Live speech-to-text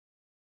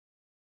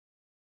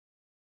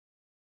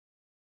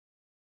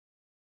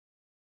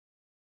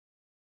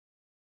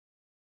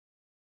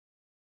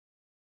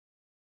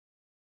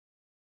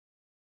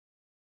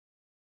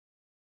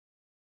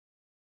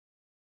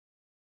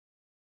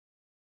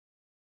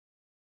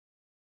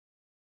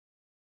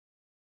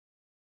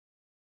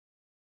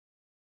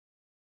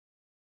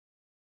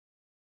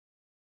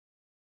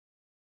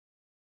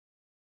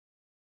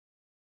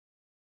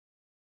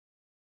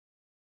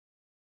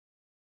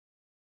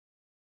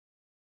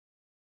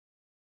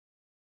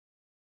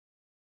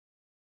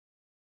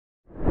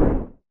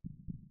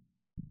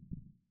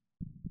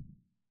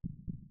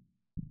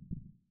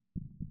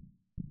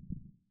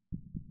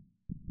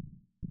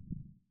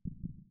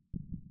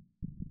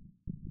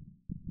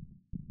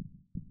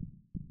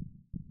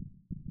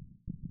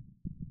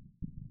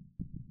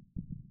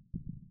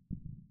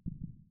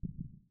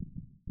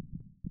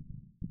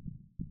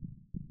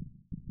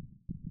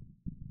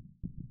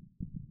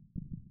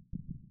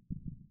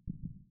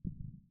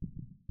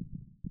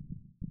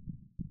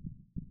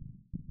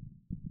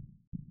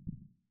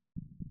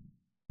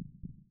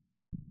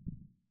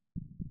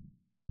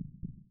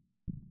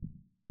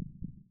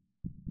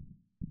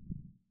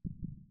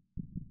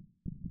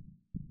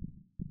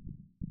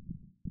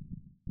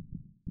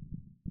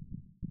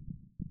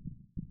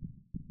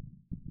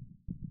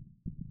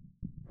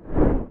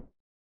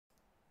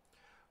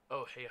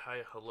Hey,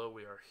 hi, hello.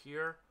 We are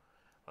here,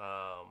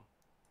 um,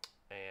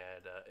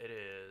 and it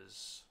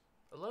is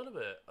a little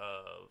bit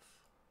of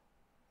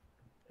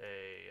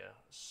a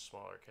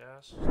smaller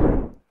cast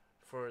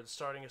for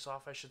starting us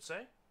off, I should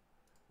say.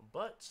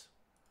 But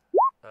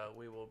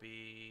we will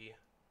be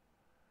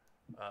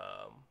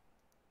um,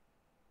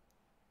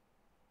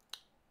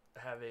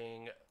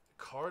 having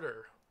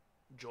Carter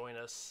join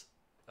us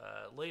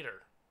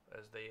later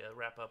as they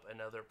wrap up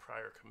another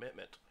prior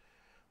commitment.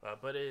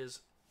 But it is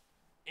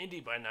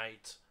Indie by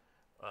Night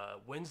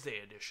Wednesday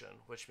edition,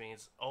 which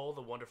means all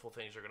the wonderful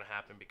things are going to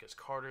happen because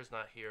Carter's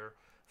not here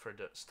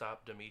to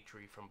stop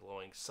Dimitri from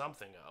blowing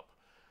something up.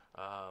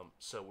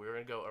 So we're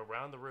going to go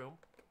around the room,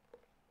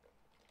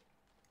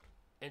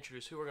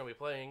 introduce who we're going to be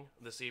playing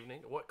this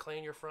evening, what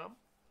clan you're from,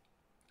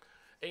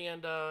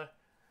 and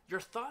your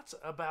thoughts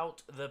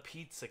about the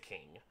Pizza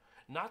King.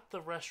 Not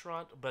the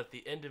restaurant, but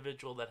the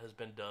individual that has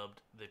been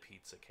dubbed the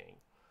Pizza King.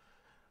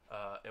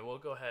 And we'll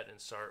go ahead and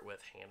start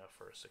with Hannah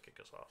first to kick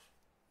us off.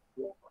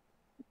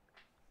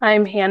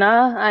 I'm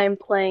Hannah. I'm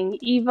playing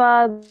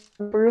Eva,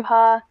 the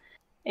Bruja,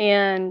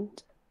 and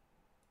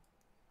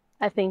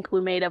I think we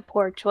made a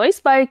poor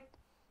choice by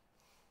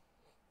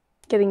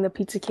getting the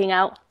Pizza King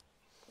out.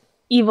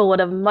 Eva would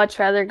have much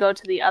rather go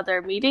to the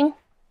other meeting,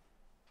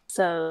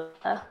 so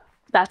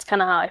that's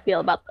kind of how I feel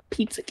about the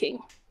Pizza King.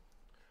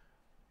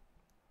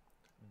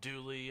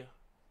 Duly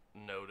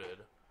noted.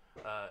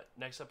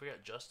 Next up, we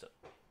got Justin.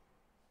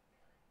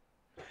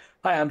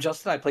 Hi, I'm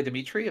Justin. I play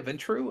Dimitri of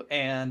Intru,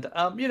 and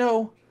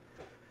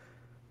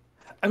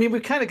we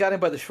kind of got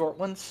him by the short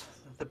ones.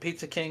 The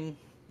Pizza King,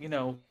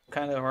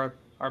 kind of our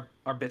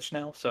bitch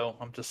now. So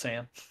I'm just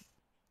saying.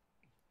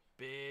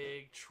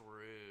 Big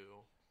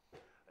true.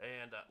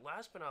 And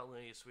last but not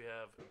least, we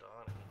have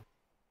Donnie.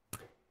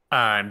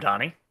 I'm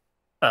Donnie.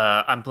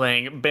 I'm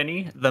playing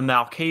Benny, the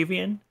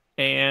Malkavian,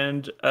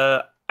 and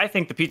I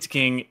think the Pizza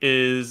King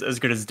is as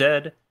good as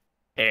dead,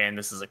 and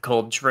this is a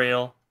cold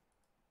trail,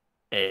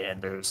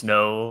 and there's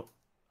no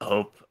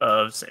hope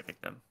of saving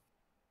them.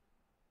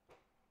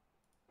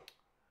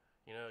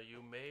 You know,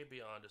 you may be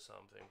onto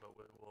something, but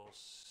we will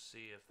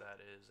see if that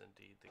is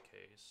indeed the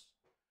case.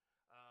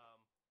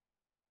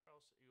 Where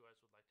else you guys would like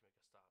to make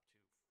a stop to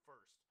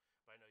first?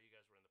 But I know you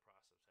guys were in the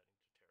process of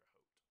heading to Terre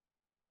Haute.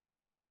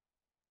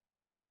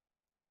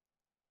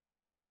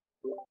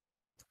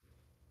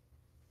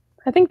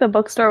 I think the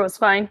bookstore was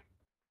fine.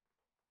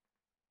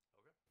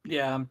 Okay.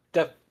 Yeah, I'm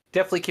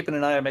definitely keeping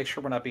an eye to make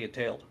sure we're not being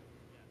tailed.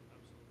 Yeah,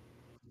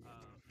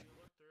 absolutely. You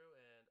look through,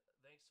 and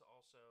thanks to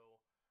also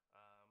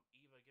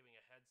Eva giving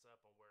a heads up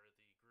on where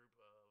the group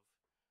of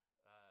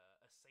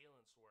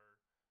assailants were,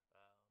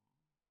 um,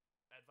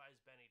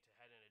 advised Benny to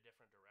head in a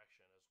different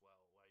direction as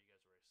well while you guys were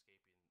escaping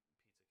Pizza King.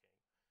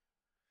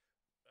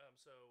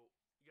 So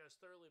you guys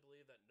thoroughly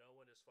believe that no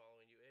one is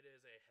following you. It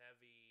is a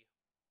heavy,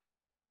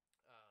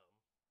 um,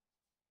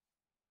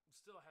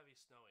 still heavy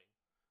snowing,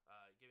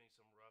 giving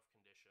some rough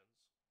conditions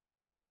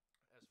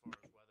as far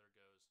as weather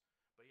goes.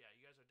 But yeah,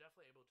 you guys are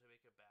definitely able to make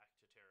it back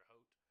to Terre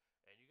Haute,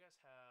 and you guys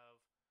have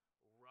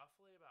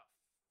roughly about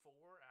 4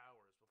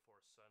 hours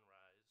before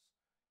sunrise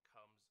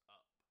comes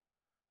up.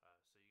 So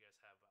you guys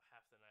have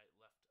half the night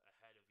left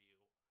ahead of you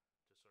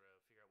to sort of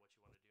figure out what you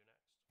want to do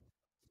next.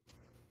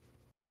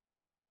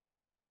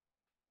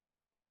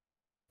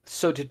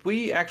 So did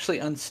we actually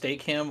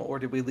unstake him, or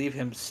did we leave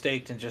him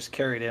staked and just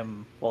carried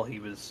him while he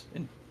was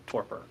in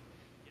torpor?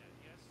 Yeah,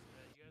 you guys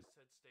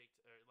had staked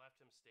or left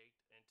him staked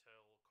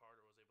until Carter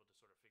was able to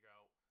sort of figure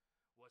out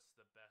what's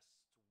the best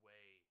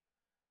way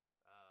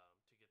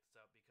to get this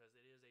out because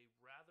it is a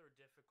rather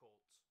difficult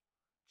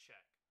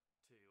check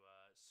to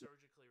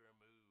surgically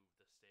remove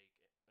the stake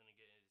and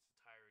again in its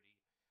entirety,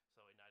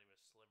 so not even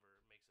a sliver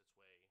makes its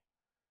way to the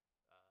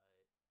Baron's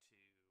heart,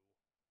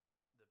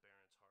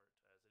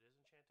 as it is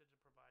enchanted to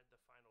provide the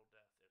final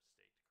death if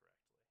staked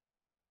correctly.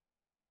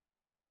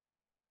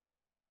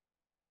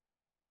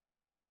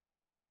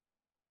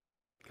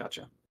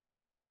 Gotcha.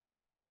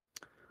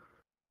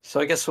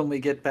 So I guess when we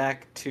get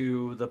back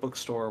to the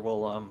bookstore,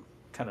 we'll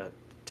kind of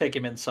take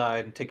him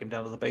inside and take him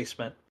down to the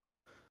basement,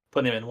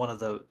 put him in one of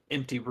the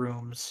empty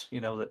rooms,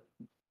 that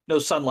no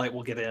sunlight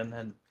will get in,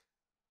 and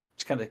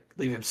just kind of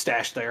leave him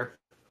stashed there Of course.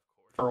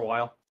 for a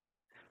while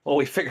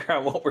we figure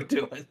out what we're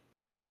doing.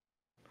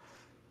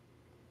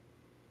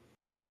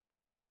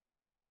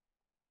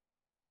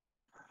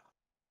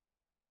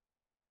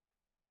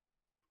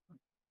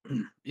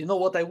 You know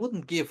what? I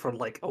wouldn't give for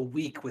like a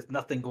week with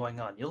nothing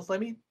going on. You know what I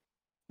mean?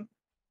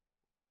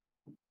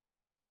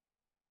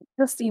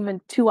 Just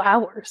even 2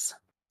 hours.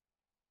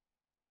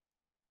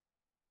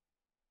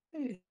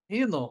 But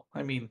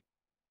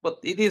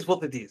it is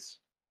what it is.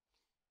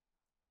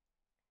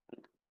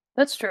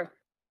 That's true.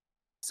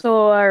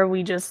 So are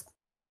we just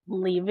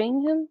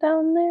leaving him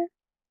down there?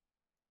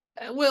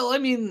 Well, I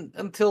mean,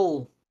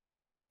 until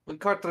we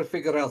Carter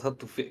figure out how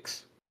to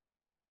fix.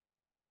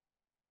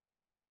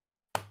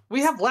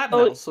 We have lab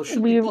Oh, now, so it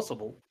should be we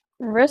possible.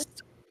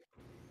 risked.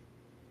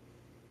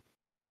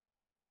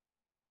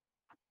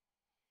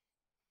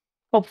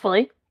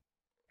 Hopefully.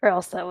 Or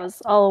else that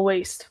was all a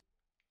waste.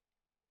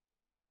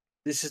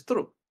 This is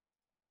true.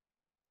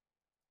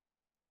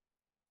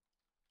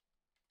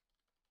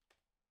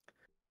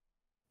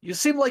 You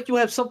seem like you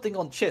have something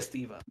on chest,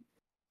 Eva.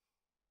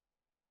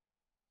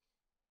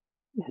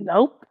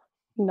 Nope.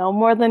 No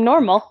more than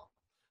normal.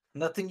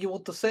 Nothing you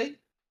want to say?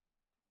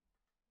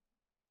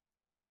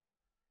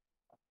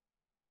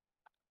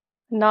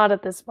 Not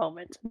at this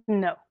moment.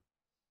 No.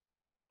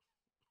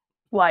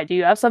 Why? Do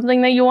you have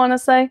something that you want to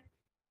say?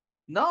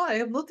 No, I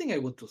have nothing I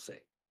want to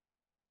say.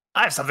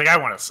 I have something I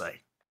want to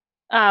say.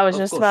 I was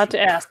Of just course about you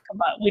to do. ask,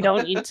 but we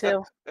don't need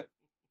to.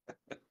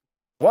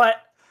 What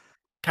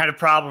kind of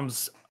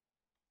problems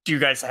do you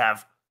guys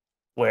have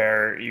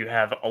where you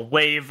have a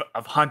wave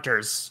of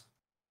hunters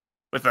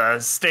with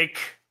a stake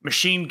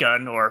machine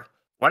gun or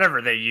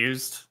whatever they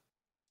used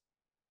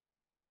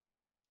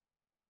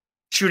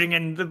shooting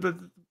in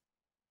the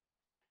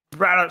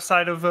right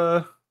outside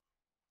of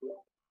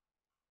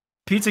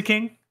Pizza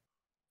King?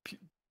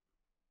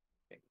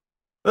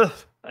 Ugh.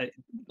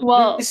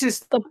 Well, This is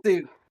the-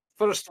 the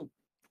first.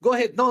 Go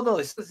ahead. No,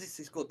 this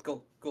is good.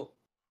 Go.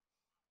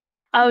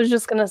 I was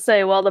just gonna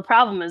say, well, the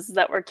problem is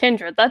that we're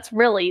kindred. That's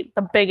really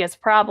the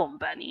biggest problem,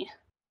 Benny.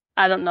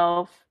 I don't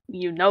know if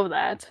you know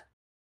that.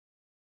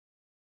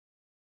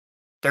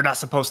 They're not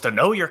supposed to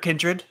know you're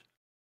kindred.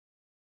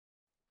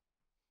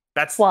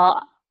 That's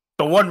Well,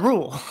 the one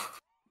rule.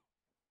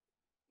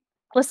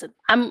 listen,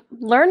 I'm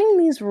learning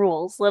these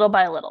rules little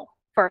by little,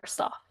 first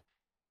off.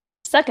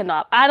 Second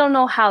off, I don't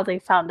know how they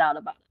found out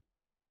about it.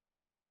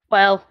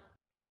 Well,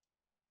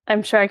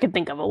 I'm sure I could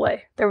think of a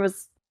way.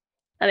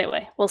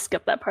 Anyway, we'll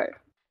skip that part.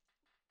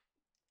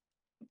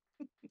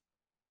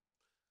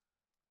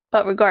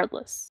 But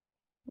regardless,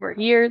 we're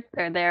here,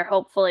 they're there.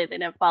 Hopefully, they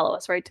didn't follow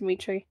us, right,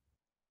 Dimitri?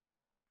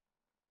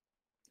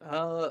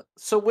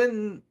 So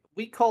when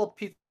we called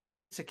Pizza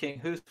King,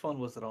 whose phone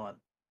was it on?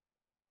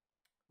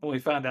 When we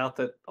found out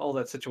that all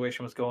that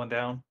situation was going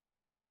down,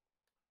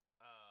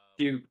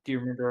 do you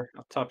remember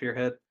off the top of your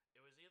head? It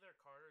was either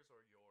Carter's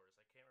or yours.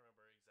 I can't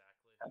remember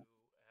exactly who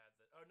had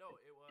the. Oh no,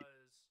 it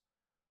was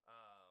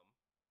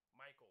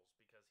Michael's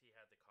because he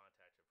had the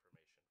contact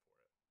information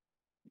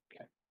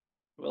for it.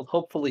 Well,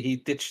 hopefully he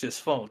ditched his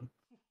phone.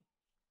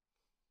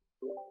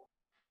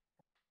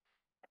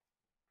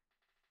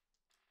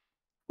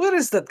 Where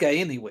is that guy,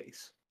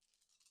 anyways?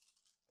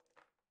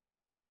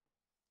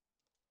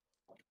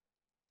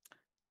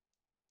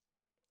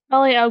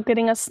 Probably out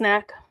getting a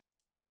snack.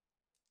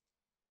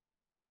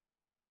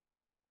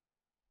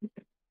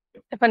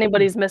 If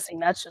anybody's missing,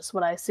 that's just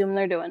what I assume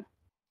they're doing.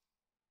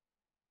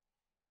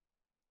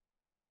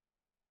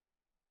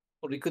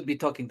 Or he could be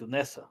talking to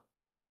Nessa.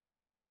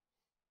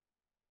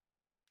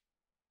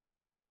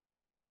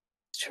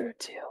 It's true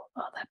too.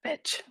 Oh, that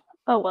bitch.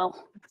 Oh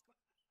well.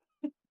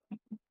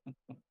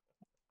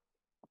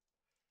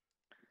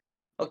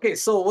 Okay,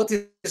 so what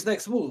is his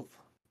next move?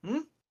 Hmm?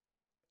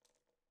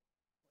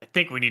 I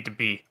think we need to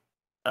be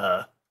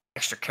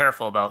extra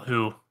careful about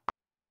who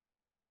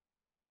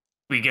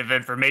we give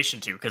information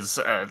to because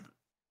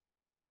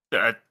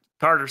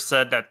Carter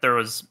said that there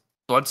was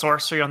blood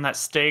sorcery on that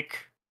stake.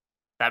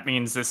 That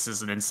means this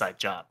is an inside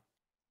job.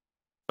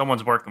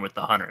 Someone's working with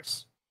the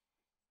hunters.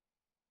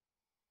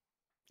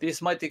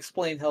 This might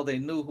explain how they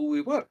knew who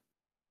we were.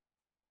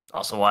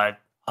 Also, why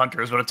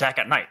hunters would attack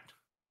at night.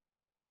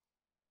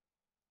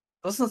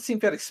 Doesn't seem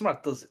very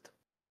smart, does it?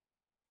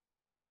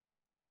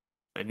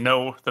 They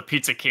know the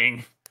Pizza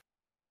King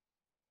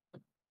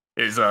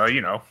is,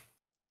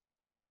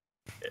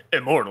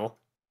 immortal,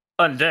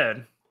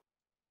 undead.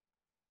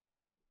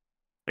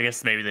 I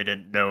guess maybe they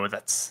didn't know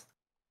that's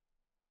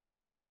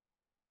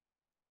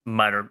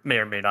may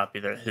or may not be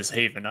his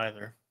haven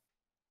either.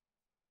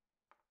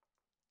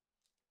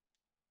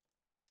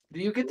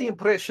 Do you get the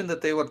impression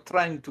that they were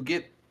trying to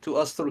get to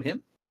us through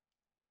him?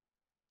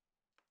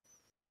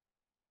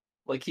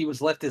 Like he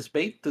was left as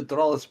bait to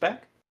draw us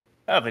back?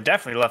 Oh, they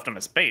definitely left him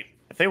as bait.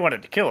 If they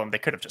wanted to kill him, they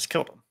could have just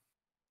killed him.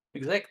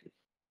 Exactly.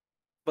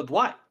 But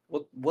why?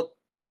 What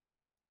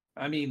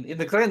I mean, in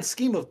the grand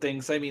scheme of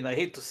things, I mean, I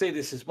hate to say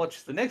this as much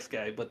as the next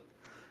guy, but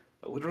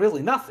with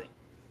really nothing.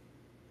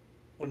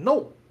 Well,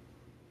 no.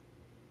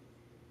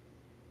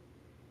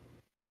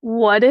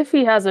 What if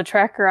he has a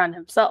tracker on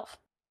himself?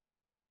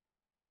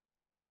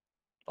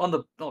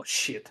 Oh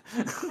shit.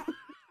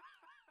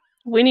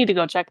 We need to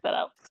go check that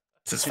out.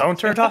 Is his phone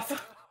turned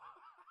off?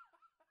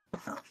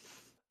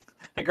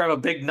 I grab a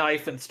big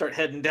knife and start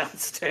heading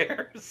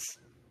downstairs.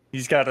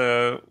 He's got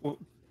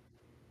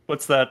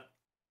what's that?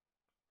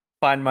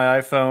 Find my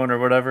iPhone or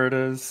whatever it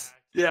is.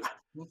 Yeah.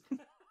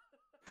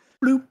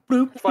 Bloop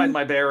bloop. Find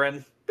my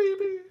Baron. Beep,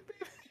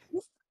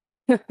 beep,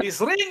 beep.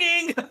 He's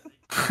ringing. Got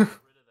rid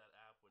of that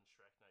app when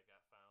Shrek Knight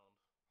got found.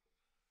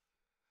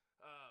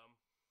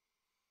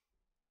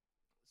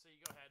 So you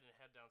go ahead and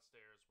head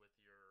downstairs with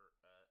your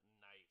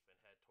knife and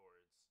head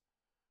towards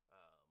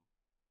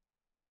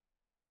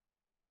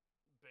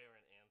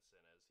Baron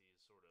Anson as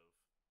he's sort of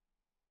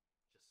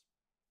just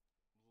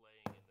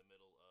laying in the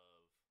middle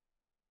of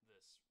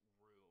this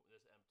room,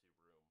 this empty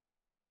room.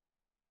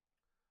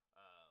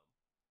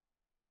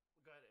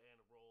 Go ahead and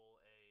roll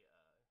a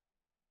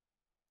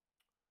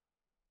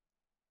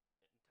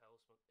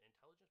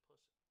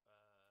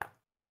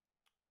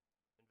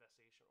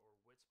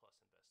wits plus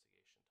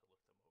investigation to look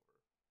them over.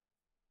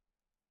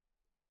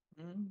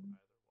 Mm. Either one.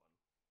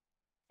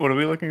 What are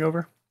we looking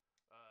over? The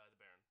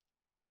Baron.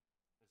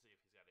 And see if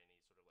he's got any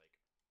sort of like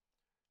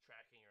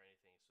tracking or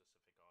anything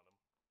specific on him.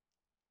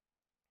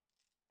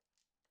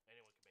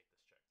 Anyone can make this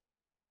check.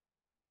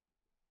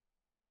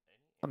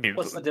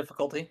 What's the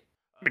difficulty?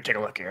 Let me take a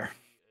look here. Is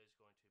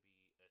going to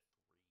be a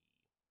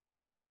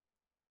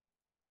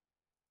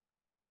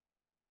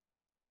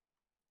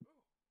 3. Ooh.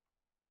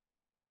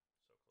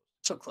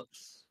 So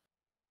close.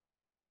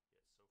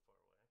 Yet so far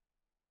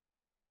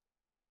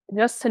away.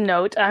 Just to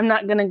note, I'm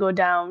not gonna go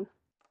down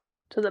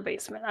to the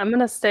basement. I'm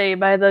gonna stay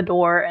by the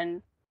door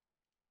and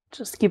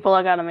just keep a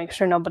lookout to make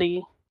sure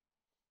nobody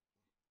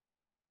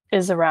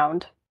is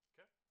around.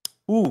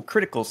 Ooh,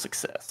 critical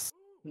success.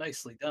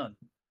 Nicely done.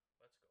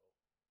 Let's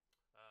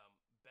go.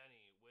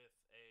 Benny with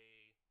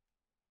a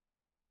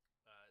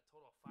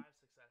total of 5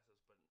 successes,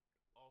 but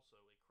also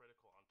a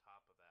critical on top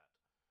of that.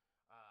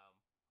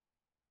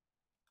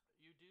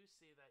 You do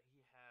see that he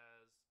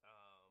has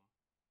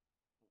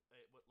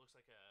what looks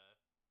like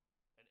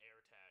an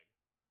air tag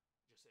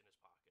just in his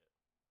pocket.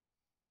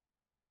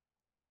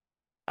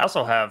 I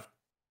also have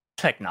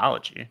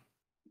technology.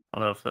 I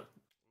don't know if that. Ooh.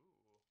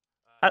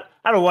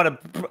 I don't want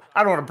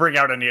to bring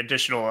out any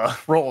additional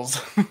rolls.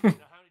 Now, how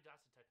many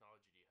dots of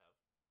technology do you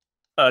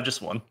have?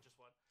 Just one. Just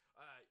one.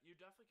 You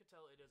definitely can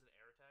tell it is an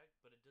air tag,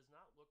 but it does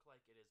not look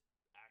like it is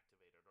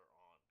activated or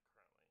on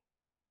currently.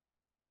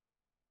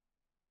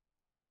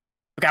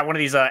 I've got one of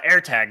these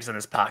air tags in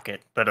his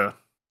pocket, but as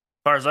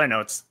far as I know,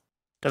 it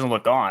doesn't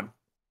look on.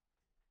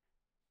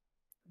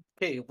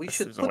 Okay, we Unless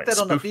should there's a put way to that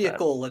on a spoof that.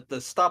 vehicle at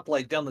the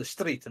stoplight down the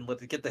street and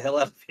let it get the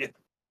hell out of here.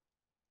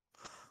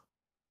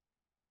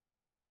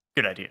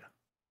 Good idea.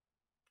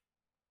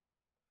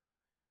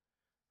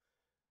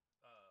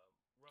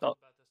 Roughly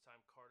about this time,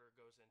 Carter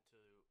goes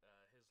into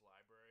his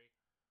library,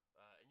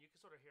 and you can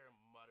sort of hear him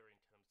muttering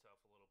to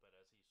himself a little bit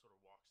as he sort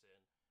of walks in,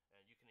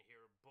 and you can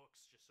hear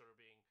books just sort of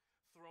being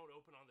thrown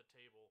open on the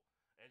table,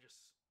 and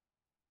just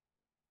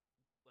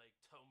like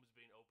tomes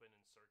being opened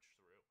and searched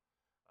through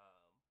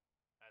as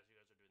you guys are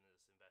doing this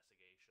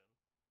investigation.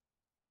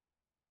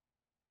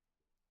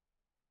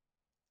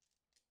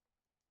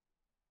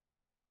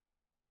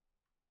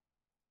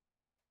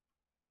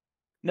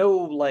 No,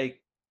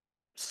 like,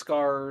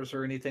 scars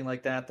or anything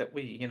like that that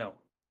we,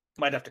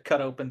 might have to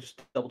cut open just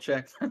to double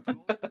check. The only wound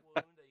that you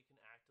can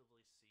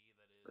actively see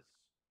that is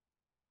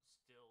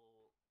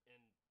still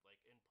in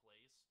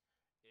place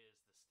is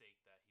the stake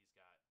that he's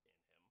got in him.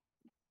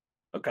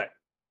 Okay.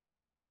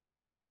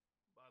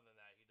 Other than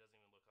that, he doesn't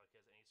even look like he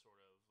has any sort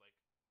of like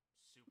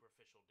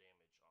superficial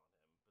damage on him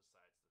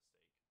besides the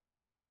stake.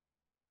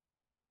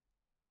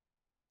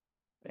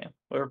 Damn.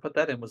 Whoever put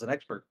that in was an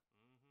expert.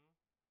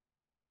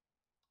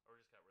 Or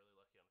just got really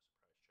lucky on a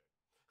surprise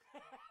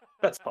check.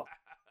 That's fine.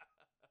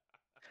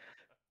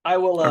 I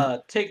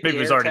will take Maybe the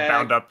it was air already tag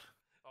bound up.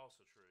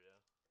 Also true,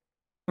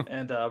 yeah.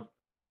 and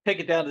take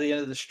it down to the end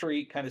of the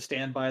street, kind of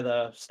stand by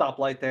the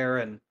stoplight there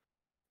and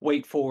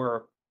wait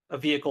for a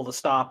vehicle to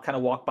stop, kind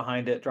of walk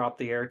behind it, drop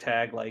the air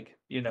tag, like,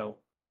 kind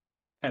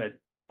of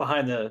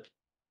behind the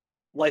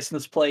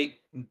license plate,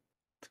 and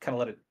kind of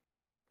let it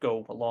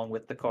go along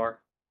with the car.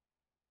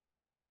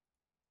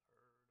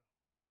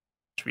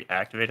 Should we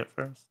activate it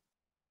first?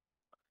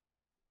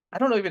 I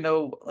don't even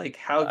know, like,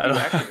 how I you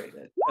don't- activate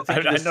it. I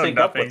think you I just know sync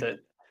up with nothing.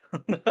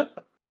 it.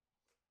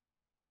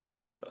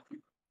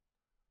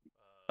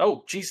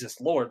 Oh, Jesus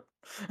Lord.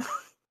 Oh, don't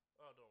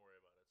worry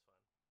about it.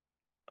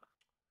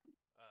 It's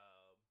fine.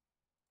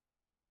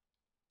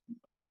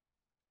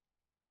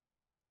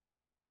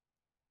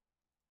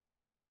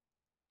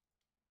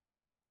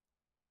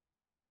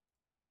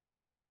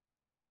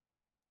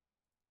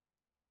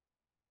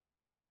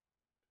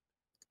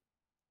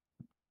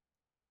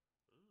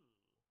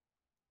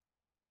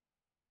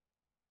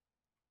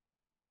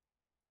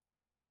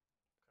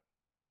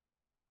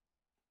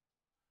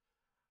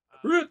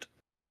 Ooh. Root.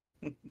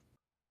 Not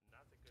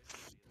the good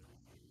news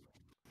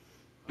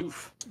either.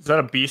 Oof. Is that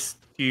a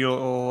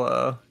bestial?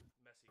 Messy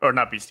Or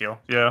not bestial?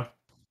 Yeah.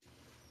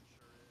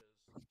 Sure is.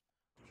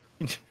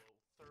 I'm sure Carter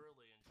will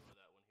thoroughly enjoy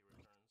that when he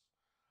returns.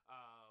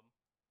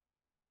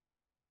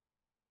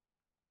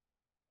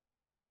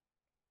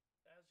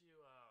 As you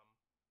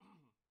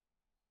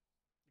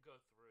go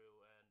through,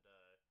 and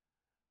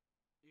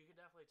you can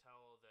definitely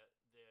tell that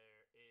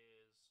there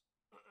is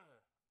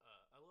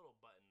a little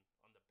button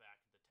on the back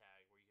of the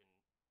tag where you can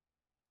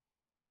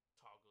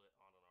toggle it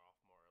on and off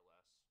more or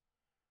less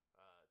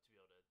to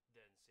be able to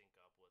then sync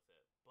up with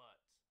it.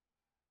 But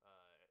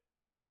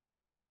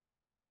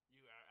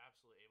you are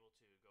absolutely able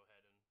to go ahead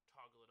and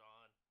toggle it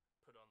on,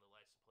 put on the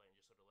license plate, and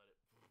just sort of let it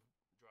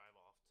drive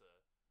off to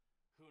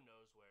who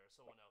knows where,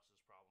 someone else's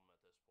problem at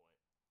this point.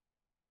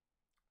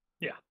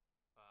 Yeah.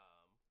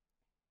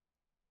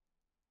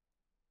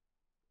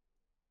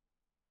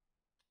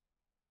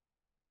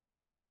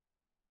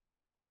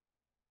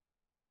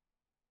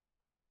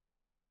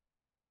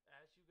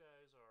 As you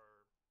guys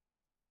are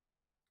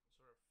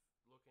sort of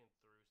looking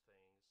through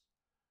things,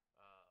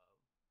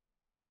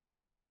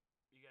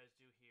 you guys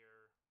do hear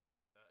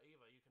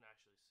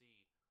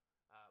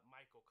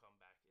Michael come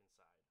back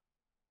inside.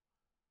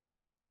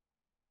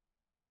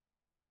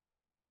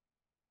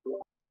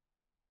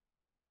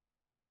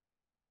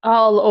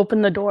 I'll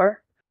open the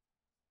door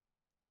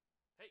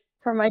Hey,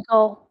 for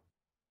Michael.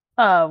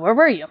 Where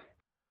were you?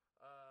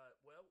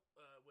 well,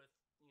 with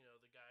the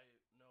guy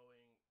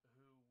knowing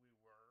who we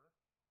were,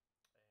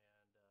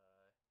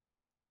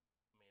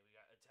 and we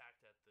got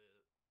attacked at the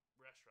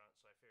restaurant,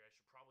 so I figured I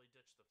should probably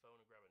ditch the phone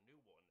and grab a new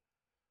one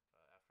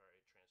after I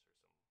transfer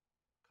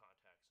some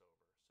contacts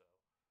over. So,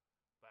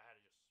 but I had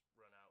to just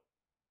run out,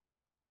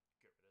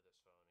 get rid of this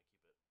phone,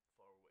 and keep it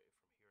far away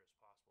from here as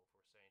possible if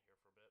we're staying here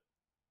for a bit.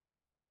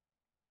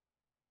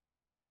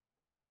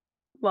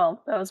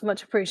 Well, that was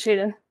much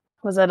appreciated.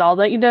 Was that all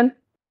that you did?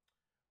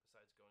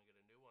 Besides going to get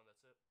a new one,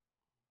 that's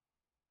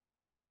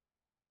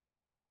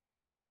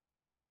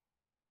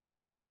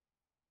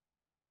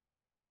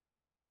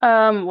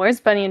it. Where's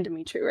Benny and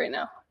Dimitri right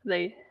now? Is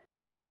I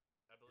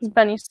believe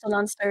Benny still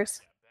downstairs?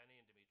 Yeah, Benny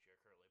and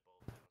Dimitri are currently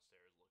both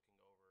downstairs looking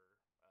over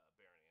Baron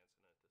Anson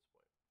at this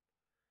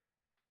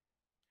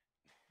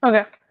point.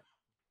 Okay.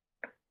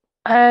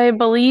 I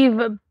believe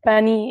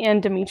Benny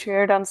and Dimitri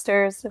are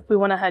downstairs if we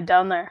want to head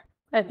down there.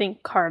 I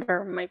think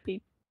Carter might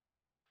be.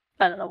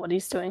 I don't know what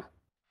he's doing.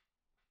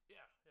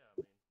 Yeah,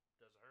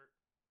 doesn't hurt.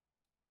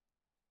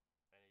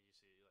 And you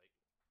see,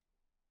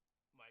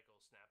 Michael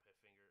snap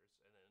his fingers,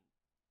 and then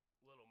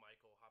little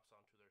Michael hops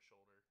onto their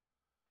shoulder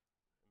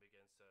and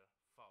begins to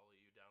follow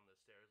you down the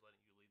stairs, letting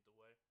you lead the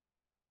way.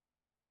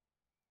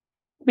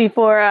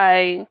 Before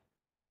I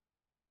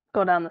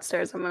go down the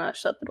stairs, I'm gonna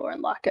shut the door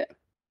and lock it.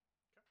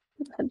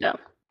 Head down.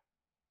 Perfect.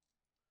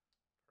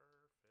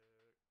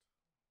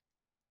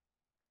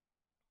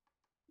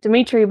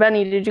 Dimitri,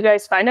 Benny, did you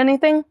guys find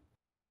anything?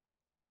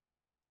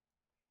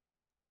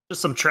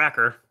 Just some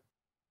tracker.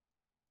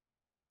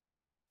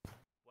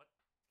 What?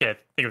 Yeah,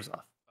 fingers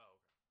off. Oh,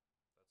 okay.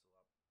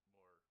 That's a lot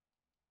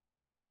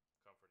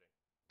more comforting.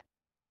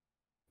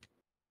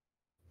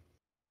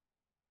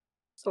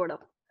 Sort of.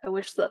 I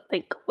wish the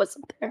think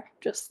wasn't there.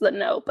 Just the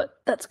no, but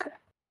that's okay.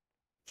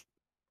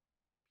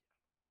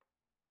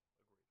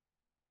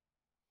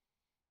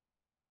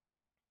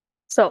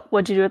 So,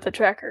 what'd you do with the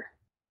tracker?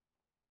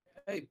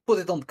 I put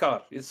it on the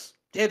car. It's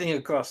heading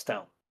across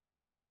town.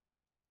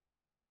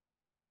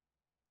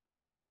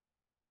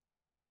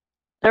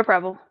 No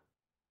problem.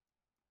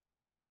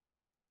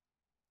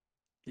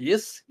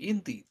 Yes,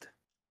 indeed.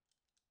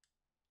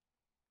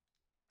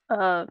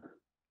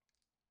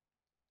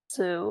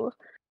 So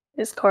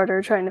is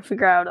Carter trying to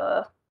figure out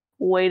a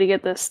way to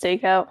get this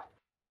steak out?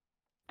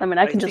 I mean,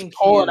 I can just think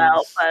pull he it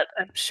out, is- but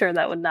I'm sure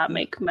that would not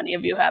make many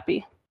of you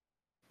happy.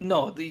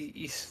 No,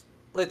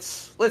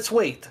 let's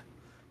wait.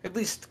 At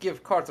least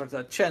give Carter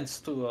the chance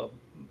to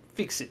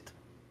fix it.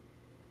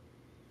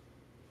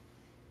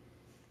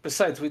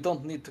 Besides, we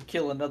don't need to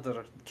kill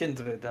another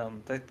kindred.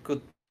 That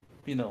could,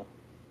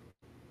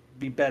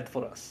 be bad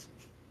for us.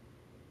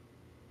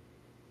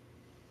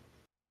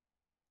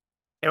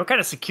 Hey, what kind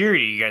of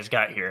security you guys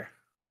got here?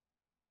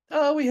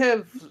 We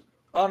have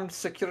armed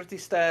security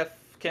staff,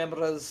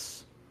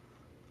 cameras,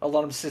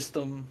 alarm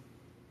system.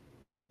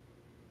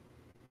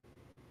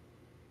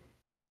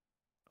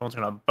 No one's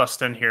gonna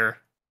bust in here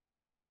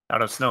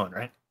out of snowing,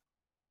 right?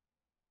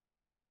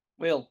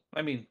 Well,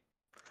 if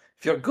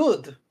you're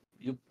good,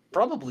 you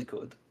probably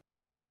could.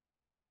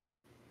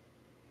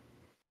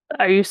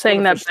 Are you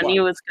saying that Artificial Benny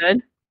slop. was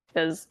good?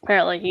 Because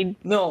apparently he.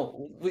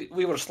 No,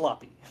 we were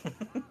sloppy.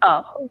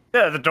 Oh,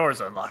 Yeah, the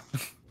door's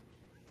unlocked.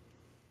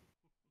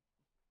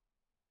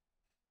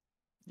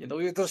 We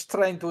were just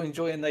trying to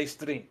enjoy a nice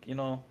drink,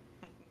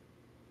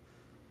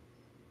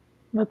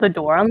 with the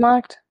door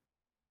unlocked?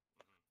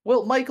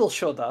 Well, Michael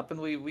showed up, and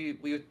we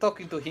were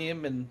talking to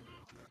him, and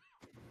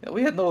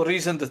we had no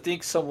reason to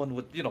think someone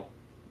would,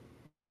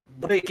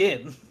 break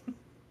in.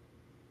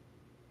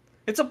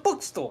 It's a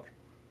bookstore.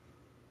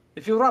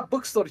 If you rob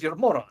bookstore, you're a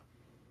moron.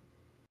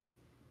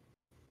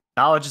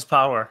 Knowledge is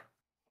power.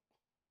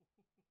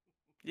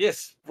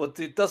 Yes, but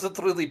it doesn't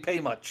really pay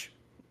much.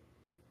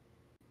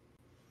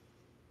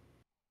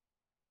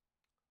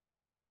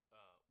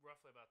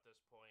 Roughly about this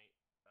point,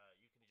 you can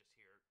just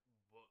hear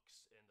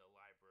books in the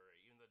library.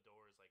 Even the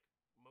door is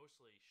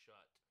mostly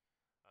shut.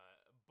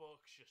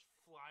 Books just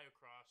fly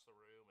across the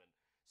room and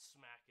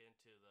smack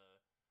into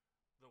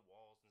the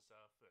walls and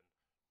stuff, and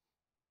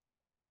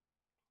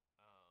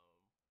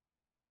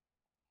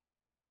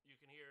you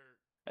can hear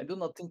I do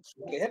not think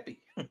he's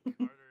happy.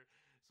 Carter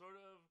sort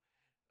of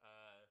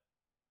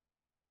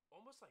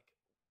almost like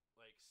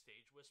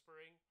stage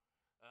whispering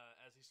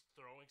as he's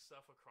throwing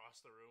stuff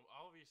across the room,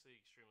 obviously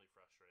extremely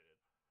frustrated.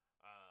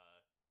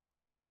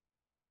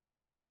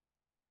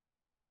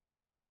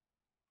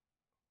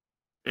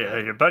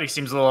 Yeah, your buddy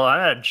seems a little on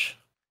edge.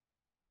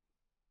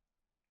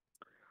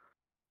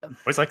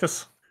 Always like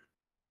this.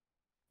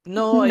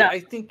 No, No. I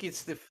think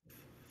it's the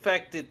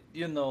fact that,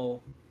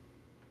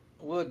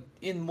 we're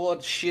in more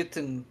shit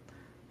and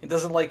he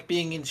doesn't like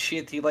being in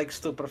shit. He likes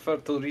to prefer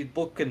to read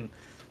book and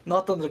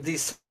not under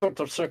these sort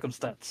of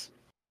circumstances.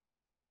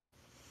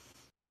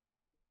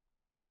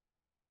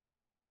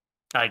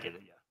 I get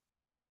it. Yeah,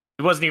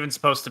 he wasn't even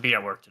supposed to be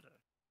at work today.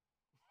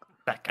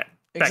 That kind of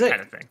thing. That's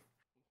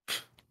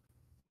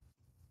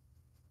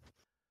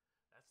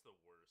the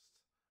worst.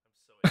 I'm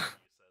so angry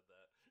you said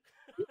that.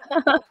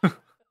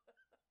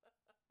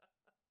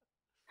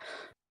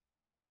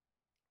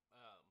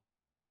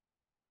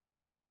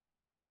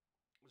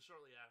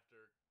 Shortly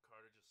after,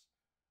 Carter just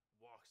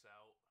walks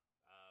out,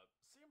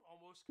 seemed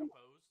almost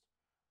composed.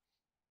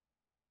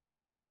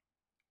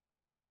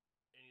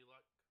 Any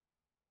luck with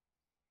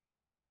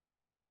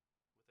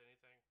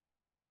anything?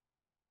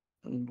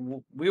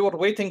 We were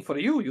waiting for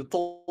you. You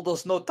told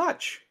us no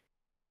touch.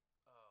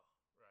 Oh,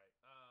 right.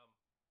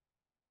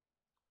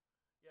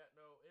 Yeah,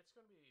 no, it's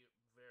going to be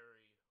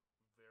very,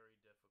 very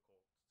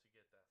difficult to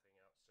get that thing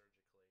out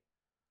surgically.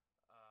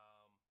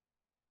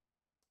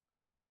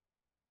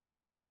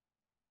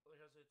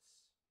 Because it's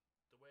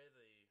the way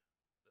the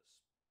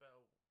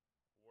spell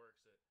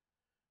works.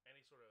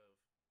 Any sort of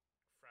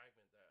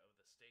fragment of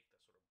the stake that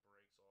sort of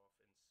breaks off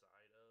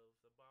inside of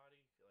the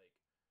body, like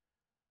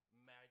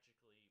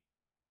magically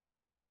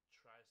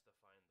tries to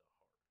find the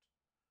heart.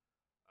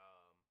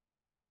 Um,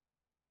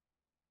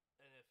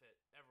 and if it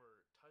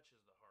ever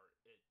touches the heart,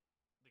 the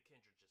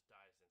kindred just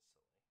dies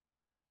instantly.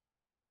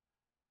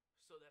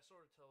 So that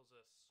sort of tells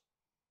us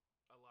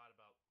a lot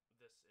about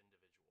this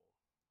individual,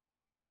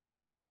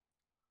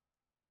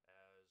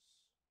 as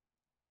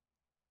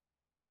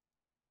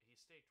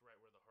he's staked right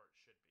where the heart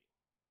should be,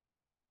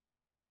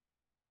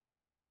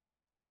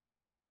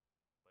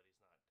 but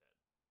he's not dead.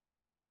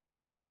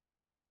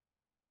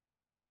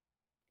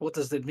 What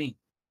does that mean?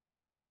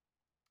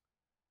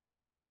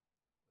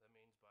 That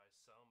means by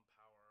some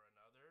power or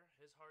another,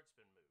 his heart's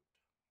been moved.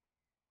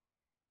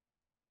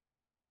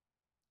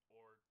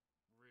 Or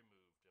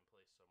removed and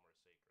placed somewhere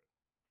sacred.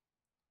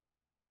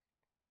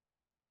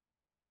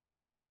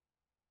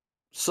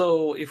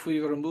 So, if we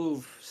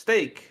remove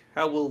stake,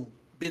 how will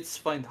bits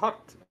find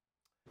heart?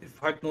 If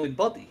heart no in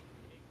body.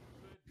 It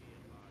could be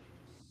in body,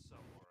 just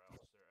somewhere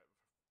else.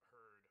 I've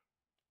heard,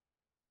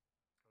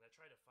 and I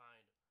tried to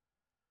find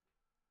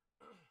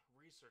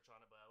research on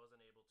it, but I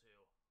wasn't able to.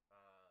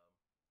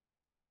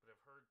 But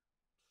I've heard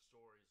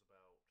stories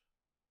about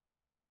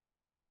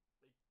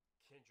the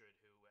kindred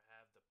who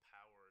have the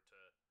power to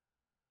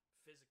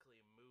physically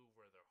move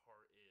where their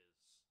heart is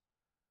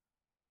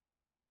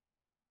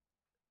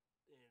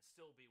and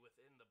still be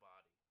within the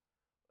body.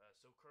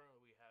 So currently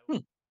we have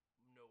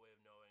no way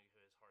of knowing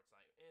if his heart's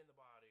not in the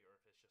body or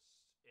if it's just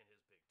in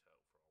his big toe,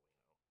 for all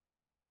we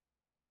know.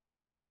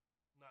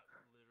 Not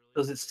literally.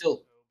 Does it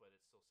still? Toe, but it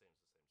still seems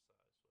the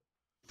same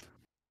size.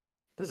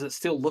 Does it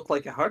still look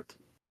like a heart? As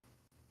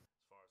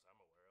far as I'm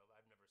aware of,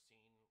 I've never seen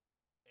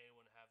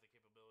anyone have the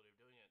capability of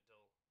doing it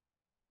until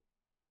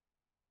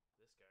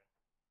this guy.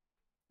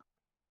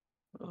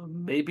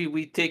 Maybe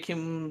we take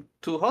him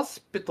to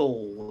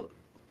hospital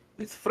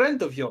with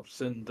friend of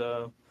yours and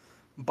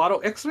borrow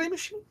X-ray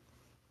machine.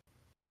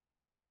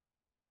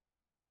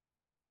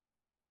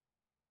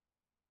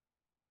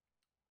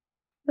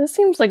 This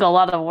seems like a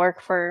lot of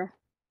work for,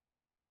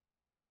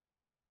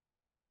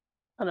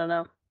 I don't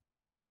know,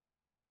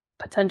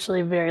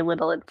 potentially very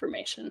little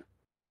information.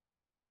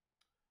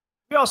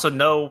 We also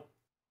know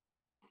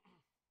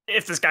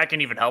if this guy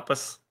can even help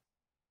us.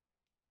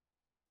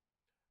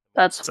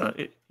 That's So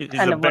he's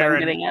kind a of what I'm baron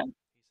getting at.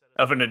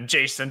 of an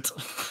adjacent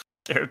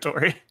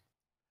territory.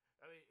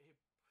 I mean,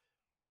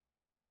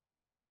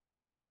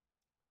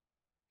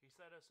 he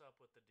set us up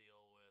with the deal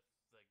with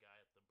the guy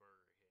at the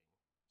Burger King,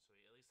 so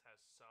he at least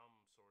has some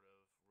sort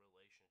of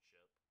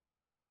relationship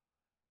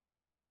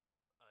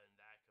in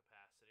that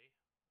capacity.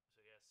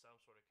 So he has some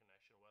sort of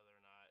connection. Whether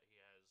or not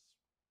he has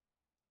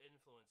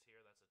influence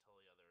here, that's a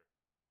totally other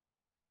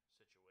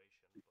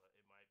situation. But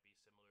it might be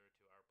similar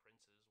to our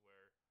princes,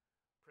 where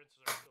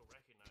princes are still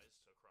recognized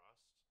across,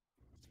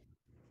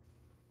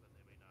 but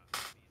they may not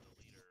be the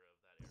leader of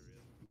that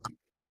area.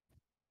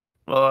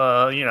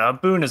 Well, a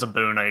boon is a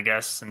boon, I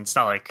guess, and it's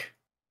not like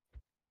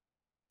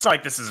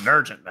this is an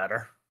urgent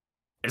matter.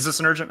 Is this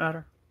an urgent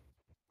matter?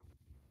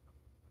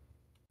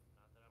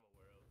 Not that I'm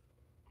aware of.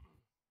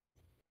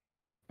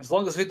 As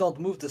long as we don't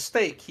move the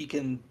stake, he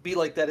can be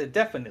like that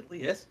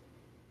indefinitely, yes?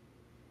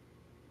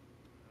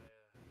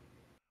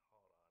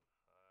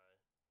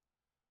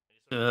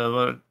 Hold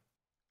on.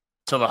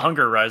 Till the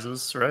hunger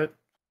rises, right? In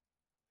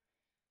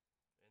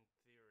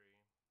theory.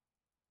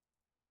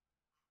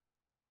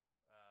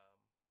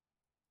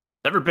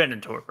 Never been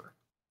in torpor.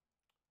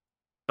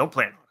 Don't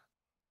plan on it.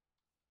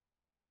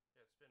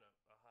 Yeah, it's been a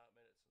hot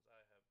minute since I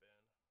have been.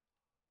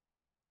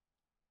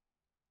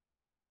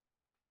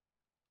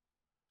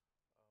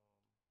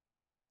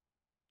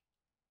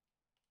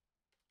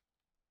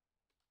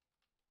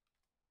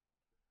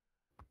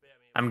 But yeah, I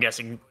mean, I'm he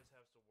guessing. always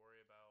has to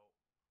worry about.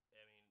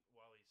 I mean,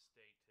 while he's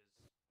staked, his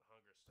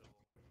hunger still,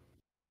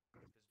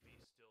 his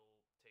beast still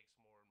takes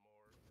more and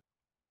more,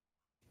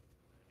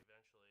 and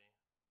eventually,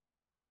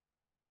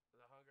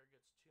 the hunger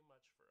gets too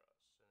much for us,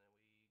 and then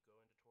we go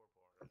into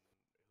torpor, and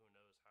who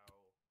knows how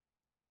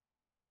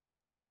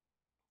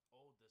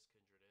old this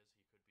kindred is.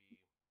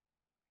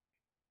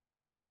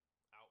 He could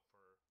be out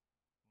for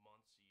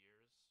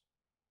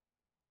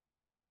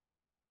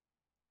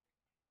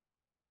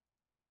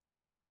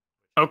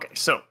Okay,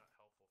 so Not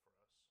helpful for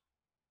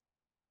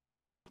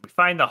us. we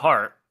find the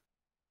heart,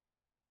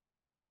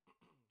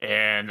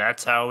 and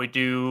that's how we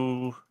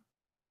do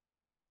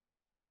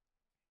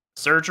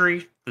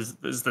surgery. Is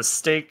the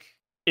stake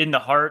in the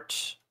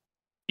heart,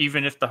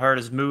 even if the heart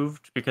is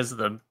moved because of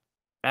the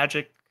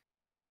magic?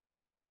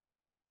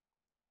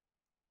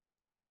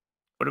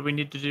 What do we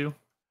need to do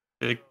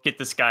to get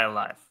this guy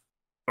alive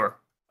or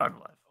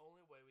unalive? The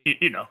only way we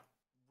You know.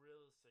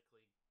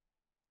 realistically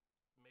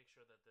make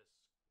sure that this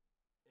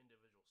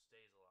individual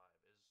stays alive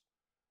is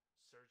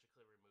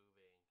surgically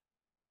removing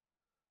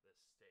this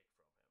stake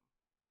from him.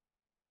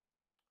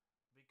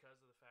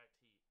 Because of the fact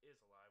he is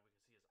alive, we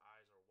can see his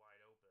eyes are wide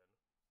open.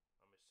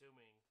 I'm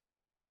assuming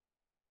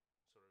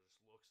sort of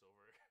just looks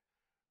over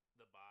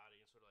the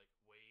body and sort of like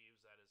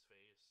waves at his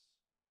face.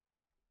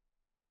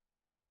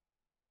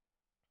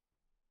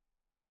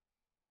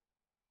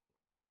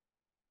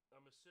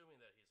 I'm assuming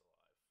that he's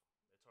alive.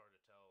 It's hard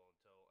to tell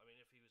until, I mean,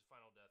 if he was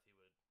final death, he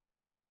would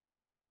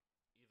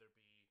either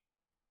be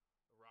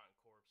a rotten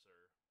corpse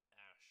or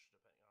ash,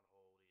 depending on how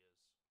old he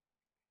is.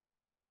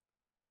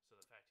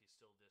 So the fact he's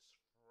still this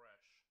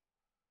fresh,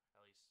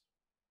 at least to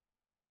me,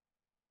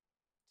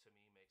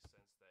 makes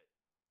sense that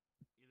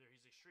either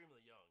he's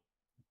extremely young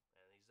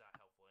and he's not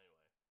helpful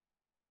anyway,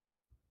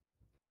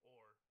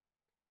 or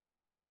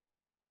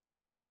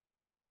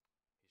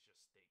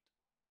he's just staked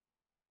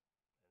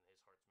and his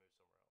heart's moved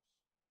somewhere else.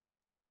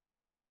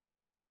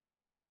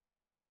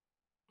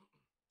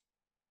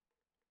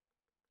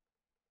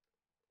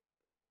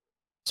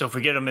 So if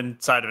we get him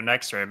inside of an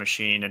X-ray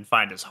machine and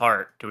find his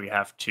heart, do we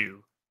have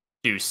to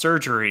do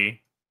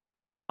surgery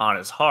on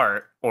his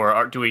heart,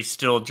 or do we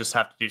still just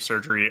have to do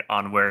surgery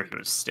on where he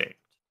was staked?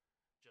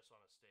 Just on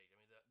a stake.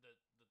 I mean,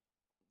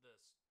 the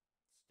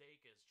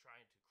stake is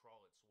trying to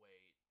crawl its way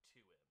to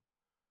him.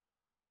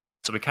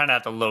 So we kind of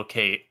have to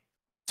locate.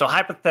 So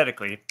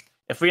hypothetically,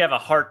 if we have a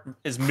heart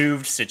is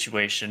moved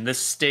situation, this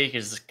stake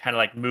is kind of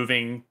like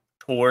moving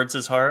towards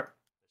his heart.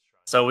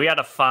 So we got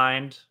to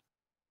find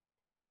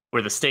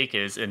where the stake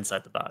is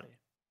inside the body.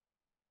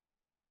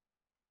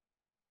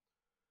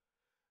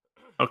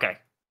 Okay.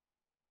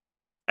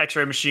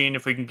 X-ray machine,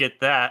 if we can get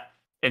that,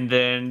 and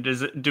then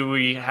do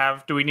we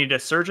need a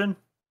surgeon?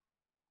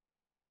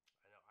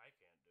 I know I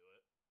can't do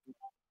it.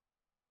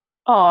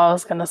 Oh, I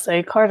was gonna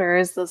say Carter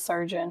is the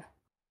surgeon.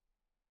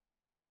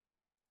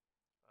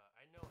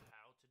 I know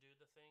how to do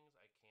the things.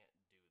 I can't do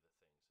the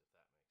things, if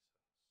that makes sense.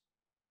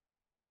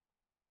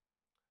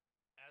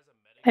 As a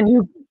medic, And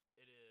you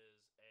it is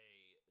a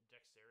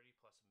dexterity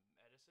plus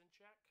medicine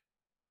check.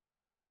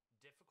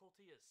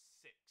 Difficulty is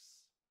 6,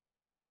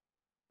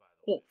 by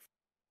the way.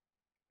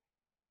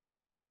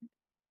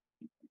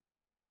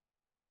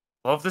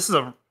 Well, if this is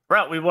a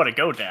route we want to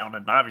go down,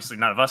 and obviously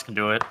none of us can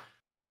do it,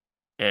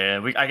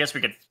 I guess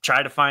we could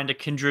try to find a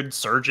kindred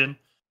surgeon,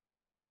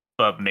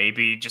 but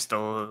maybe just a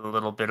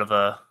little bit of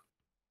a,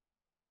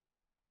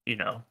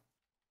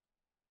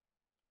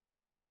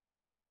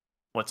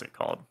 what's it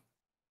called?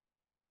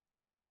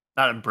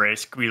 Not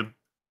embrace. We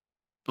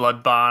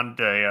blood bond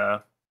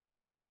a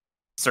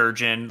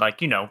surgeon,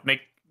 like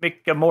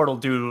make a mortal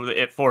do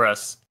it for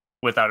us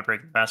without a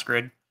breaking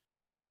masquerade.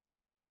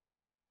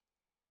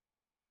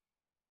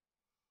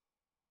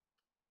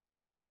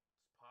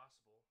 It's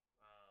possible.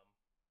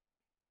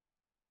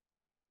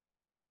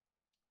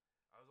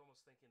 I was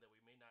almost thinking that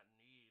we may not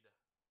need the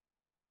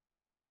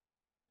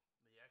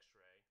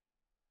X-ray,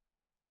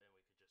 and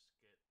we could just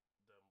get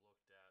them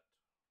looked at.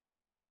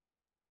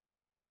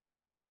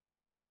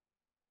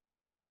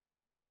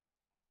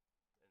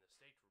 And the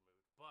stake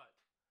removed, but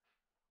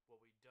what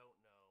we don't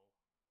know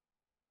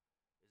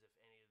is if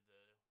any of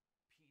the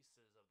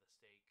pieces of the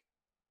stake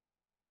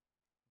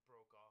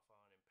broke off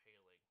on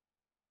impaling.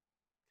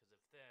 Because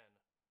if then,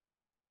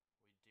 we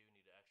do need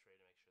an X-ray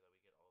to make sure that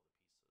we get all the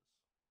pieces.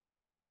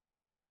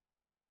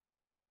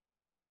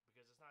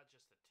 Because it's not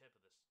just the tip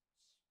of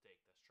the stake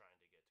that's trying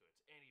to get to it.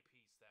 It's any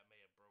piece that may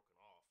have broken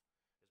off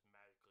is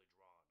magically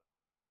drawn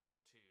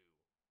to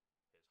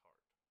his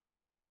heart.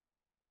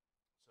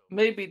 So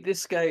Maybe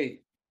this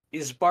guy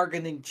is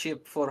bargaining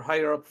chip for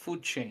higher up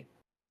food chain.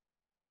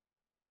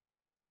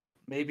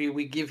 Maybe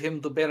we give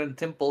him the Baron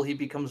Temple, he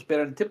becomes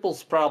Baron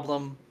Temple's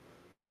problem.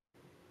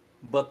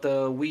 But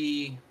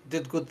we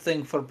did good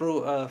thing for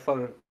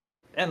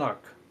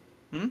Anarch.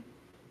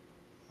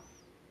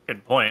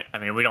 Good point. I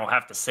mean, we don't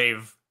have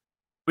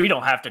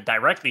to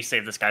directly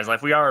save this guy's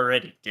life. We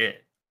already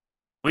did.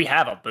 We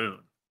have a boon.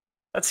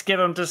 Let's give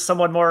him to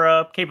someone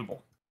more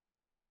capable.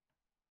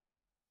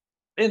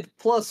 And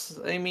plus,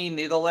 I mean,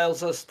 it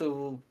allows us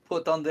to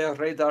put on their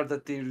radar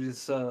that there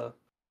is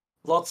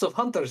lots of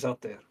hunters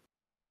out there.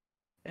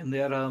 And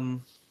they're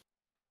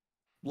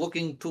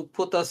looking to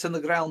put us in the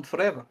ground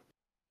forever.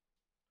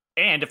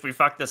 And if we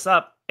fuck this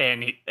up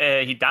and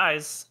he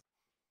dies,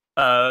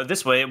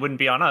 this way it wouldn't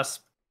be on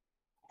us.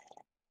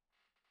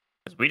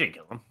 Because we didn't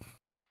kill him.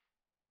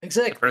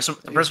 Exactly.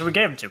 The person we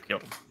gave him to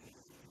killed him.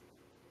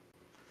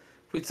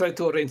 If we try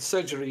to arrange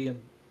surgery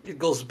and it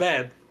goes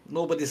bad,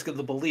 nobody's going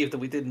to believe that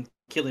we didn't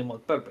kill him on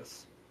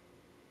purpose.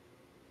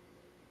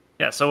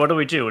 Yeah. So what do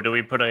we do? Do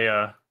we put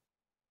a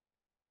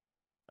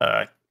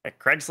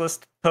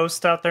Craigslist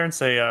post out there and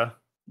say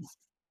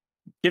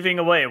giving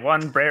away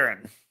one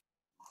Baron?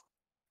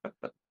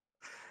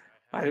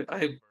 I have I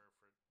the number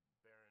for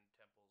Baron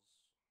Temple's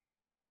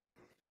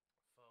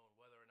phone.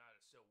 Whether or not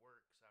it still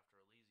works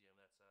after Elysium,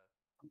 that's another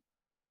thing.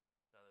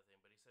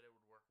 But he said it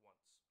would work once,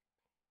 and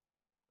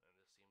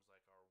this seems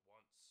like our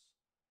once,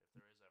 if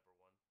there is ever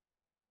one.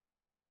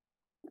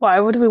 Why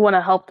would we want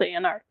to help the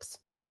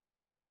Anarchs?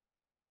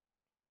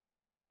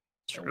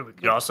 Sure, we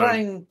could we're also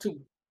trying to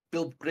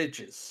build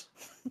bridges.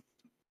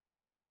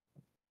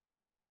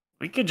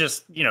 we could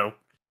just we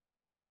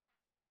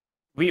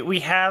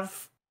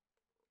have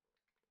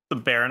the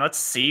Baron. Let's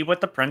see what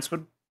the Prince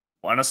would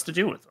want us to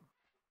do with him.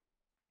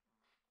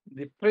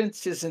 The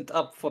prince isn't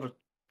up for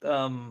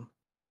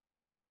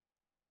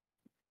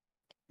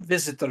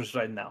visitors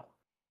right now,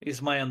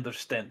 is my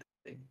understanding.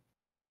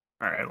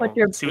 All right. But Well,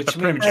 your- let's see what the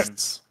Which means-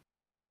 Primogens.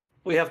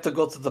 We have to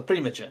go to the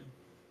Primogen.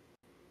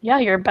 Yeah,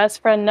 your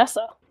best friend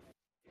Nessa.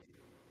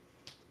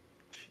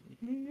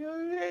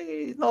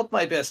 Not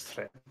my best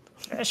friend.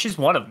 Yeah, she's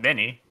one of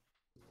many.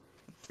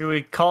 Here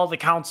we call the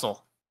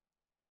council.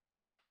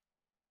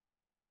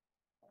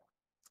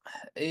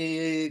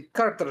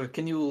 Carter,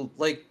 can you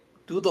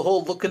do the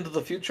whole look into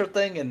the future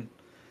thing and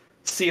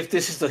see if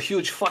this is a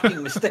huge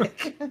fucking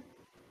mistake?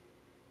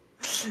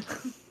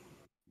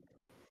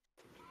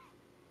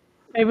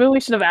 Maybe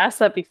we should have asked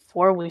that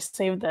before we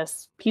saved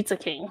this Pizza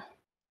King.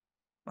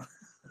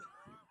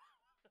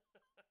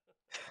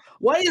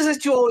 Why is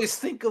it you always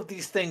think of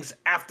these things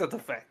after the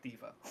fact,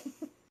 Eva?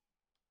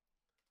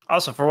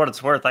 Also, for what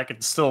it's worth, I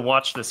could still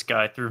watch this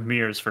guy through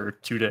mirrors for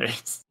 2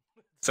 days.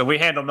 So we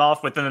hand him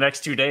off within the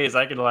next 2 days.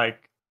 I could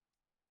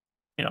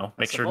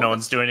make sure no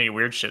one's doing any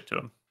weird shit to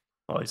him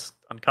while he's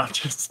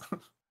unconscious. Now, I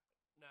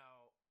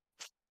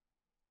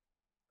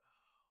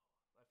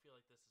feel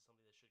like this is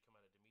something that should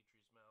come out of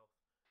Dimitri's mouth.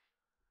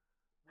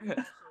 We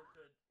also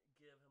could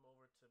give him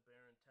over to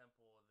Baron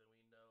Temple, and then we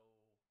know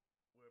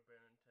where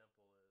Baron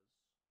Temple is.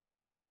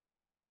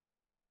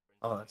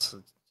 Oh, that's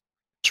a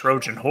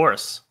Trojan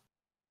horse.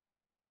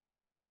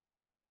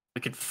 We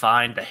could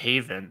find the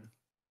haven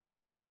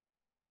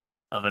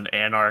of an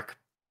Anarch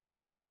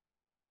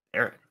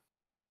Baron.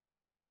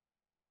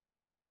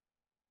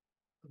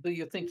 Do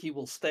you think he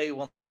will stay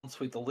once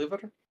we deliver?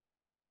 It's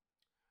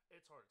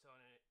hard to tell.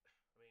 I mean,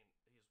 he's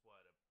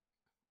what, a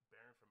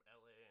Baron from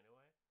LA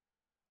anyway?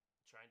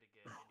 Trying to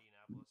get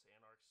Indianapolis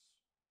Anarchs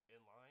in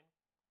line?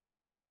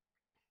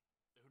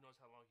 Who knows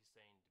how long he's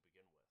staying to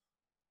begin with?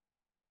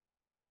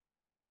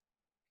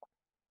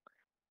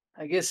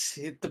 I guess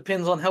it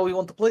depends on how we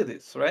want to play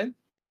this, right? It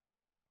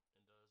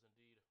does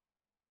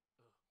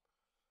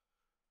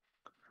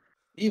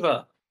indeed.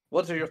 Eva,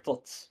 what are your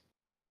thoughts?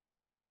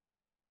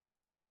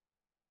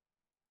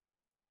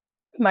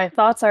 My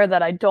thoughts are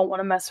that I don't want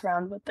to mess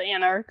around with the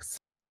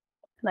Anarchs.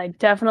 And I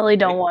definitely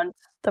don't Okay. want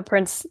the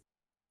Prince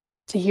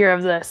to hear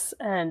of this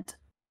and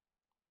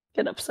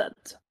get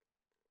upset.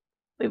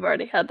 We've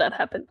already had that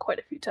happen quite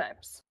a few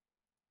times.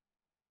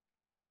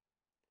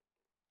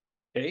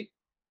 Okay.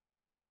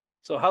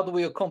 So how do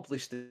we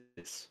accomplish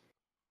this?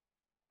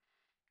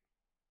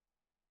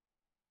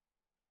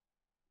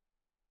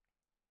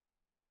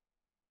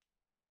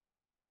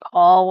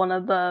 Call one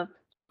of the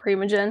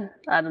Primogen.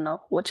 I don't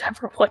know,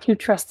 whichever one you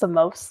trust the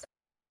most.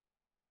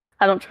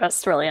 I don't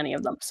trust really any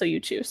of them, so you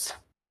choose.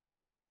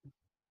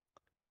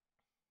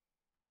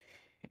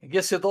 I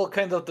guess it all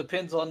kind of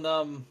depends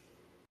on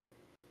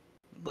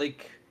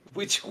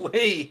which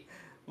way,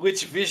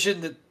 which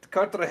vision that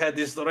Carter had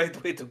is the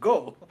right way to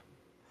go.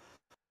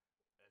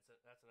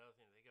 That's another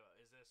thing to think about.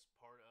 Is this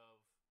part of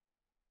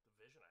the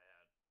vision I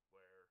had,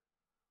 where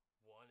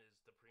one is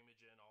the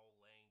Primogen all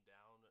laying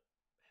down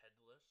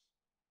headless,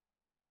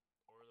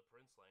 or the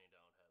Prince laying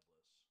down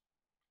headless?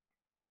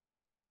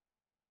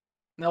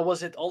 Now,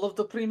 was it all of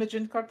the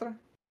Primogen, Carter?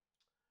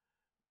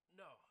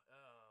 No,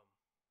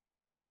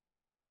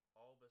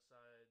 all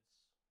besides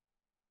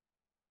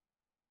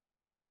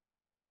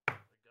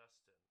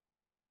Augustin and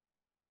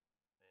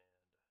what's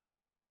his name?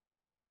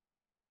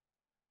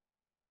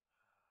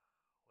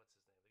 The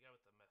guy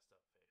with the messed up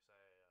face.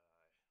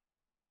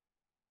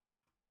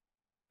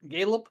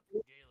 Galeb?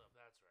 Galeb.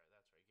 That's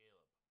right.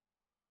 Galeb.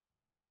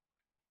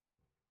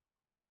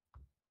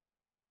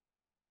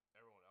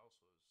 Everyone else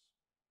was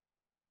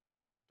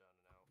done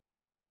and out.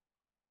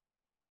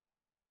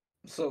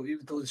 So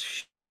it was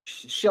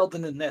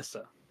Sheldon and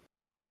Nessa.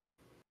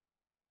 Indeed.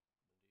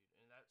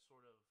 And that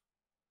sort of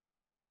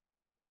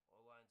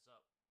all lines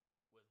up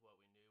with what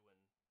we knew when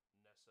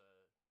Nessa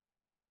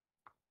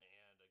and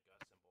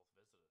Augustin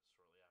both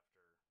visited us shortly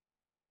after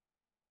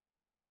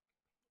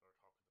our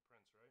talk with the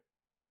Prince, right?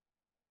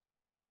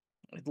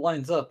 It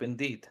lines up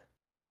indeed.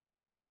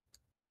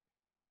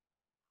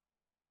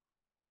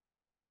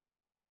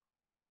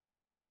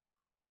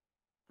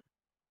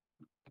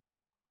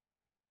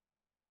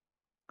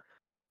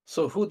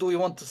 So who do we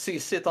want to see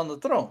sit on the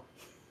throne?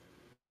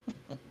 None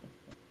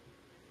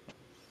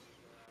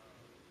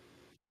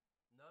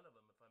of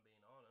them, if I'm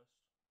being honest.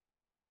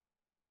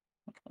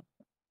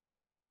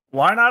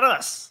 Why not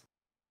us?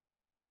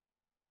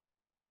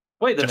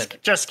 Wait a minute.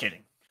 Just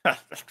kidding. I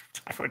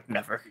would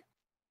never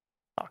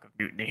talk of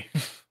mutiny.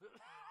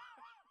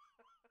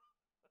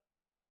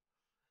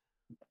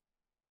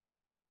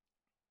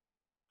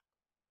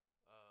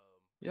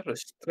 You're a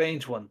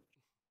strange one.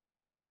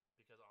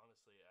 Because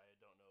honestly, I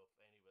don't know if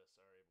any of us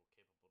are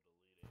capable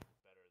to lead it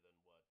better than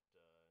what is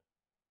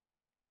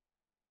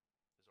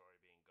already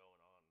being going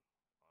on.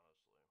 Honestly.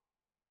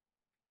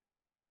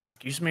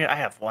 Excuse me, I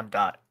have 1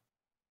 dot.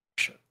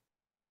 Sure.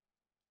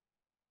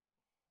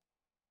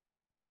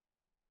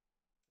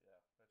 Yeah,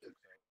 that checks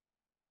out.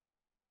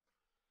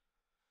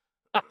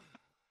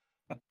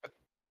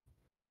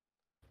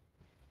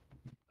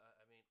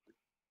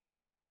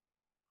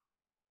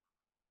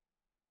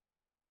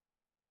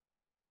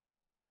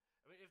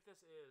 I mean, if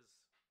this is,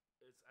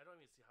 I don't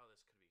even see how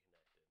this could be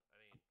connected. I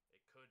mean,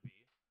 it could be.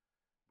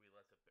 We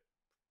let the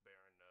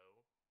Baron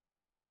know. It's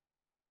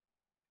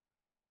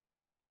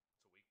a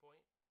weak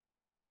point.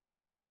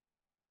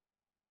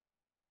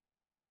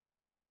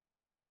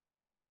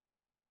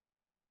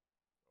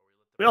 Or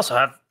we let the We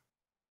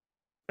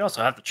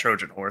also have the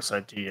Trojan horse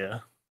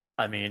idea.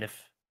 I mean,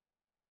 if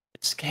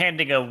it's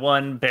handing a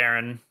one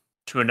baron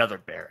to another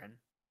baron,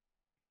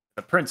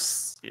 the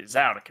prince is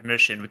out of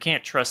commission. We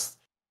can't trust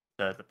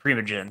the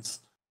primogens.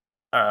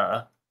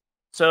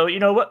 So you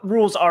know, what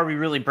rules are we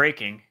really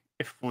breaking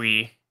if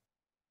we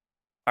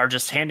are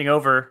just handing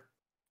over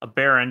a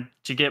baron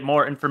to get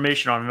more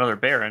information on another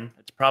baron?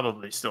 It's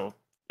probably still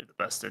in the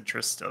best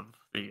interest of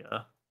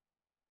the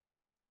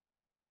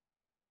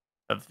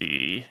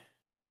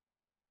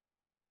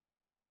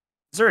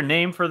Is there a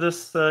name for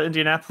this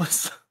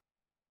Indianapolis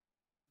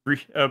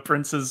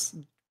Prince's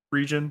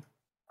region?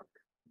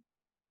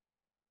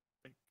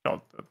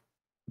 Called the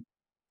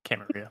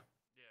Camarilla. Yeah,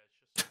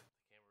 it's just the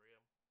Camarilla.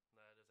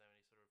 That doesn't have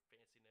any sort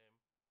of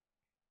fancy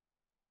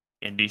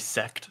name. Indy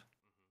sect.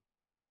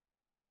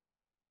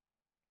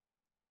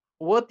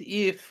 What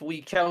if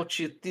we couch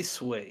it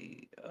this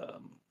way?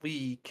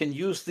 We can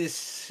use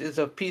this as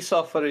a peace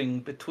offering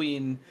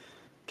between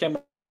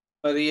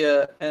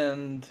Camarilla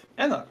and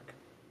Anarch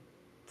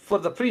for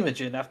the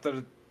Primogen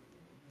after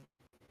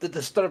the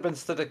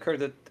disturbance that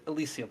occurred at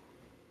Elysium.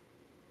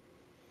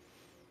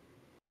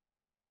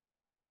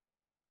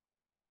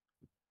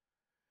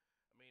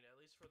 I mean, at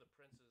least for the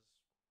prince's,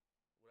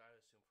 what I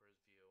assume for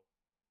his view, it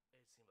seemed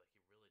like he really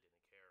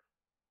didn't care.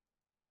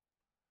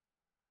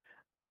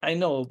 I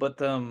know, but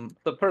the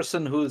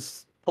person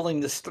who's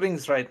pulling the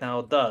strings right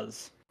now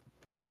does.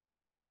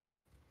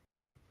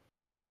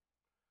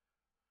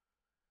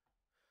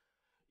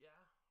 Yeah,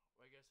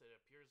 I guess it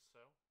appears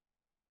so.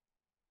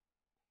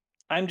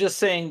 I'm just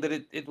saying that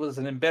it was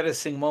an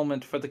embarrassing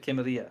moment for the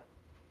Camarilla. Is it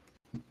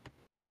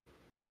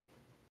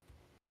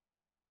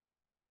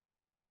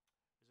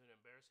an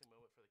embarrassing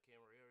moment for the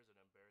Camarilla, or is it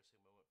an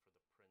embarrassing moment for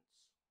the prince?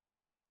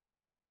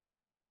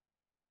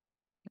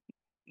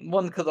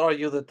 One could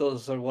argue that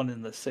those are one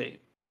and the same.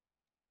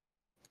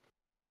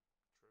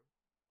 True.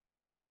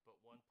 But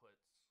one puts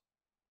the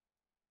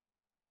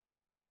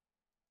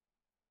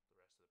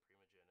rest of the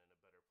Primogen in a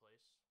better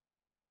place.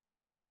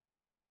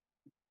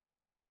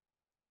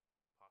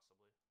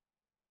 Possibly.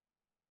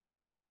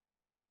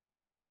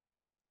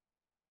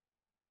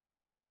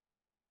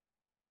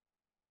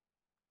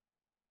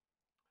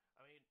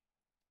 I mean,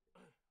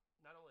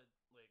 not only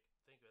like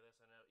think of this.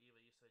 I know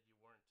Eva, you said you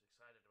weren't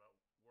excited about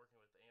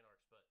working with the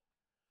Anarchs, but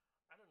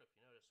I don't know if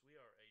you noticed, we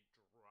are a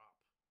drop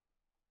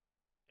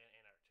in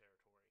Anarch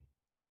territory.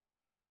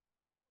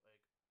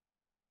 Like,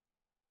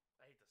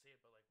 I hate to say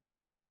it, but like,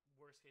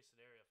 worst case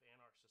scenario, if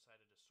Anarchs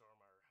decided to storm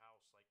our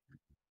house, like,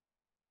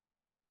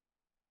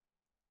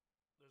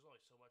 there's only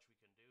so much we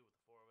can do with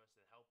the 4 of us,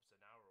 and help is an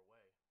hour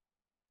away.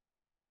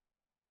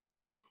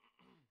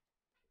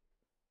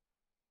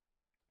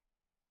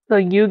 So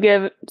you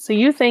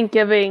think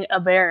giving a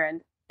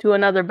baron to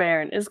another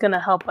baron is going to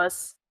help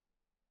us,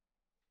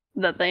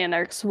 that the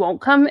Anarchs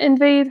won't come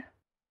invade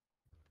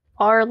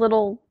our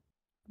little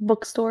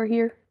bookstore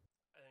here?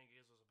 I think it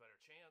gives us a better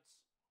chance.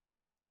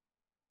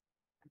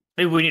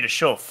 Maybe we need a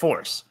show of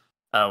force.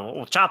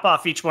 We'll chop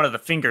off each one of the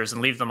fingers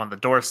and leave them on the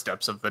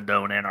doorsteps of the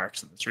known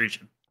anarchs in this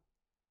region.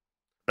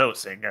 Those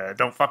saying,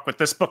 "Don't fuck with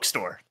this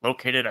bookstore,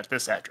 located at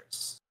this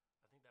address."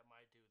 I think that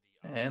might do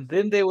the And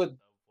then they would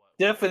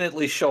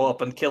definitely show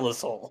up and kill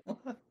us all.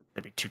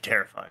 They'd be too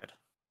terrified.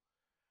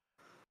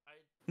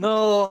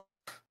 No.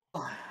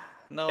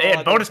 No. They I had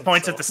don't bonus think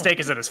points so. if the stake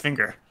is at his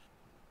finger.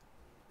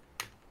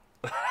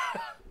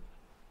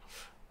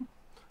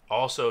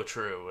 Also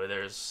true.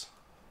 There's,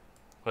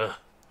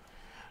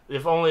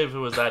 if only if it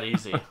was that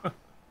easy.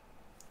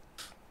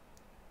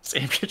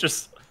 Sam could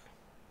just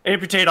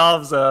amputate all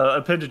of his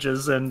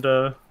appendages, and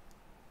the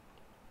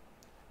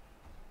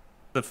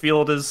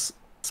field is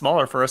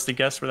smaller for us to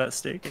guess where that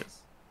stake is.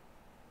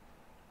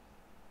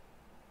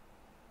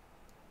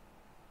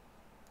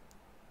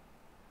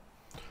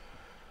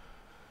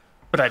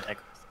 But I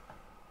digress.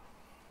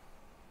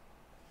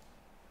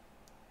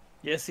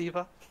 Yes,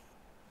 Eva?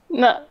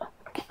 No,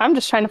 I'm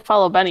just trying to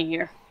follow Benny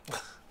here.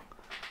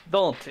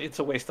 Don't. It's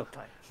a waste of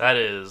time. That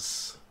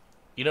is,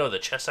 the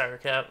Cheshire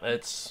Cat.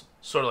 It's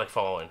sort of like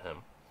following him.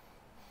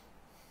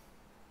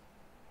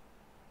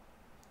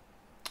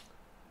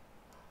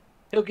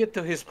 He'll get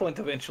to his point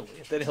eventually.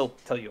 Then he'll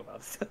tell you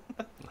about it.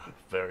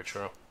 Very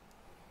true.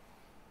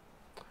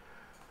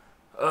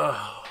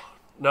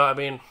 No, I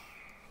mean,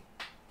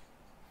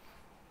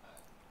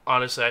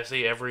 honestly, I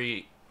see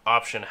every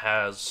option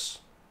has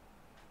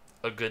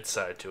a good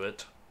side to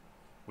it.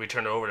 We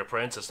turn it over to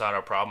Prince, it's not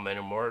our problem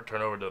anymore.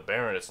 Turn it over to the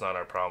Baron, it's not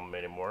our problem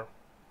anymore.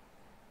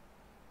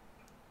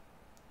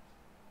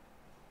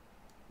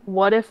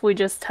 What if we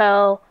just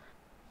tell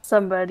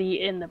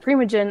somebody in the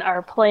Primogen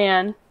our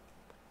plan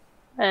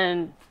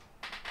and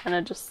kind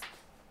of just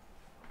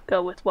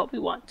go with what we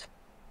want?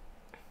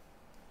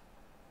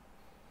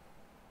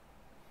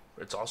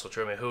 It's also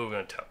true. I mean, who are we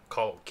going to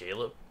call?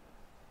 Caleb?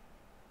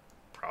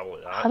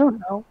 Probably not. I don't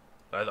know.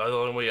 The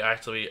only one we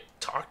actually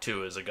talk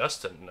to is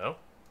Augustin, no?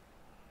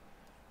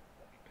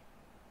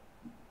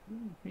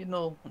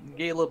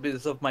 Caleb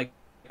is of my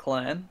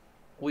clan.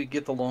 We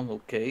get along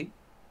okay.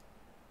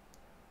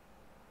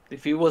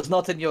 If he was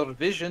not in your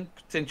vision,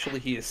 potentially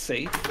he is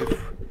safe.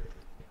 If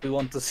we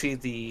want to see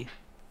the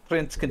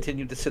prince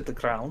continue to sit the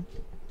crown.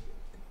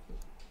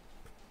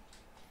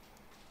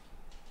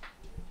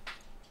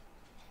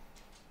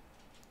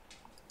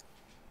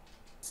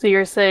 So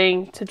you're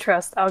saying to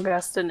trust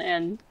Augustin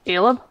and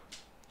Caleb?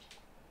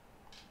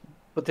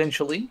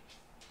 Potentially.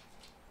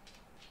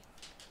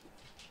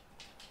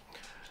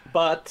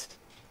 But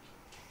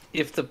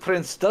if the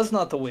prince does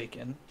not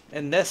awaken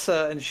and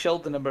Nessa and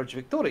Sheldon emerge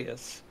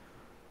victorious,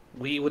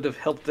 we would have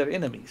helped their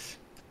enemies.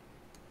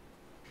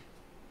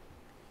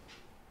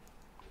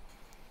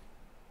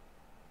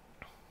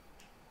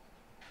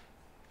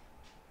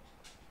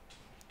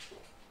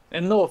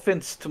 And no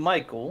offense to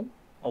Michael,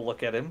 I'll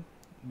look at him,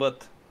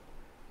 but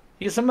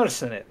he's a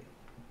mercenary.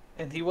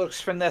 And he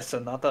works for Nessa,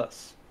 not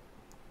us.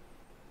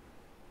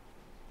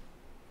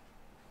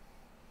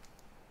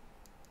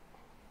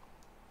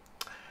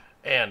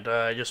 And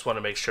I just want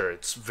to make sure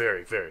it's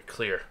very, very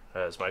clear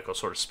as Michael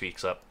sort of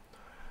speaks up.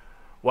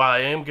 While I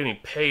am getting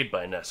paid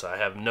by Nessa, I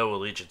have no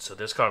allegiance, so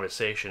this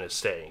conversation is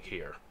staying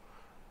here.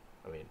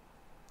 I mean,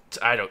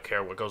 I don't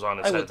care what goes on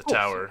inside the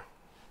tower.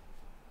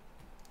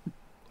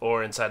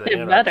 Or inside of the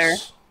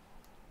Anarchs.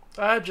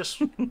 I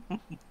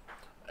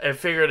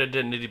figured it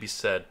didn't need to be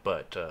said,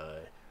 but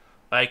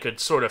I could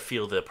sort of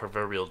feel the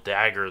proverbial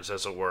daggers,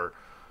 as it were.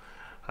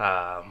 So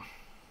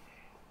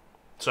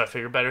I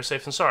figured better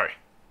safe than sorry.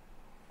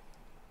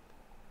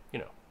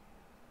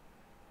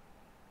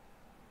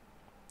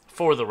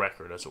 For the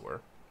record, as it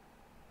were.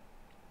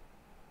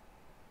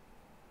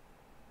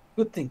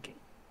 Good thinking.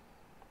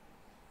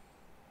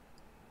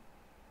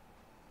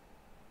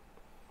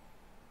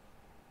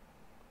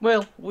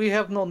 Well, we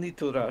have no need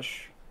to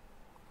rush.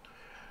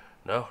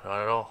 No,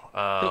 not at all.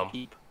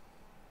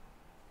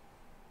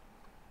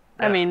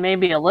 I mean,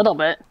 maybe a little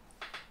bit.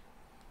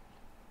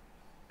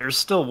 There's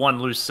still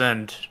one loose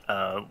end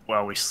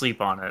while we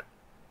sleep on it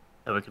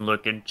that we can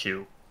look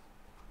into.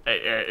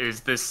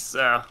 Is this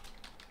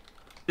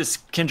this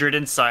kindred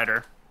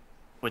insider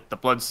with the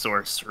blood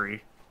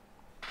sorcery?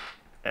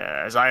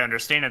 As I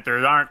understand it,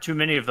 there aren't too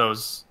many of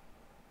those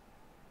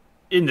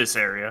in this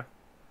area.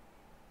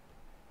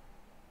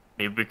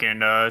 Maybe we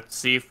can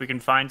see if we can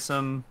find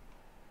some.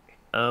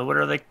 What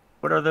are they?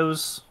 What are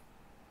those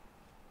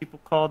people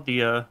called?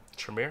 The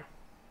Tremere?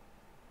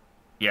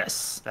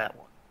 Yes, that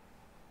one.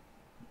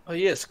 Oh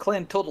yes,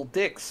 Clan Total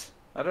Dicks.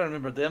 I don't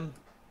remember them.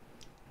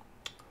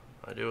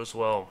 I do as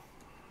well.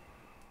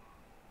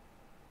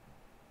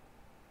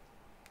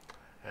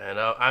 And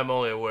I'm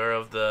only aware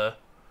of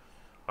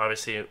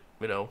obviously,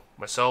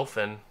 myself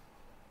and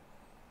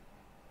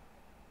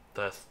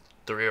the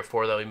 3 or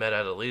 4 that we met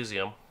at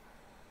Elysium.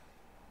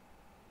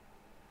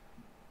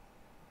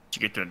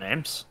 Did you get their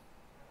names?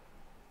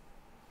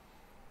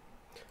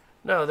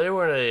 No, they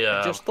weren't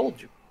I just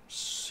told you.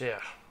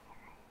 Yeah.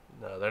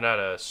 No, they're not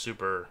a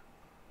super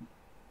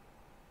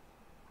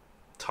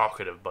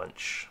talkative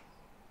bunch.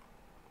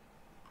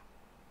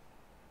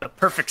 The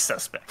perfect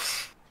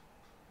suspects.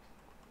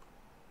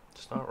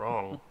 It's not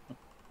wrong.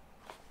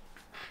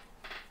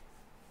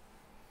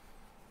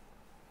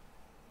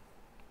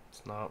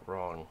 It's not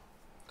wrong.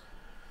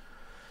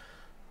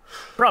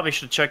 Probably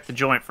should check the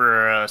joint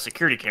for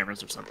security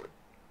cameras or something.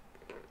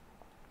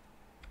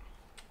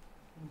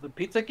 The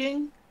Pizza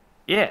King?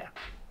 Yeah.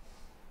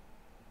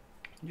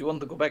 You want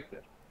to go back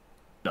there?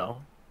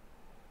 No.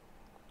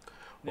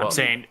 Well, I'm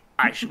saying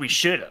we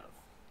should have.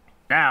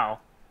 Now,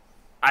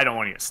 I don't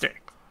want you to stay.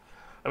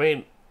 I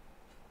mean,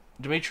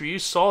 Dimitri, you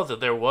saw that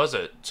there was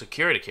a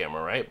security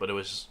camera, right? But it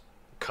was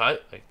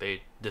cut, like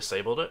they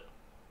disabled it.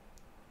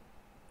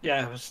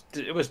 Yeah,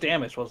 it was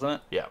damaged, wasn't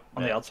it? Yeah,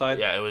 on the outside.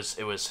 Yeah, it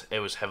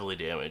was heavily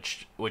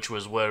damaged, which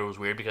was what was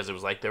weird because it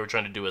was like they were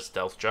trying to do a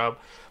stealth job,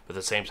 but at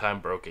the same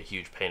time broke a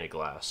huge pane of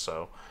glass.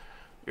 So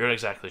you're not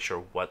exactly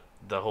sure what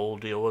the whole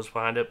deal was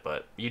behind it,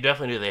 but you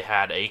definitely knew they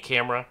had a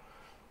camera,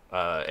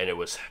 and it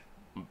was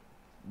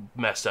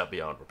messed up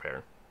beyond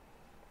repair.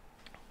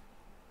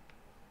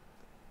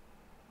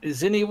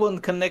 Is anyone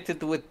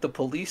connected with the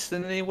police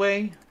in any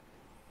way?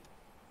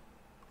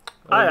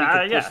 Or we could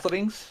pull yeah.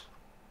 strings?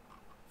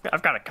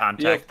 I've got a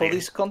Do you have contact there.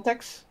 police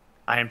contacts?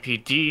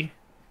 IMPD.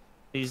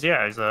 He's a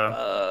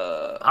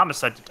Uh,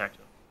 homicide detective.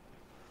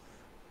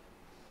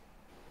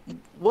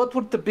 what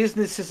would the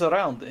businesses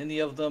around? Any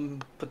of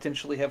them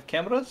potentially have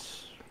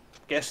cameras?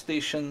 Gas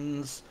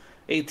stations,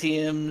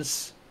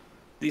 ATMs,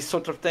 these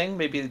sort of thing?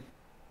 Maybe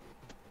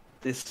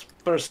this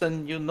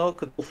person you know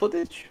could pull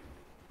footage?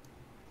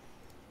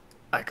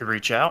 I could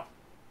reach out.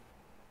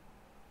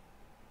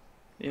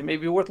 It may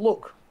be worth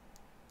look.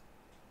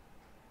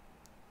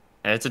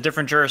 And it's a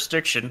different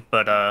jurisdiction,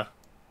 but I'm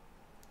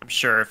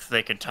sure if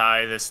they could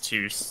tie this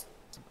to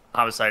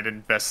homicide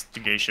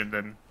investigation,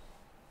 then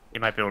they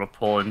might be able to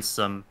pull in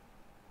some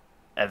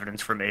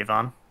evidence from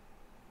Avon.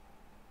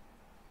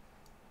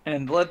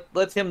 And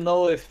let him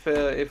know if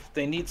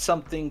they need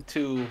something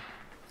to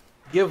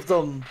give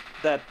them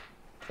that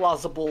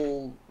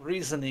plausible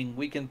reasoning,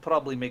 we can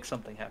probably make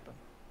something happen.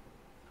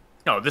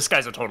 No, this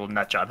guy's a total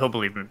nut job. He'll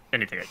believe in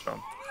anything I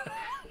tell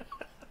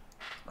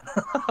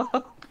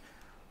him.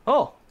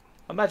 Oh,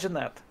 imagine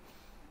that.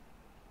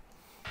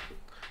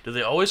 Do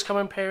they always come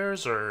in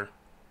pairs, or?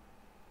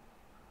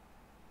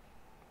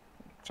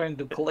 Trying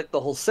to collect the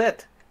whole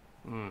set.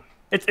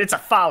 It's a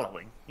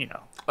following, you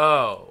know.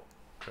 Oh,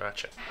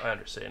 gotcha. I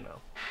understand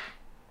now.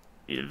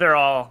 They're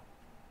all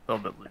a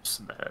little bit loose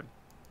in the head.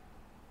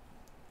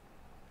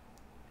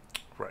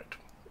 Right.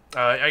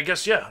 I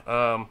guess, yeah.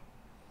 I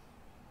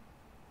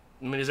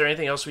mean, is there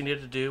anything else we need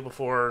to do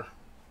before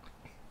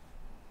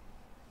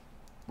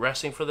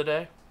resting for the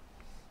day?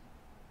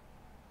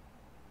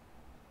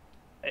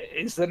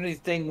 Is there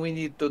anything we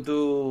need to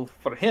do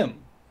for him?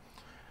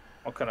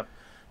 I'll kind of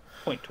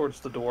point towards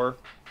the door.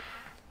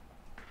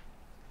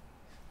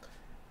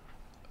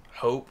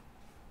 Hope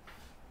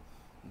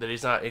that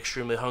he's not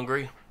extremely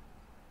hungry.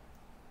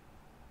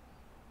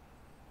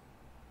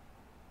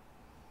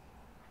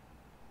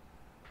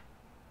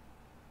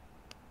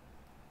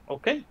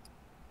 Okay.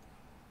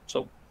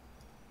 So,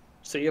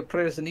 say your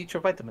prayers and eat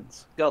your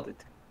vitamins. Got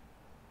it.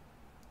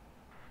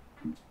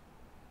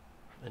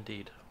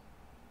 Indeed.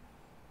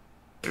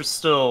 There's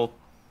still...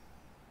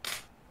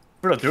 If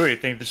we don't do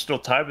anything, there's still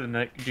time in the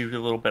night to do a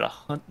little bit of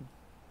hunting.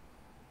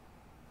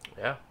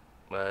 Yeah.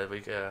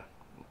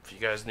 If you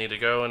guys need to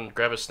go and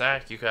grab a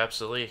snack, you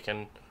absolutely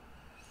can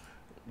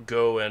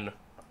go and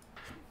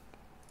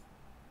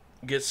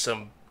get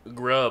some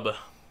grub.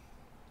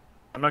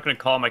 I'm not going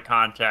to call my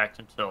contact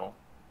until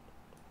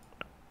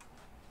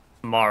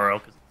tomorrow,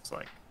 because it's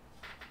like,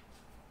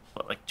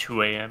 what, like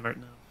 2 a.m. right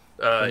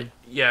now?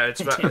 Yeah, it's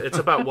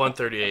about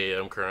 1:30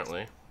 a.m.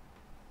 currently.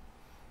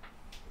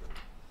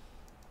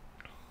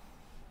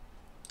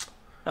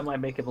 That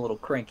might make him a little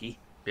cranky.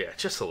 Yeah,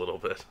 just a little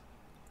bit.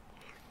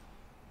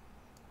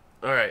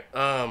 All right.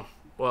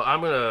 Well,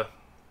 I'm gonna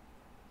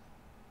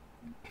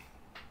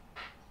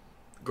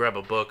grab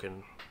a book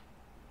and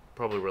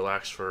probably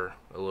relax for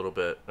a little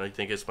bit. I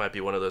think this might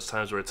be one of those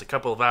times where it's a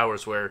couple of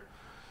hours where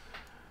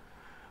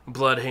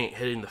blood ain't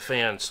hitting the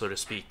fan, so to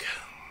speak.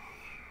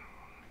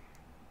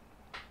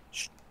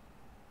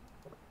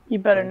 You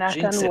better Don't knock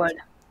jinx on it. wood.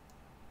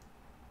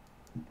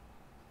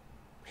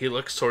 He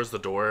looks towards the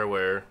door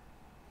where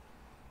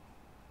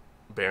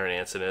Baron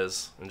Anson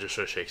is and just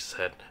sort of shakes his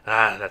head.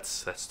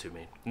 That's too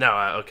mean. No,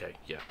 okay,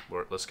 yeah,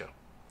 let's go.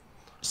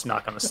 Just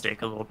knock on the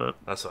stake a little bit.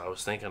 That's what I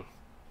was thinking.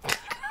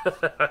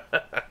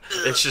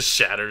 It just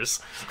shatters.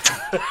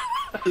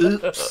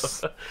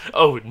 Oops.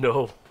 Oh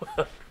no.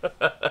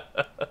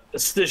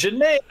 Decision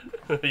made.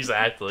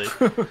 Exactly.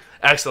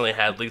 Accidentally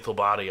had lethal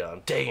body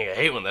on. Dang it, I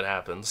hate when that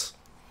happens.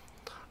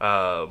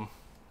 Well,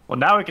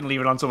 now we can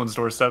leave it on someone's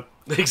doorstep.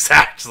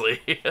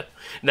 Exactly.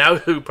 Now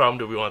who problem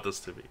do we want this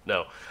to be?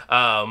 No.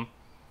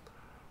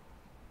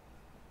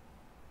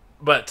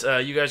 But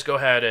you guys go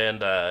ahead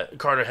and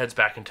Carter heads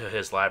back into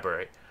his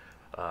library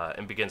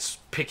and begins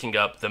picking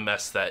up the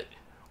mess that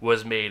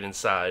was made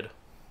inside.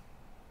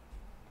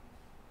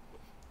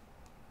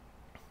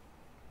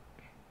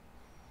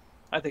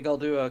 I think I'll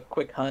do a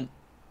quick hunt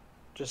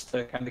just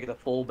to kind of get a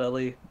full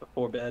belly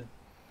before bed.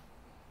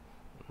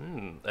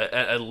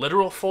 A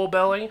literal full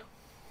belly?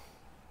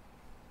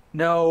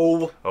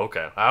 No,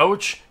 Okay.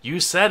 Ouch. You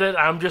said it.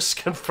 I'm just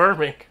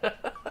confirming.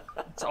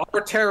 it's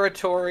our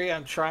territory.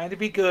 I'm trying to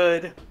be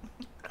good.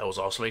 I was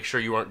also make sure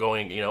you weren't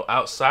going,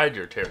 outside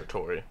your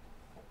territory.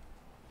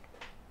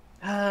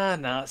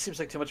 No, it seems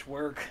like too much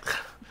work.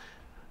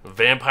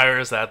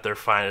 Vampires at their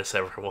finest,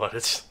 everyone.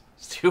 It's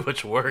too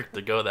much work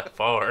to go that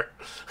far.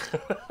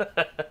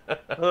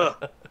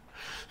 Ugh.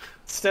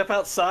 Step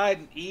outside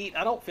and eat.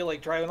 I don't feel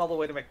like driving all the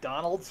way to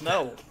McDonald's.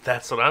 No.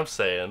 That's what I'm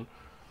saying.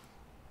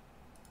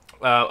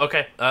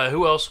 Okay,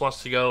 who else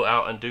wants to go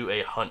out and do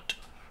a hunt?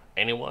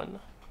 Anyone?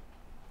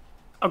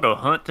 I'll go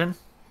hunting.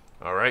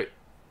 All right.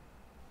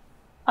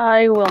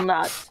 I will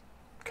not.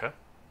 Okay.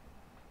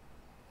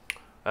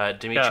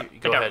 Dimitri, I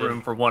go got ahead room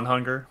and for one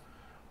hunger.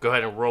 go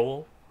ahead and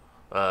roll.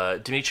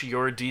 Dimitri,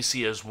 your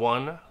DC is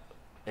 1,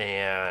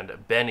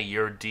 and Benny,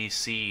 your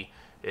DC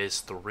is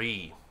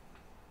 3.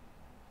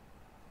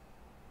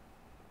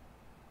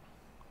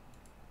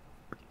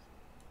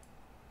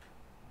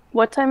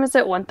 What time is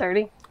it?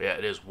 1:30? Yeah,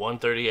 it is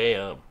 1:30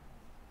 a.m.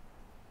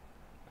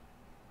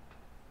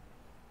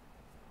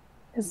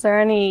 Is there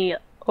any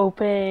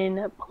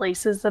open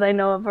places that I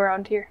know of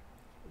around here?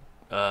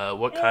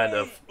 What kind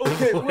of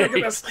Okay, we're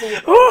gonna place? school.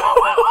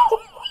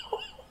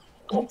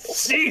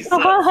 Jesus!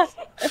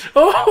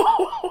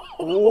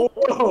 Whoa!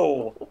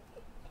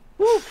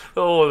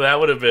 Oh, that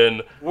would have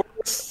been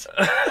Worst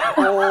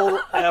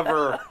goal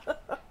ever.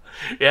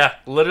 yeah,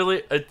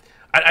 literally.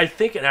 I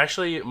think it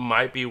actually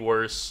might be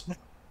worse.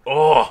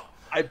 Oh,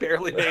 I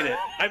barely made it.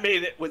 I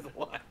made it with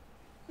one.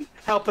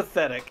 How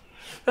pathetic.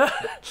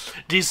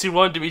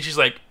 DC1 Dimitri's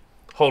like,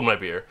 hold my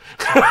beer.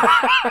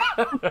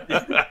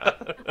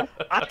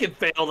 I can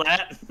fail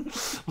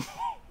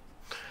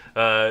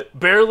that.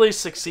 Barely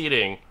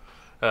succeeding,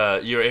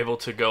 you're able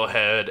to go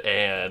ahead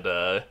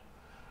and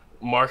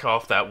mark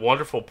off that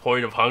wonderful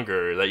point of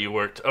hunger that you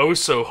worked oh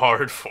so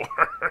hard for.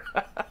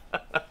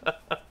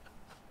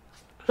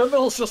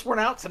 Criminals just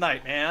weren't out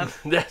tonight, man.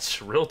 That's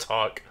real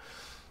talk.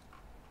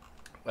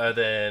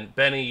 Then,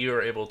 Benny, you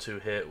were able to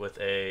hit with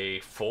a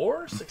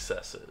 4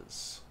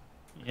 successes.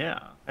 Yeah,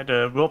 I had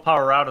to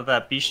willpower out of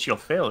that bestial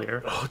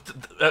failure. Oh,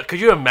 could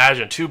you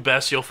imagine 2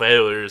 bestial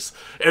failures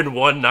in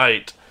one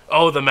night?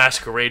 Oh, the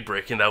masquerade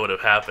breaking that would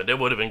have happened. It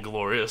would have been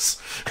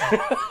glorious.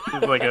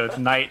 Like a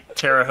night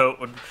Terre Haute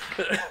would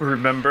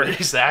remember.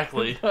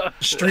 Exactly.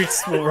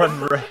 Streets will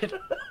run red.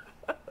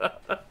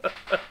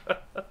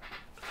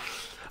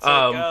 It's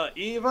like,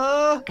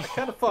 Eva, I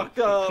kind of fucked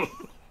up.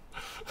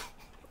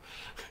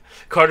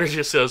 Carter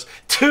just says,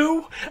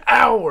 2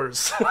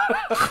 hours!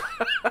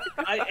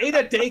 I ate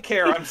at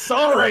daycare. I'm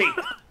sorry.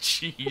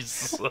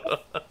 Jeez.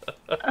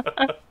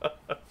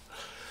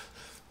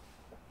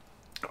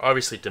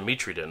 Obviously,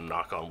 Dimitri didn't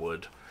knock on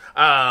wood.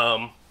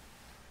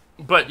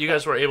 But you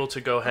guys were able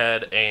to go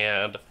ahead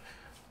and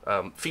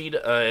feed.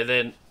 And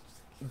then,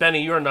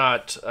 Benny, you're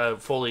not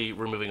fully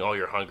removing all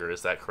your hunger.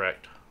 Is that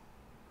correct?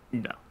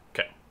 No.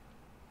 Okay.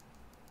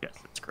 Yes,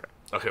 that's correct.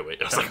 Okay,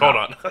 wait. I was like, hold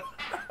on.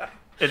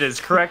 It is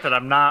correct that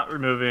I'm not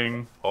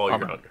removing all your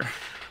my hunger.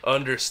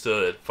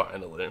 Understood,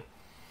 finally.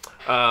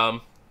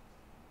 All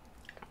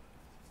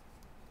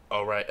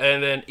right.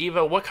 And then,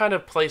 Eva, what kind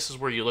of places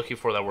were you looking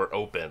for that were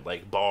open?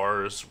 Like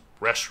bars,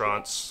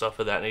 restaurants, stuff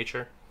of that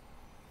nature?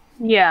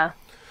 Yeah.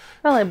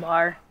 Probably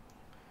bar.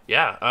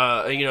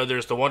 Yeah.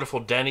 There's the wonderful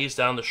Denny's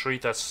down the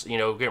street that's,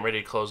 getting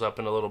ready to close up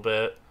in a little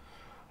bit.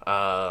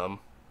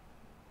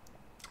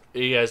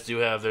 You guys do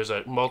have, there's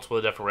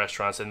multiple different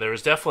restaurants, and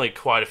there's definitely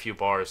quite a few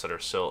bars that are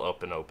still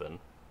open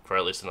for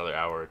at least another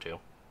hour or two.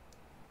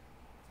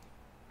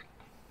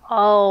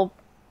 I'll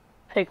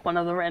pick one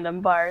of the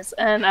random bars,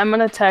 and I'm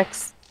gonna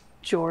text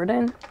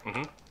Jordan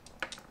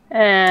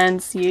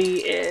and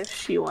see if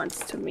she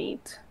wants to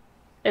meet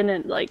in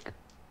an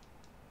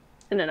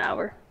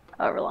hour,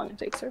 however long it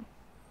takes her.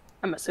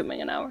 I'm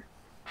assuming an hour.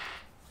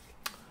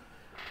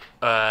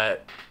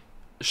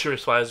 She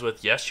replies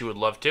with, yes, she would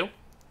love to.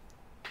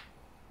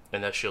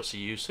 And that she'll see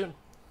you soon.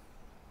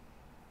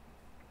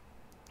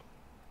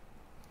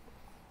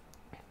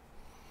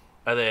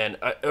 And then,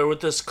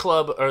 with this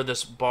club or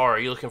this bar, are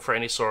you looking for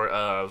any sort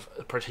of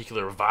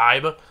particular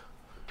vibe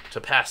to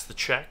pass the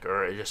check,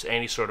 or just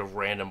any sort of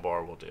random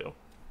bar will do?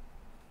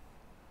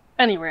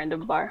 Any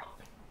random bar.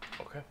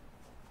 Okay.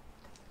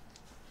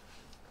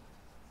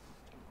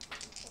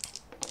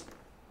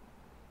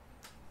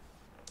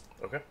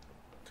 Okay.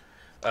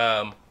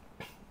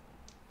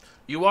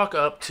 You walk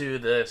up to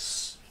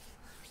this.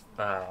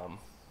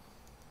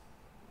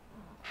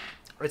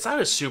 It's not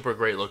a super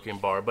great looking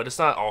bar, but it's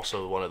not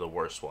also one of the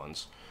worst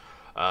ones.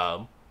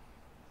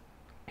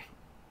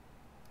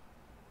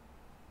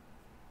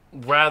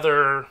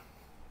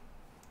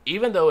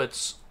 Even though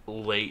it's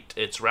late,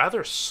 it's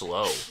rather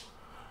slow.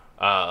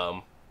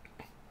 You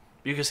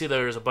can see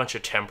there's a bunch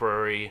of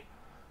temporary,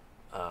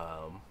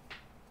 a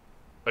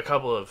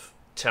couple of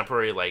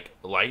temporary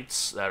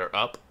lights that are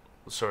up,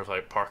 sort of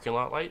like parking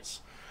lot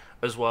lights,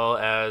 as well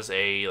as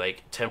a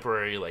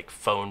temporary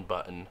phone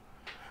button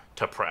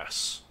to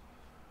press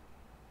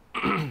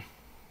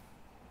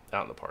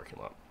out in the parking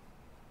lot.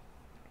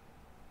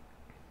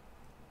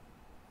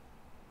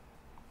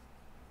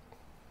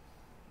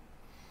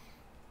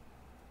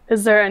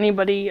 Is there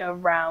anybody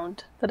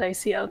around that I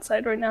see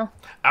outside right now?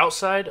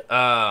 Outside,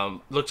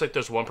 looks like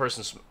there's one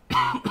person.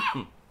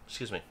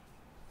 Excuse me.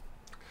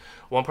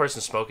 One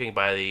person smoking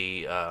by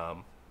the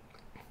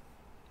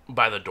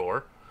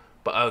door,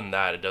 but other than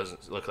that, it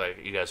doesn't look like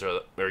you guys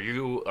are, or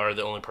you are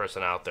the only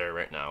person out there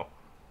right now.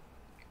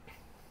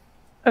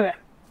 Okay,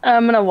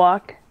 I'm gonna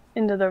walk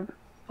into the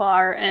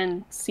bar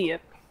and see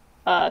if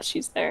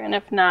she's there, and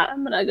if not,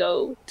 I'm gonna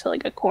go to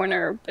a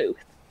corner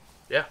booth.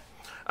 Yeah.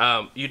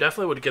 You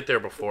definitely would get there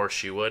before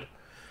she would.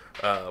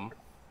 But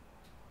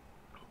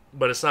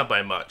it's not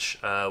by much,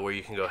 where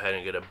you can go ahead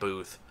and get a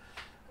booth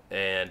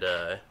and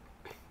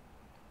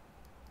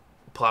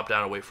plop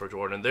down and wait for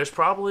Jordan. There's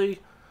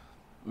probably,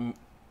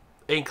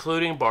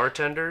 including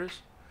bartenders,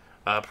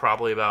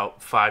 probably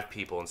about 5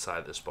 people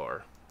inside this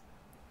bar.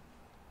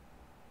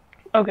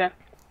 Okay.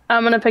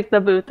 I'm gonna pick the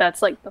booth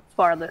that's like the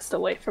farthest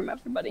away from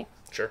everybody.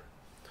 Sure.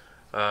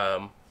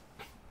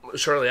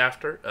 Shortly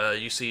after,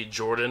 you see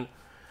Jordan,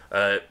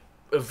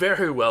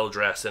 very well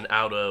dressed and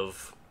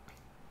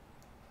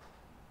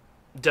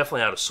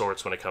definitely out of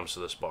sorts when it comes to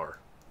this bar.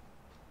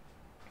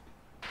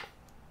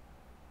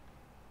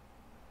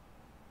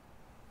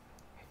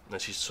 And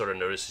she sort of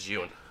notices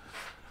you and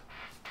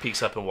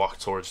peeks up and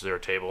walks towards their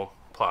table,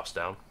 plops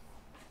down.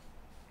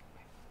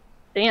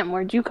 Damn,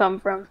 where'd you come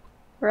from?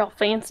 We're all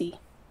fancy.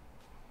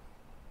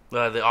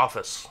 The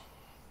office.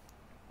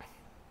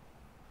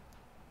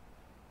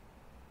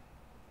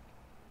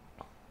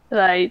 Did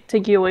I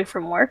take you away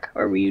from work,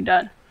 or were you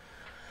done?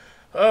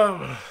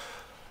 I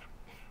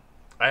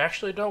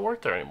actually don't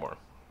work there anymore.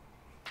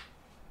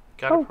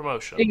 Got a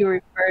promotion. Are you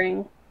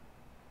referring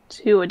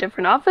to a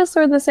different office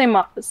or the same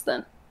office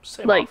then?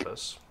 Same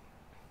office.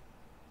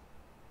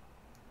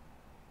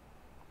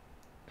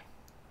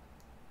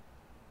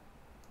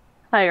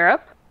 Higher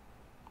up?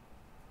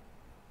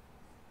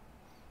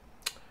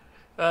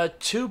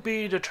 To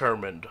be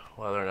determined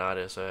whether or not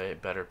it's a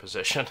better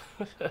position.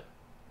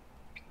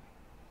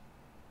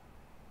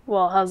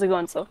 Well, how's it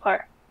going so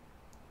far?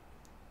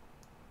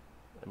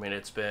 I mean,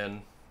 it's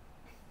been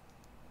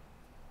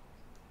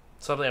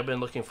something I've been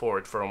looking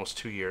forward for almost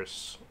 2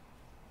 years.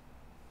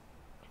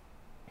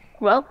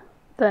 Well,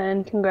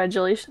 then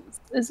congratulations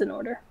is in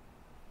order.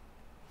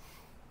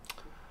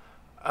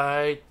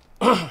 I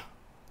I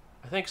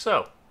think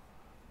so.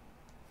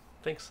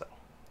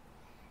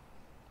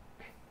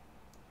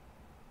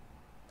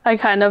 I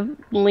kind of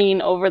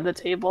lean over the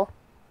table.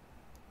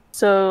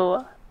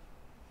 So,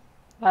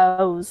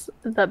 how's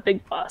the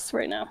big boss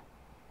right now?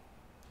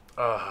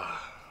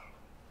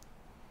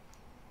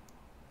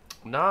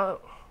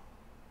 Not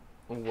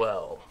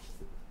well.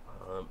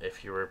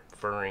 If you're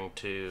referring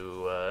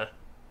to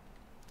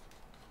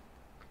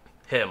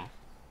him.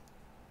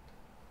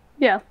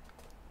 Yeah.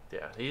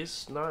 Yeah,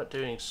 he's not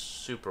doing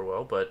super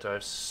well, but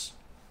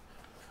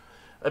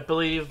I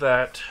believe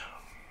that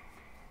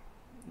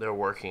they're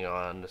working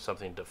on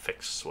something to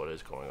fix what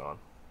is going on.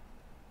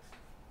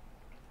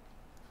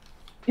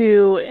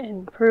 To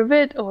improve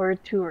it or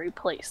to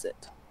replace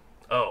it?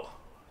 Oh,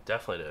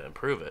 definitely to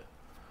improve it.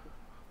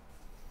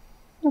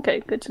 Okay,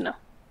 good to know.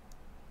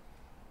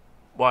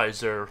 Why, is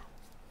there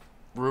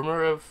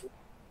rumor of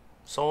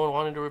someone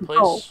wanting to replace?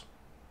 Oh.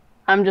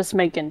 I'm just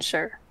making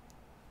sure.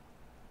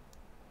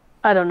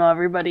 I don't know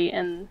everybody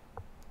in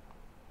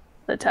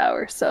the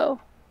tower,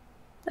 so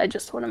I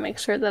just want to make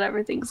sure that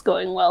everything's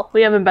going well.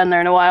 We haven't been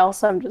there in a while,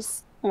 so I'm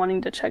just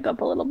wanting to check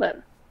up a little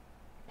bit.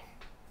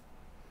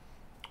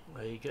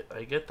 I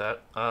get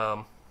that.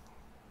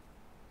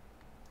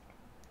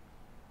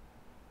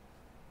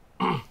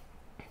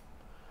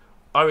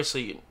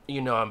 Obviously,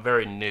 I'm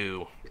very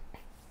new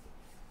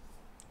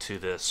to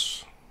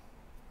this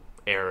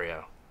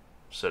area,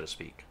 so to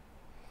speak.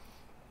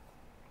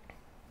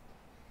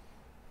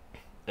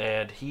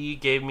 And he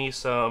gave me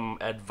some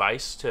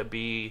advice to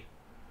be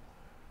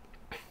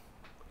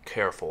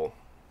careful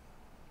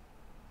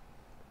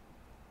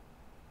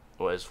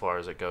as far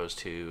as it goes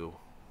to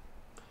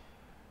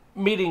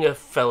meeting a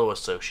fellow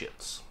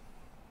associates.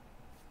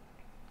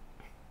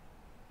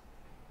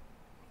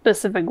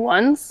 Specific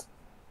ones?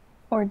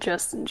 Or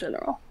just in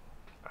general?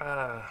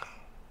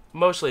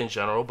 Mostly in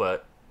general,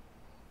 but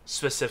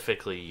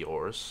specifically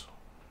yours.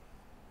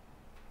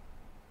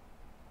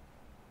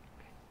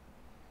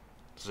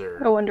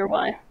 I wonder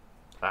why.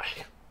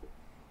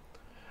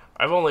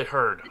 I've only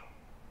heard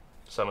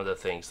some of the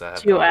things that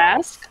have Did you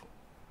ask?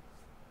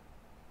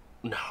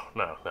 No.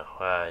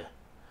 I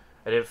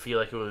didn't feel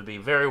like it would be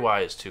very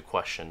wise to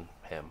question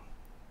him.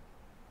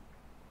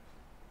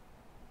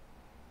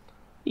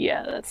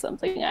 Yeah, that's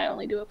something I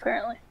only do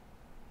apparently.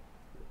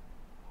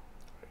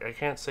 I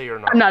can't say you're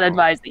not. I'm not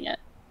advising it.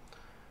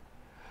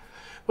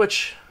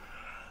 Which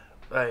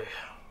I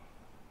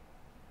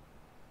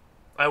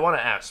want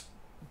to ask,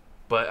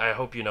 but I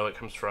hope you know it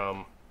comes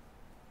from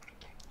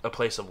a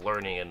place of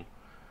learning and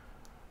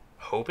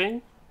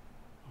hoping.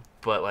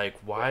 But like,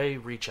 why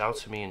reach out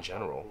to me in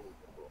general?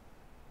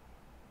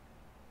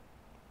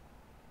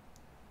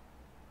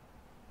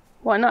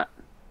 Why not?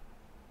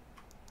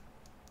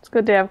 It's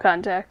good to have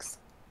contacts.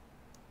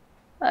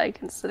 I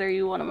consider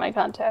you one of my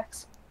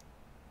contacts.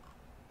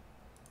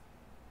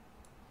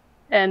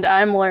 And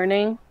I'm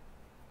learning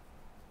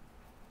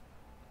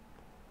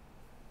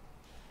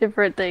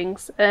different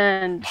things,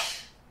 and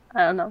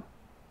I don't know.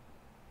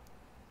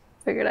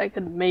 Figured I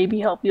could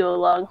maybe help you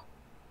along.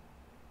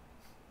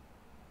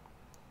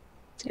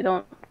 So you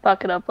don't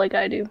fuck it up like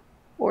I do,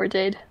 or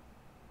did.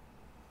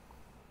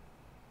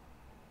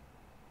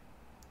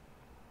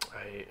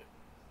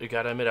 I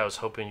gotta admit, I was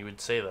hoping you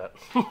would say that.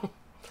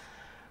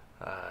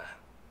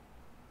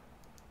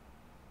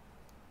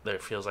 There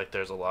feels like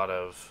there's a lot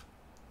of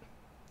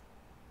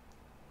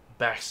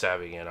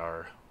backstabbing in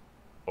our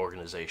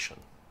organization.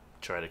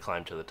 Try to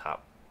climb to the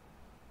top.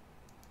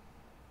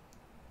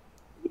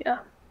 Yeah.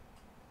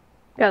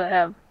 Gotta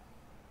have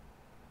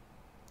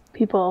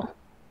people,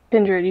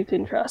 kindred you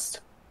can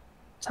trust.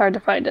 It's hard to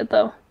find it,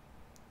 though.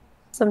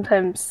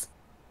 sometimes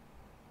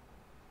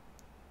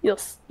you'll,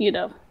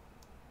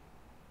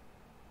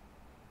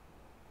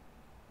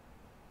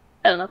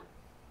 I don't know.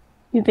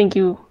 You think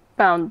you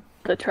found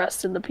the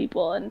trust in the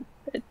people, and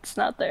it's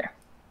not there.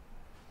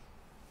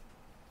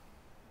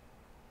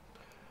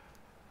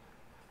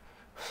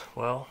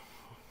 Well,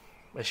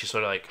 and she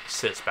sort of like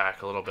sits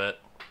back a little bit.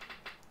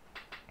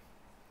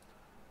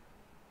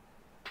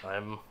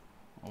 I'm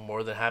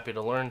more than happy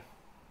to learn.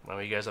 I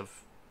mean, you guys have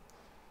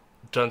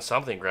done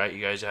something, right?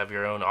 You guys have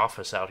your own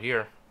office out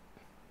here.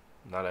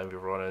 Not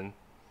everyone in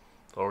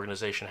the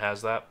organization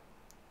has that.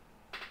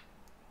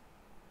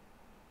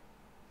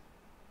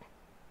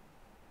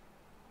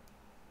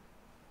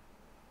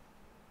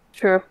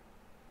 True.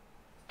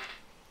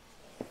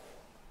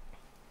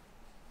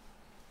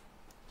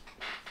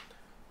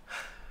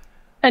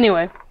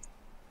 Anyway,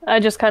 I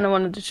just kind of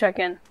wanted to check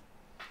in,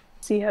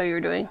 see how you're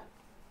doing.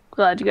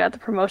 Glad you got the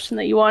promotion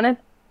that you wanted.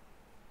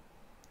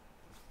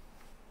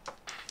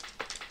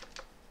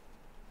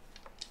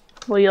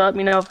 Will you let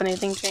me know if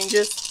anything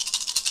changes?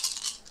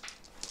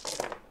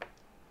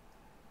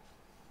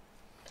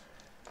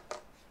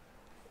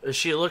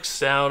 She looks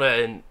down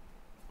and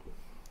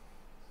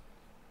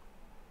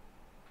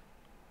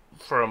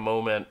for a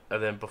moment,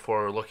 and then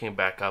before looking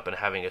back up and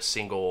having a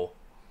single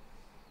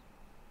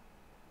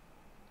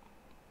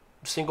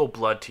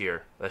blood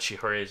tear that she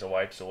hurries and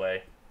wipes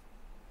away.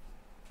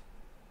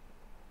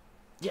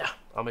 Yeah,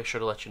 I'll make sure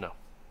to let you know.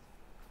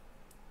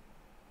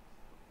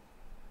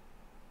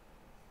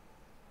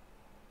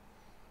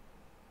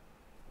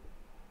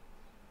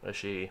 As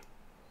she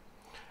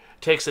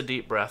takes a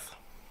deep breath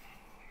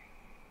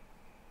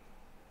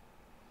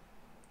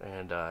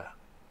and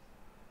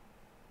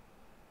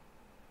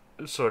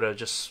sort of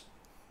just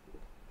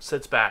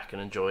sits back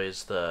and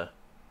enjoys the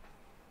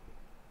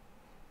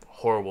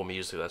horrible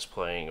music that's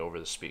playing over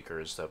the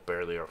speakers that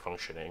barely are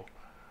functioning.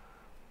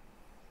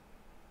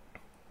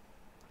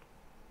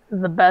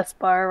 The best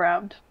bar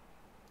around.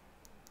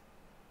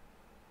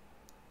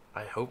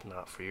 I hope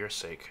not, for your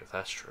sake, if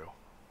that's true.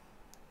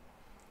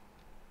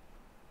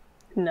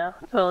 No,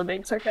 totally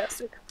being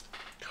sarcastic.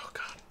 Oh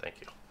God,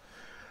 thank you.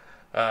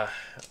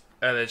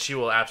 And then she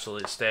will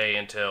absolutely stay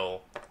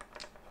until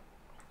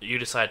you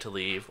decide to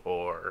leave,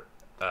 or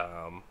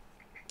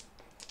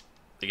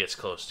it gets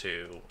close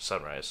to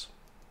sunrise.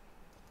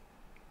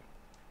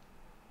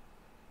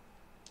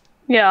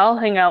 Yeah, I'll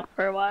hang out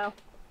for a while.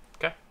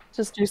 Okay.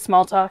 Just do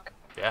small talk.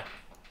 Yeah.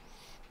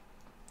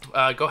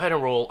 Go ahead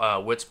and roll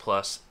Wits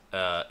plus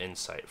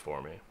Insight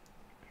for me.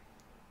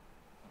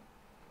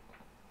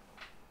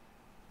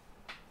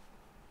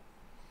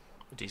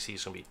 DC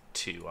is going to be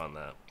 2 on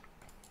that.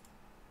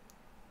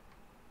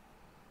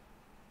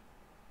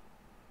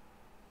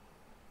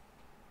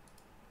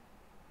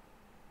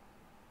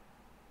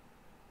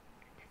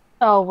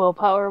 Oh,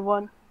 willpower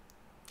 1.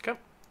 Okay.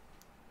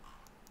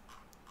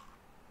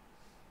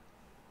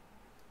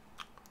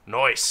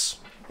 Nice.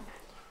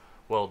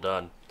 Well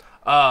done.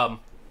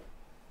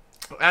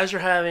 As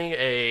you're having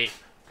a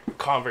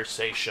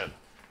conversation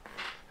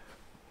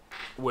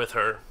with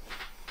her,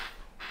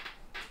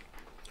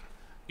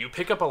 you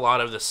pick up a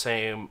lot of the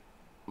same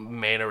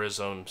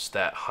mannerisms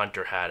that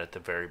Hunter had at the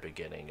very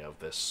beginning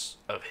of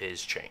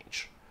his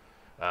change.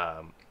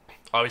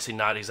 Obviously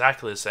not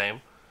exactly the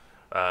same,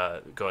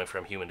 going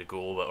from human to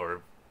ghoul,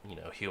 or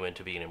human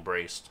to being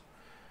embraced,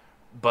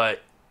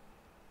 but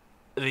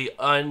the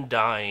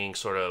undying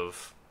sort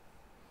of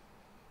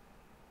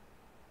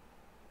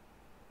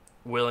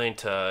willing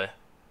to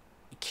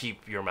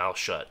keep your mouth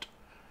shut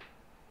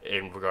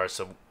in regards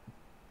to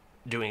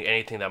doing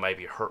anything that might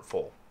be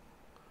hurtful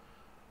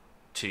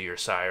to your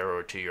sire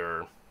or to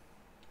your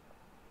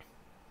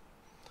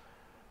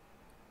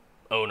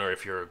owner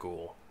if you're a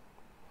ghoul.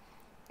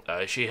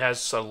 She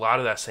has a lot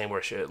of that same where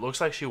it looks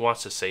like she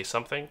wants to say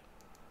something,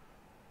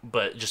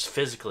 but just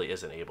physically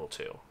isn't able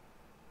to.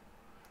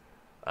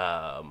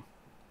 And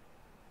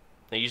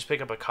you just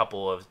pick up a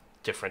couple of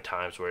different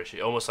times where she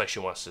almost like she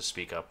wants to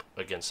speak up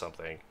against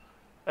something,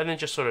 and then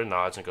just sort of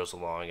nods and goes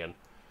along and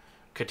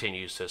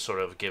continues to sort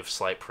of give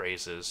slight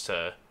praises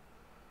to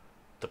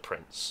the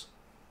prince.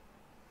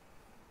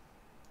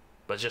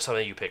 But just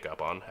something you pick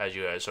up on as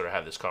you guys sort of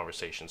have this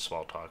conversation,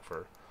 small talk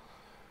for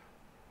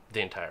the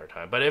entire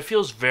time. But it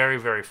feels very,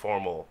 very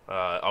formal.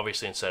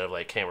 Obviously, instead of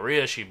like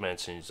Camarilla, she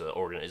mentions the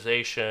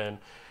organization,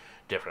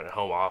 different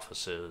home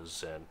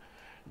offices, and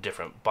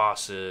different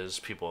bosses,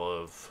 people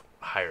of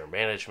higher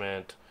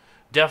management.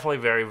 Definitely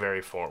very,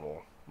 very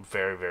formal.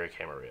 Very, very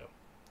Camarilla.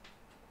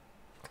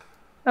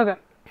 Okay.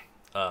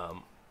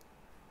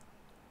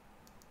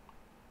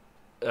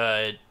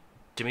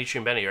 Dimitri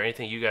and Benny, or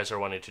anything you guys are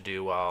wanting to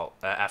do while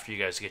after you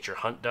guys get your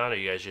hunt done, or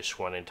you guys just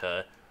wanting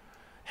to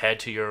head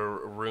to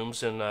your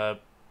rooms and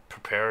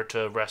prepare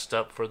to rest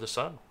up for the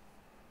sun?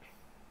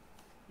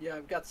 Yeah,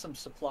 I've got some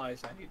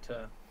supplies I need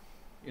to,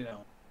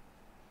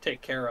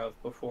 take care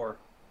of before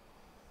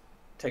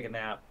take a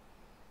nap.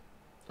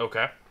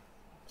 Okay.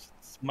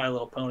 It's My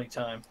Little Pony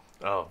time.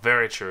 Oh,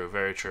 very true,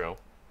 very true.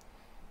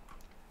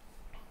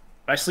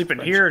 I sleep in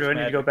here, or do I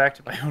need to go back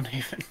to my own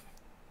haven?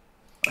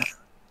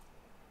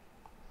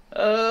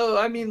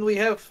 I mean, we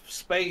have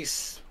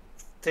space.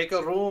 Take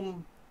a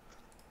room.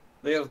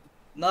 They're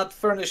not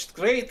furnished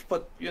great,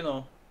 but,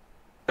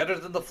 better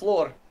than the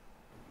floor.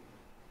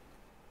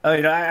 Oh,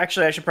 I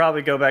should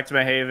probably go back to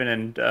my haven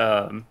and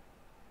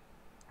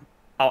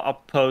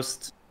I'll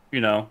post.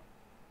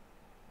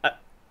 I,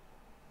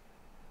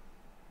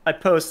 I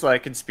post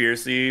like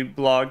conspiracy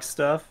blog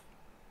stuff.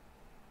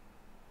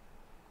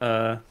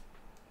 Oh,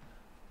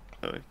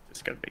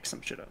 just gotta make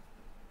some shit up.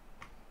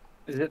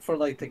 Is it for,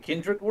 like, the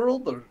Kindred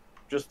world, or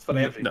just for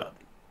everybody? No,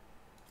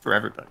 for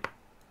everybody.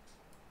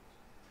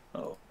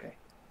 Oh, okay.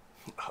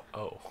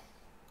 Oh.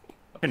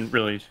 Can't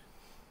really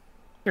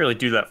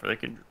do that for the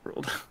Kindred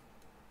world.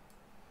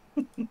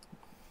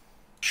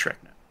 Shrek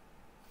now.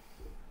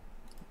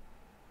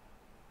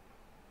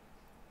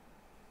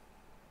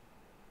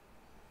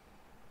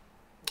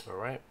 All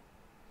right.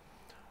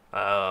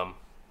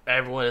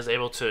 Everyone is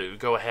able to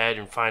go ahead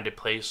and find a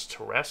place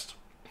to rest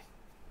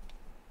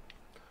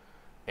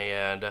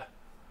and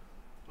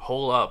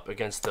hole up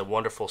against the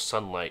wonderful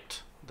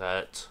sunlight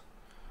that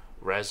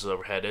rises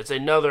overhead. It's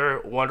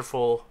another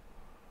wonderful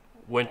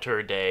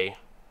winter day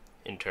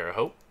in Terre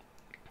Haute.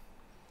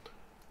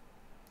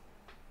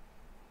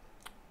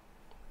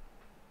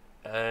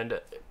 And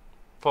it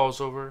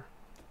falls over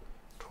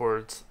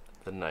towards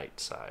the night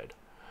side.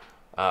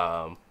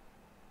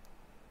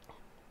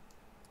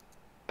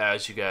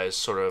 As you guys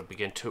sort of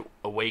begin to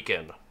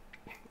awaken,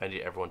 I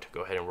need everyone to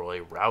go ahead and roll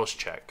a rouse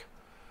check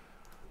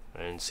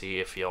and see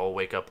if y'all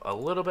wake up a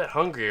little bit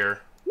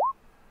hungrier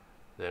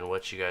than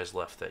what you guys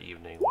left that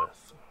evening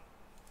with.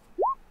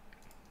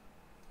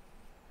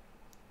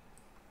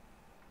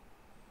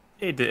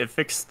 Hey, did it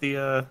fix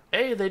the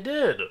Hey, they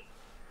did!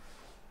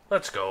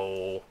 Let's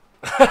go!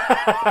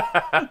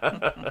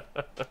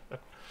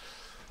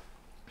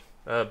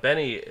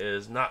 Benny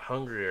is not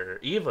hungrier.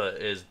 Eva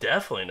is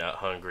definitely not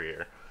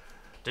hungrier.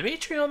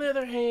 Dimitri, on the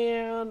other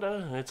hand,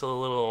 it's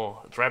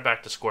right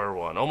back to square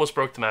one. Almost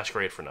broke the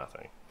masquerade for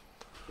nothing.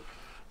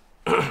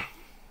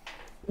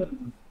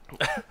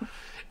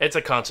 It's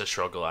a constant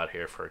struggle out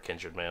here for a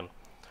Kindred man.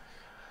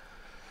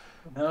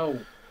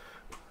 No.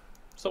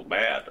 So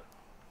bad.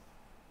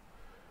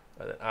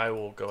 Then I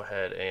will go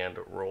ahead and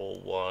roll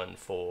one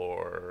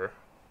for...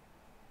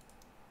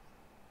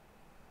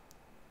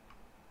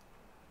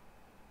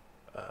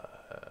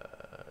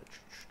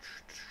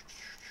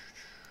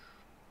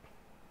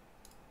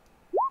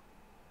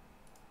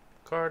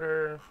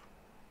 Carter.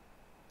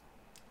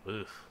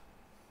 Oof.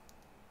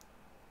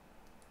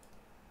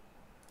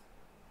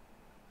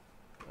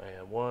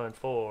 And one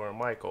for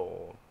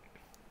Michael.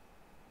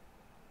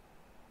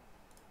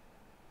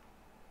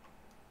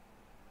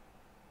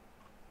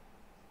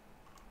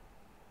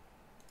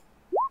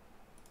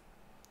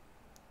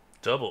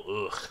 Double.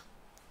 Ugh.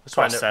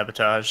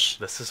 sabotage?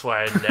 This is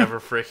why I never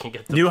freaking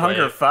get to New play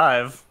Hunger it.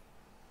 5.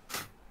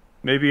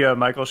 Maybe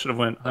Michael should have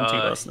went hunting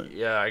last night.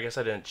 Yeah, I guess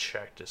I didn't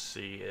check to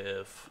see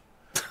if...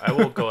 I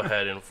will go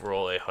ahead and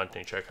roll a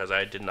hunting check, because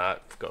I did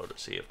not go to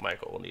see if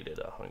Michael needed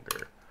a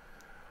hunger.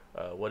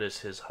 What is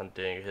his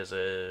hunting? His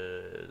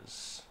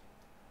is...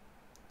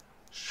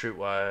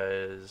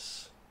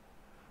 Streetwise,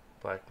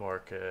 Black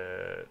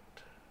Market,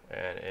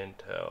 and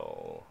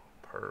Intel.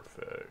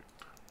 Perfect.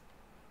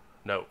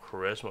 No,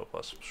 Charisma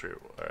plus Street...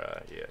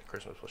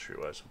 Charisma plus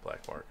Streetwise and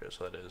Black Market,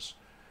 so that is...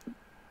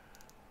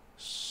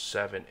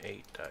 7,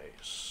 8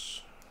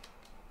 dice.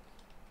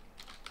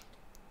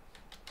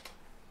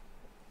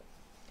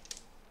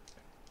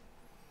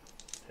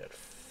 Hit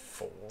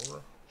 4.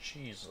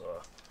 Jeez.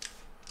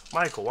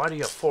 Michael, why do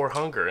you have 4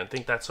 hunger and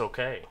think that's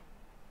okay?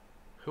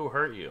 Who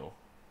hurt you?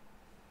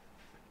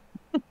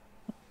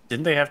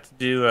 Didn't they have to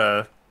do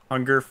a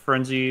hunger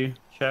frenzy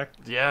check?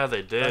 Yeah,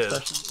 they did.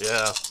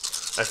 Yeah,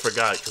 I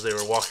forgot because they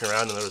were walking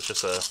around and there was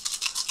just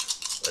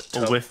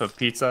a whiff of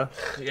pizza.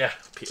 Yeah,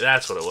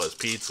 that's what it was.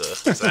 Pizza,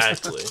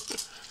 exactly.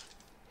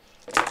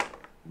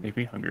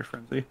 Maybe hunger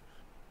frenzy.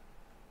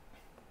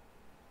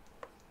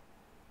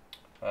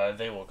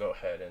 They will go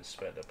ahead and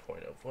spend a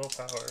point of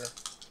willpower.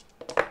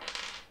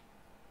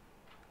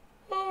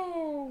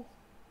 Oh,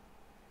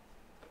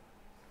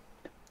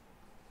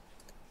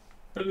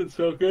 That didn't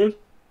so good.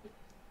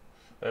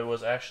 it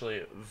was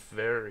actually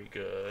very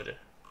good.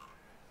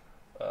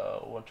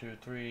 1, 2,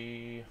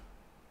 3,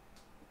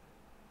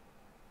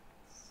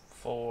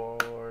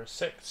 4,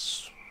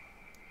 6.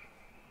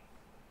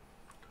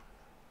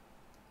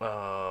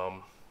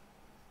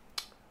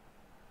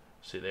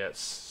 See, they got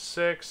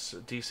 6.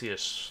 DC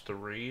is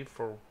 3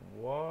 for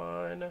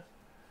 1,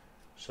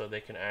 so they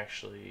can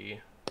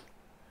actually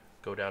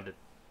go down to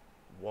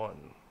 1.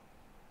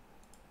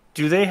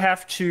 Do they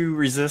have to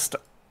resist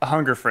a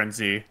hunger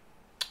frenzy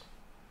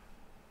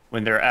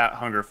when they're at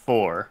hunger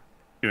 4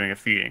 doing a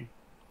feeding?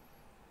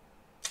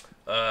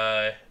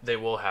 They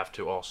will have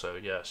to also.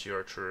 Yes,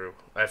 you're true.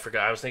 I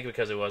forgot. I was thinking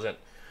because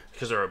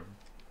they're a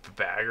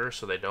bagger,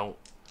 so they don't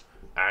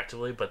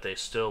actively, but they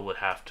still would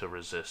have to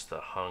resist the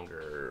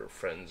hunger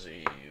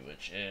frenzy,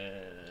 which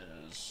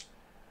is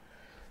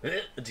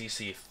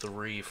DC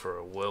 3 for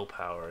a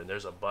willpower, and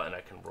there's a button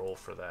I can roll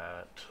for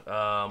that.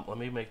 Let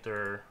me make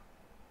their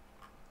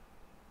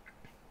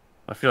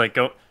I feel like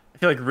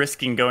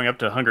risking going up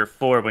to hunger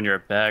 4 when you're a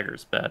bagger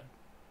is bad.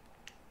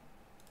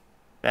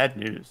 Bad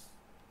news.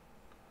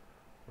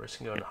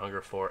 Risking going to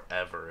hunger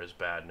forever is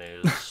bad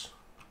news.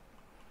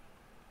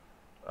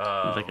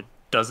 Like a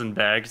dozen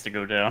bags to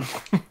go down.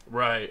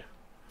 Right.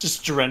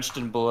 Just drenched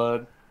in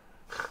blood.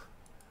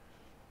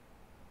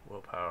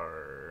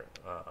 Willpower.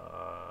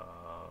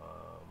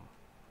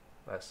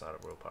 That's not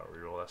a willpower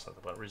reroll. That's not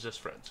the button. Resist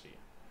frenzy.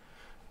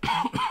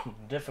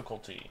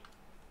 Difficulty.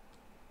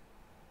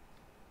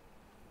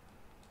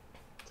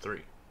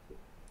 3.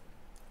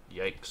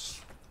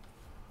 Yikes.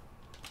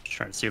 Just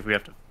trying to see if we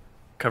have to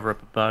cover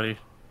up a body.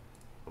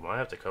 We might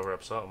have to cover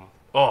up something.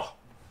 Oh!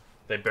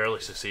 They barely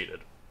succeeded.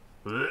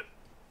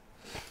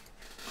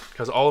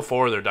 Because all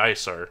 4 of their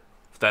dice are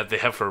that they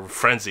have for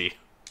frenzy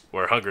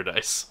were hunger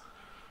dice.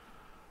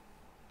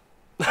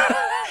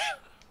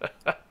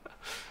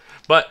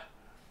 But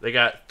they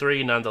got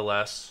 3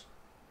 nonetheless.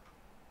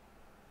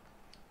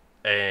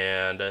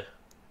 And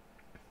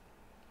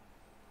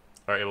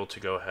are able to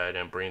go ahead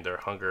and bring their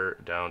hunger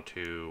down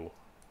to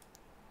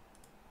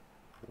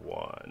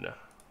 1.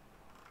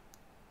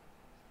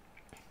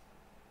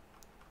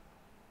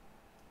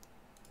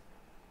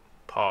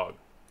 Pog.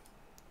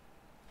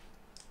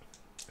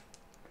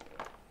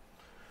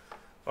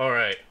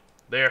 Alright.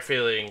 They are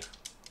feeling...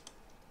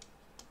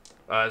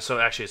 so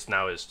actually it's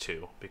now is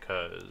 2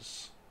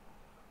 because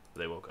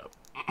they woke up.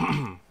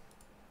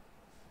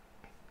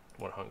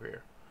 1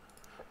 hungrier.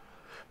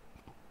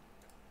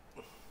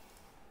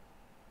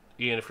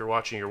 Ian, if you're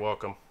watching, you're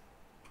welcome.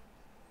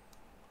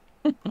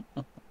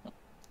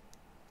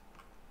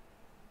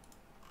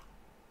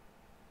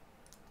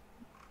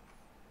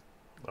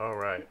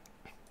 Alright.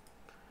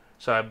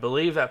 So I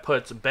believe that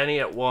puts Benny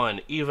at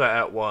 1, Eva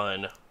at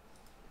 1.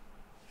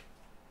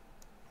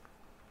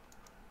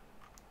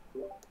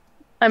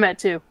 I'm at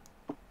 2.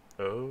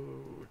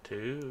 Oh,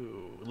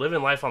 2.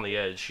 Living life on the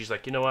edge. She's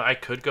like, you know what? I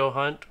could go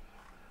hunt,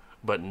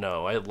 but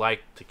no, I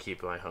like to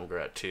keep my hunger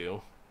at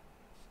 2.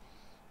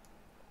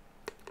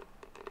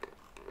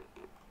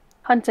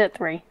 Hunt at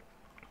 3.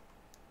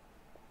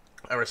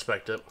 I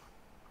respect it.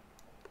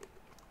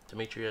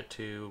 Dimitri at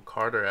 2,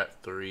 Carter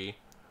at 3,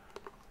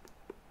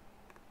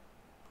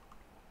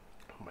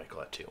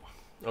 Michael at 2.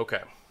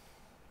 Okay.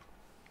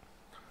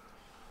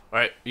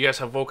 Alright, you guys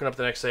have woken up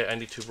the next day. I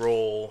need to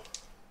roll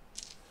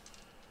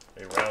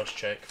a rouse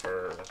check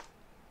for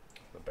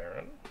the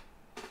Baron.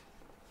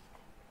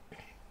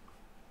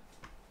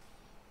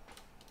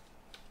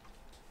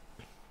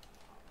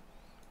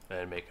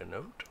 And make a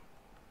note.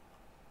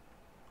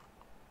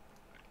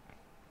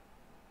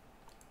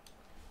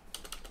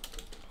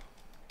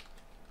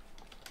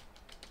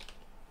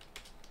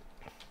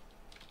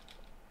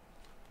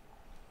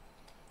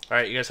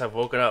 Alright, you guys have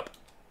woken up.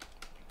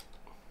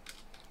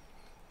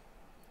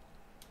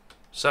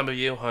 Some of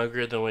you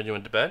hungrier than when you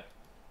went to bed.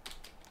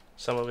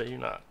 Some of you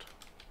not.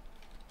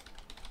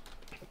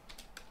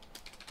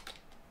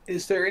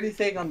 Is there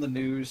anything on the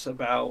news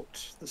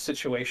about the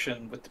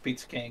situation with the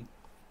Pizza King?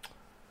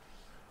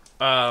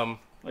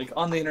 Like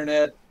on the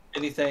internet,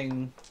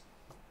 anything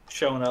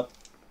showing up?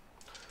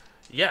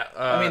 Yeah.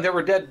 I mean, there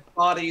were dead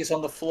bodies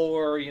on the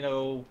floor, you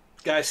know,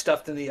 guys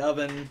stuffed in the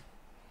oven.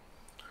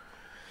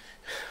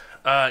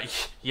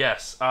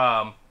 Yes.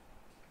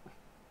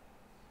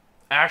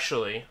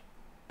 Actually,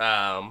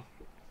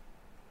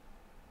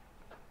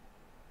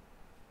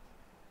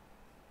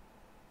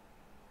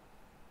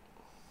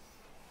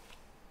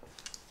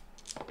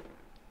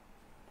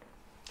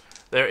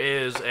 there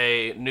is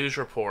a news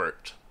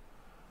report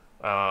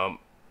of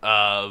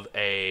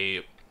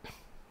a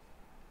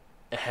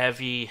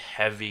heavy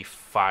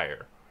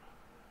fire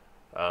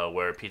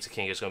where Pizza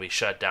King is going to be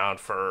shut down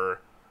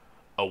for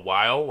a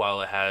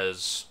while it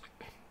has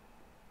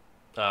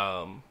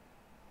a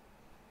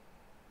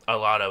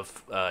lot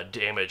of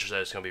damage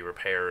that is going to be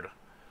repaired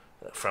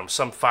from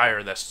some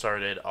fire that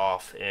started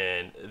off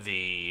in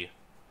the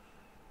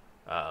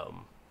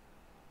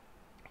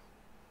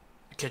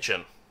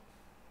kitchen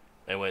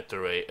and went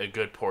through a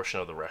good portion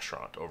of the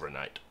restaurant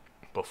overnight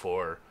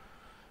before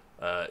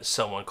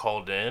someone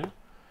called in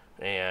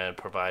and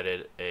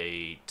provided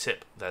a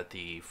tip that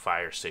the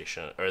fire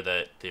station, or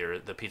that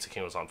the Pizza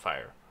King was on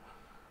fire.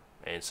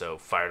 And so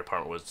fire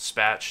department was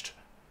dispatched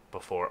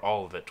before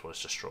all of it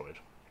was destroyed.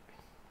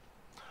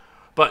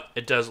 But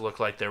it does look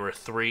like there were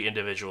 3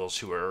 individuals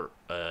who were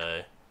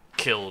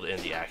killed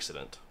in the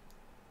accident.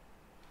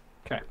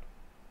 Okay.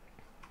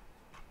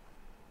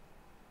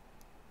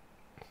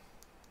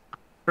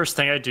 First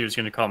thing I do is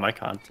going to call my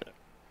contact.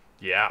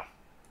 Yeah.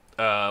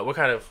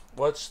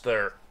 What's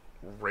their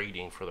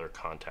rating for their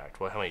contact?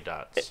 How many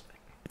dots?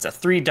 It's a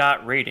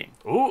 3-dot rating.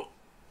 Ooh.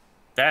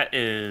 That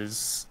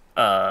is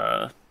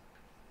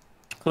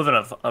equivalent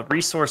of a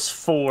resource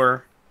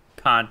 4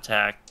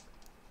 contact,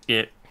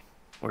 get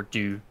or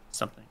do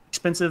something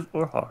expensive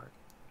or hard.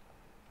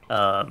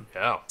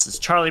 Yeah. This is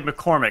Charlie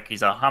McCormick.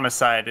 He's a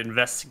homicide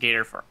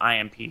investigator for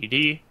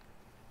IMPD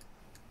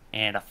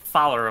and a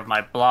follower of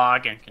my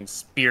blog and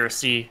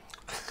conspiracy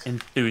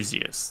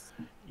enthusiast.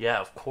 Yeah,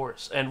 of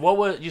course. And what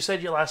was you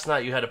said last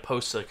night? You had to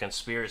post a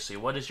conspiracy.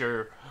 What is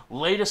your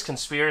latest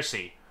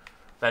conspiracy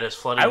that is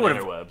flooding the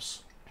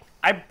interwebs?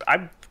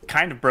 I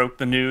kind of broke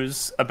the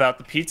news about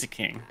the Pizza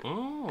King.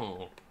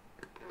 Mm.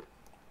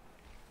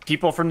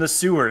 People from the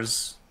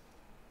sewers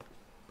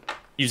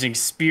using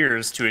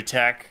spears to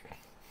attack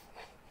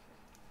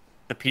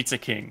the Pizza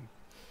King.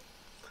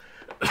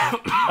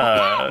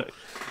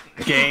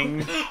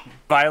 Gang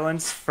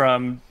violence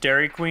from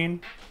Dairy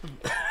Queen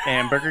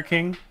and Burger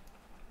King.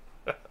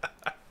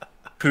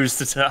 Who's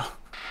to tell?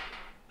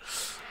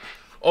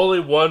 Only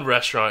one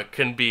restaurant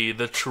can be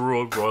the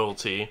true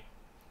royalty.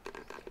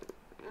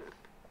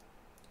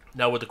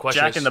 Now, with the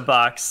question Jack in the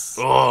Box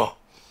oh,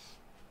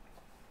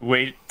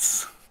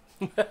 waits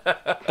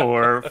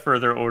for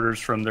further orders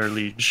from their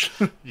liege.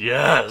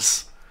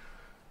 yes.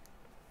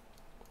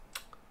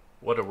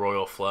 What a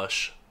royal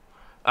flush.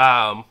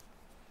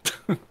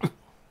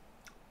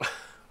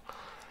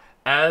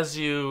 As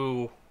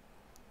you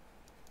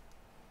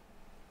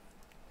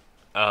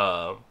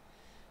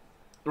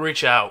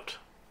reach out,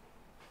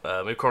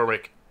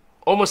 McCormick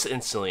almost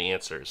instantly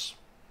answers.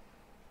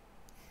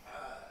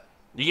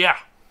 Yeah.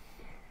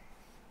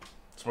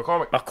 It's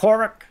McCormick.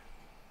 McCormick,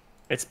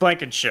 it's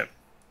Blankenship.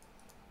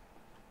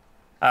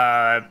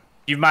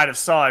 You might have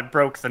saw I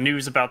broke the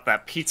news about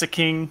that Pizza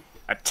King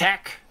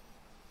attack.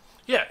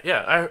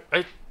 Yeah,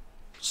 I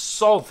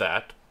saw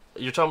that.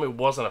 You're telling me it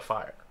wasn't a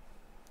fire.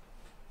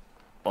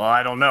 Well,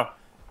 I don't know.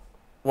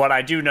 What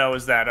I do know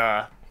is that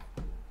I'm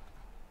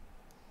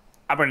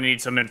gonna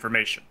need some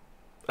information.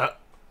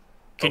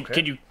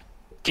 Okay.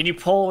 Can you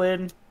pull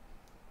in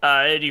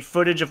any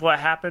footage of what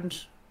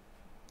happened?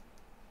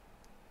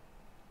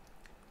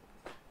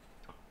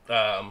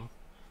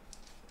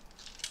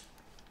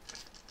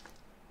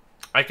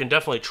 I can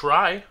definitely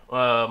try.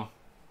 A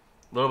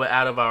little bit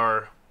out of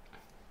our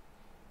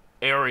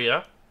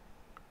area.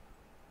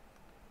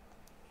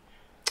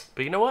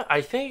 But you know what?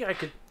 I think I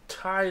could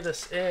tie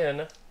this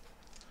in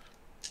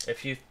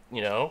if you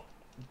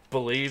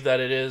believe that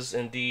it is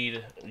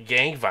indeed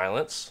gang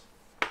violence.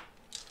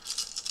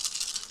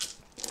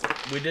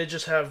 We did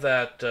just have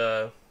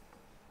that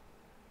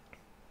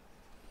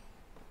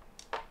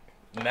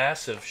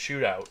massive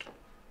shootout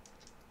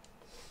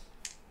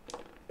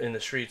in the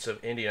streets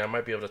of Indy. I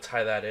might be able to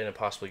tie that in and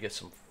possibly get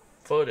some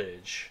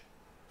footage.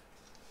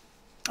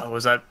 Oh,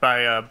 was that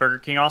by Burger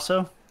King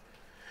also?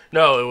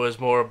 No, it was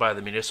more by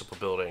the municipal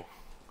building.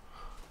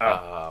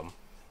 Oh.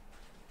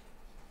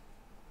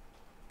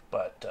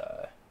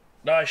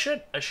 No, I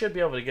should be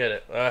able to get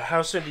it.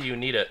 How soon do you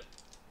need it?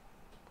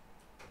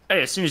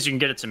 Hey, as soon as you can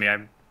get it to me,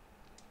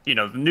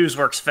 the news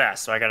works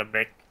fast, so I gotta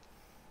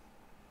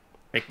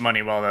make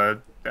money while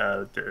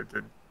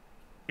the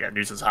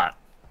news is hot.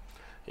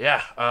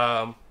 Yeah.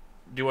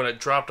 Do you want it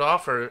dropped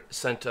off or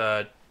sent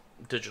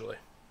digitally?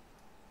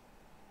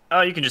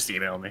 Oh, you can just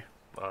email me.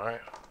 All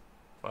right.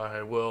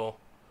 I will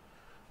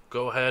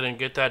go ahead and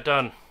get that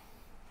done.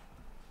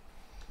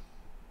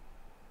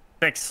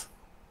 Thanks.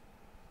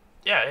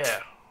 Yeah.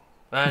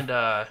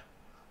 And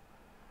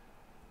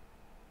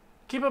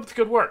keep up the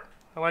good work.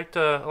 I like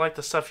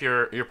the stuff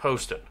you're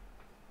posting.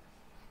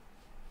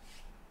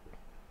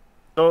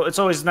 So it's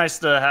always nice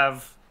to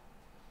have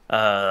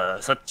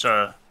such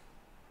a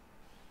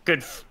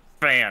good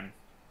fan.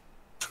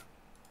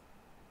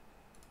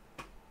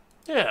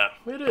 Yeah,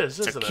 it is,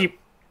 So isn't it?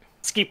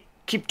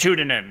 keep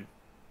tuning in.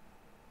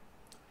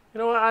 You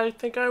know what? I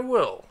think I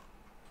will.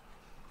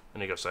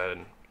 And he goes ahead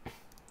and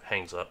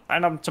hangs up.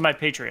 Sign up to my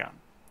Patreon.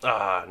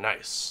 Ah,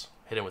 nice.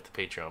 Hit him with the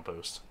Patreon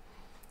post.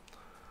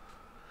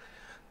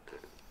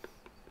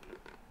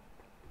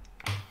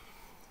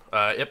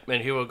 Yep,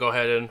 and he will go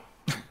ahead and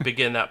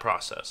begin that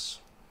process.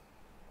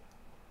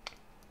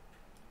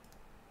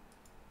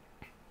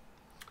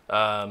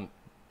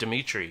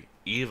 Dimitri,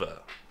 Eva,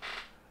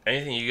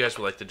 anything you guys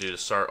would like to do to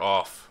start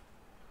off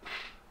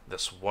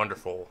this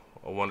wonderful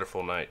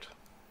night?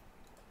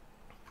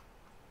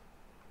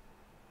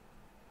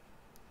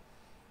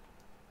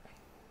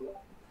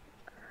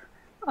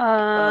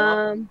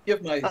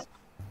 Give my.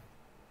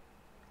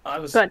 I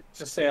was Good.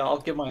 just saying I'll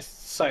give my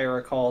sire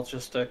a call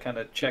just to kind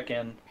of check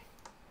in.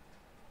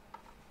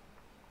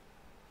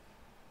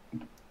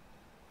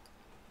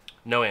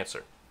 No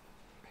answer.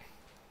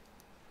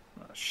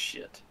 Oh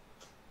shit!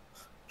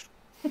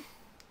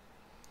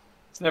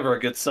 It's never a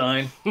good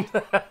sign.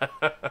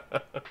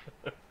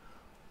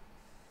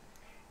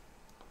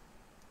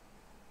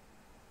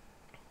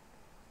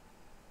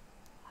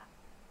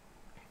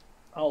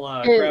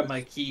 I'll grab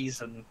my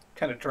keys and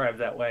kind of drive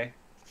that way.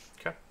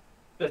 Okay.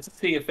 Let's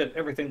see if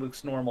everything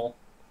looks normal,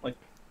 like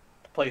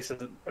the place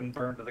hasn't been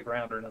burned to the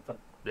ground or nothing.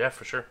 Yeah,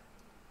 for sure.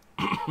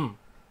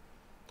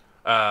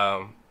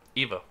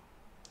 Eva.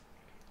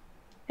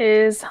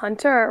 Is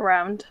Hunter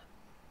around?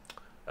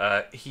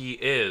 He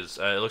is.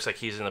 It looks like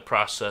he's in the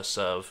process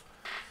of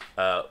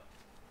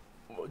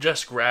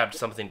just grabbed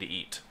something to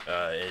eat.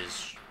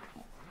 Is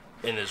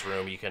in his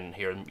room. You can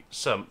hear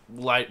some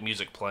light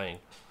music playing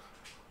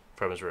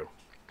from his room.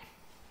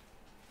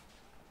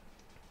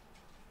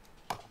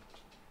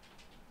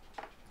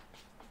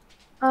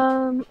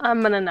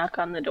 I'm gonna knock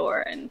on the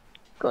door and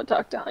go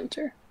talk to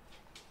Hunter.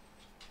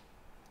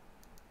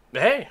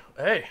 Hey,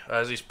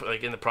 as he's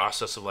like in the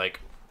process of like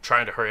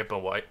trying to hurry up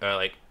and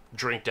like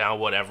drink down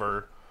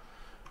whatever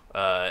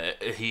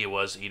he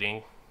was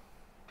eating.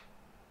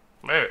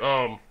 Hey,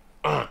 well,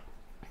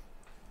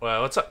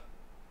 what's up?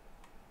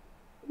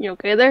 You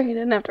okay there? You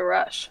didn't have to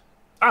rush.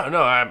 Oh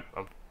no, I'm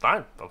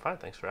fine. I'm fine.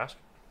 Thanks for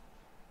asking.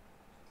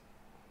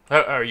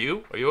 Are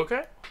you? Are you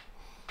okay?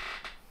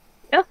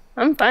 Yeah,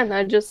 I'm fine.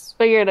 I just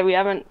figured we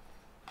haven't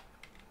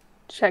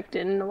checked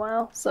in a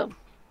while, so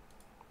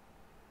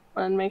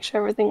wanted to make sure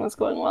everything was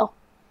going well.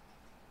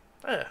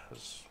 Yeah,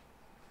 as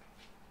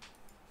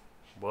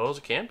well as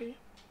it can be.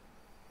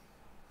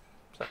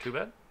 It's not too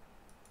bad.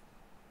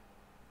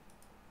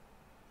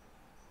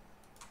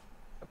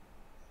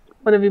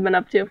 What have you been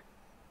up to?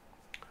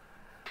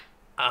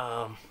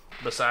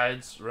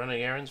 Besides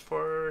running errands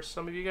for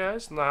some of you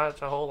guys,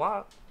 not a whole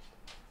lot.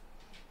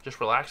 Just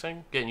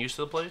relaxing, getting used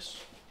to the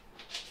place.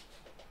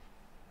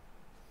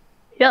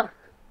 Yeah,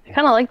 I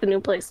kind of like the new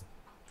place.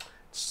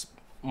 It's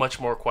much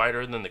more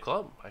quieter than the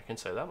club, I can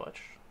say that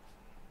much.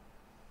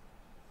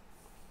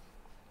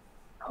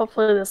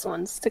 Hopefully this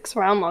one sticks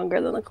around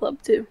longer than the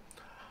club, too.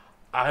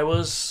 I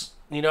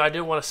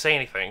didn't want to say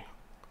anything,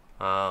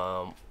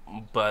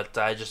 but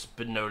I just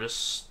been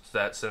noticed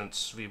that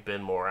since we've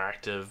been more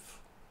active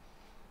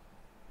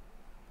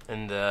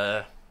in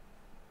the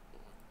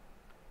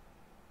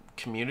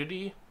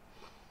community,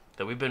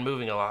 that we've been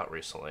moving a lot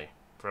recently,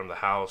 from the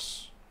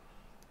house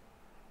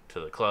to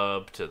the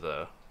club to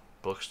the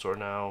bookstore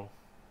now.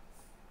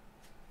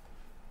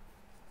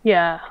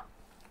 Yeah.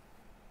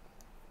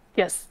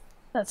 Yes,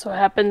 that's what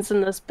happens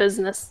in this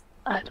business.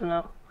 I don't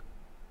know.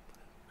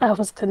 I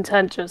was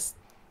content just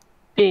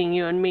being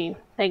you and me,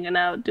 hanging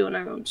out, doing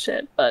our own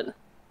shit, but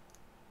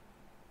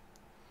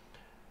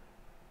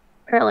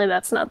apparently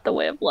that's not the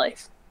way of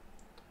life.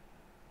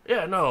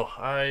 Yeah, no,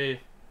 I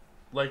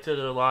liked it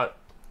a lot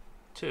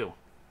too.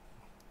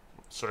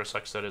 Sort of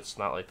sucks that it's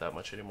not like that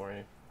much anymore.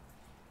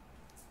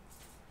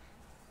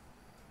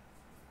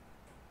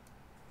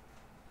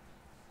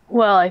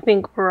 Well, I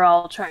think we're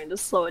all trying to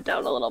slow it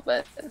down a little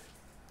bit.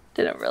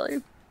 Didn't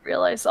really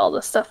realize all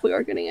the stuff we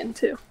were getting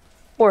into.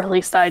 Or at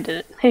least I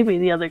didn't. Maybe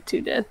the other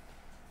two did.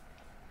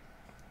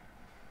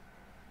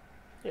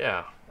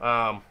 Yeah.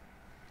 I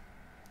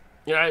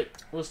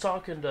was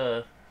talking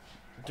to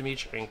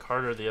Dimitri and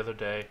Carter the other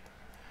day.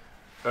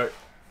 Are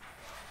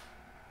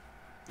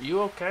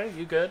you okay?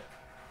 You good?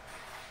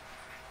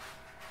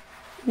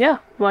 Yeah,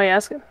 why are you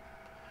asking?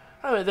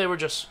 I mean, they were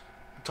just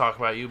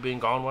talking about you being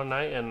gone one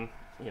night, and,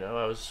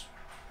 I was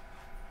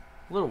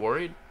a little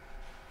worried.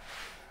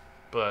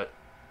 But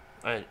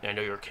I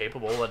know you're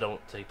capable. I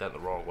don't take that in the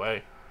wrong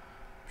way.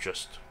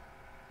 Just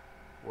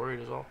worried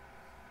is all.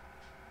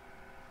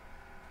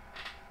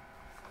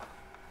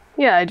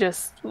 Yeah, I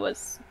just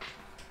was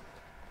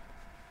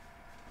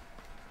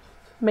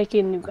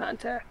making new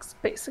contacts,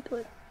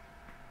 basically.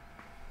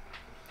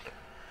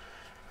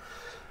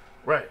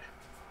 Right.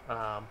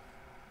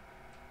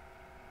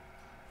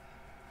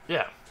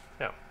 Yeah.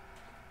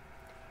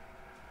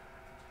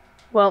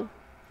 Well,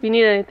 if you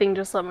need anything,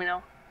 just let me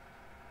know.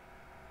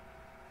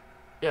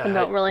 Yeah. I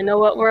don't really know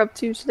what we're up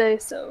to today,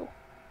 so...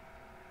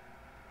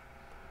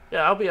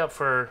 Yeah, I'll be up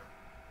for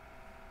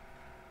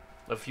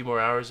a few more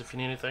hours if you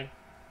need anything.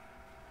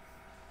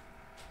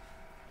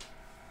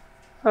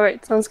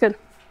 Alright, sounds good.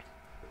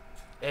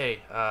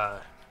 Hey,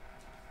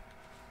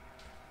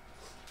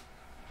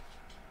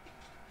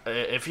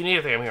 if you need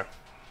anything, I'm here.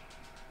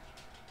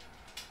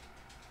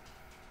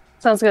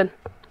 Sounds good.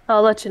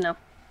 I'll let you know.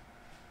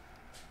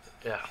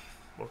 Yeah,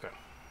 okay.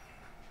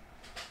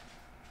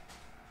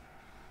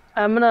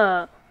 I'm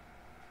gonna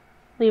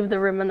leave the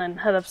room and then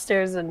head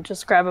upstairs and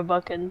just grab a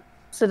book and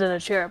sit in a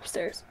chair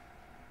upstairs.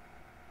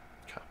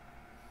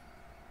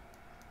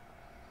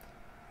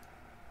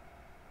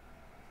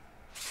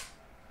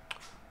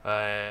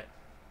 Okay.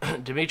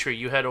 Dimitri,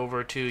 you head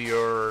over to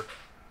your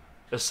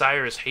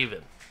Osiris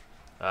Haven.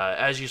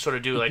 As you sort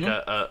of do like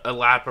a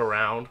lap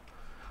around,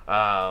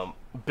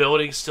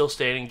 building's still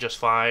standing just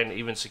fine.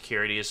 Even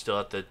security is still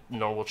at the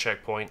normal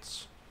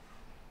checkpoints.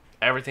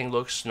 Everything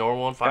looks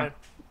normal and fine.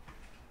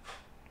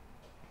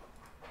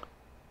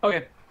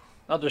 Okay.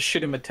 I'll just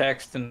shoot him a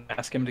text and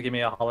ask him to give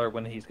me a holler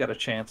when he's got a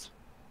chance.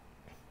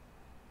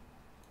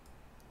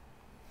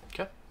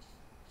 Okay.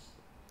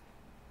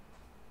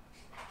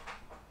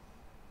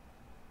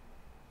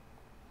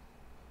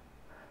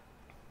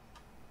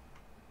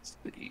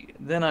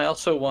 Then I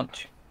also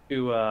want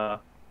to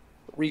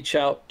reach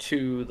out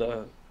to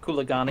the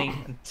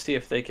Kulagani and see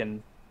if they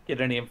can get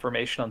any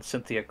information on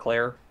Cynthia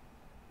Clare.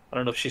 I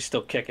don't know if she's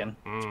still kicking.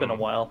 It's been a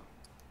while.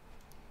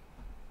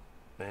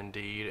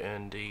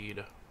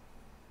 Indeed.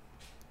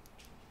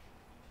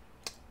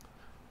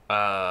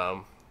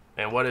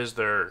 And what is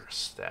their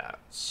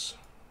stats?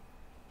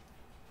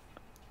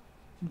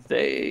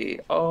 They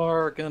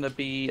are going to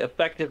be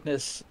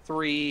effectiveness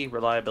 3,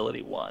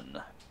 reliability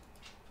 1.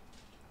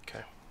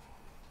 Okay.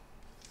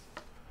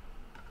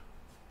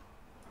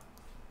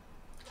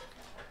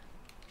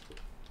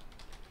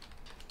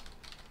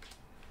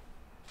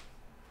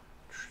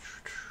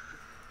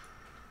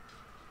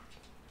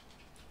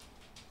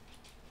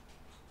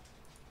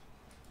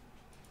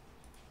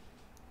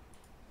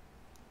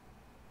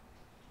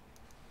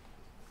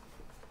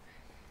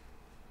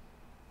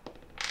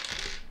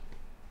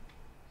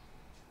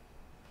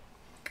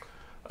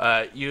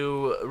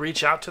 You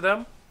reach out to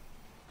them,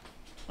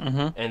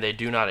 Mm-hmm. and they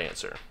do not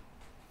answer.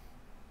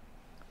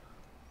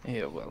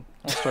 Yeah, well,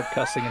 I'll start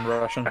cussing in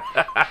Russian.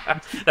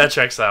 That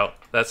checks out.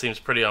 That seems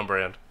pretty on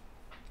brand.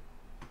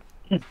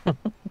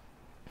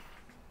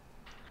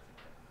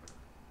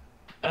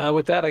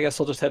 With that, I guess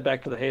I'll just head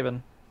back to the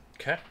Haven.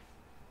 Okay.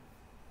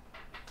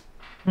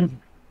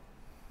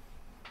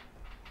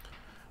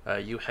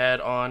 You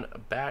head on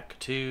back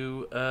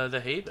to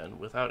the Haven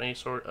without any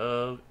sort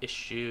of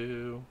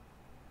issue.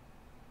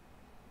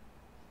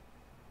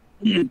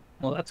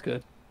 Well, that's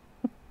good.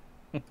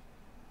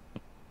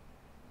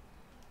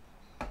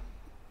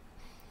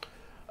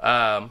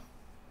 Um,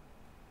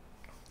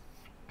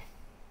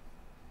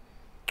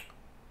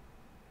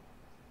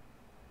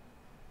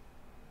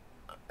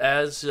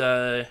 as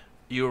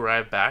you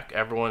arrive back,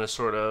 everyone is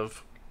sort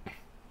of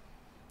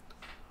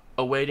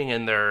awaiting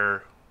in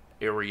their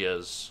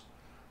areas.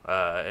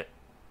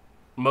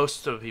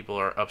 Most of the people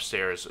are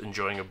upstairs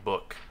enjoying a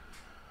book,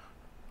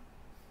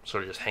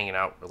 sort of just hanging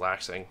out,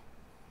 relaxing,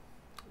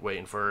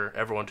 waiting for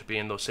everyone to be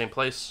in the same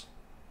place.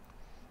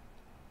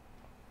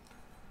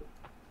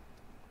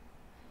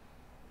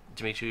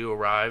 Dimitri, you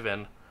arrive,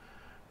 and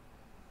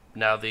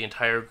now the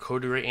entire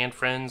coterie and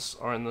friends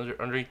are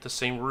underneath the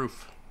same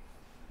roof.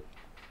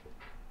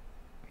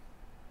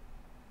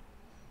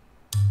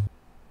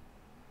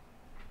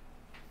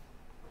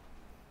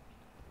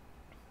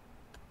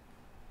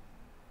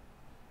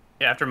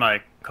 Yeah, after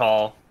my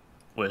call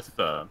with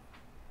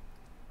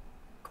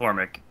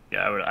Cormac,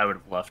 yeah, I would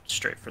have left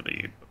straight for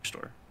the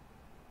bookstore.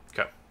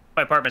 Okay.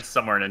 My apartment's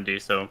somewhere in Indy,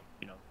 so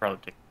probably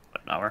take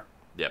about an hour.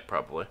 Yeah,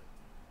 probably.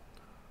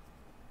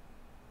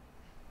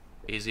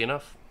 Easy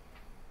enough.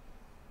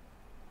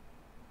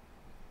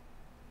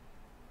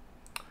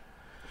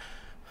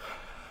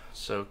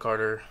 So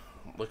Carter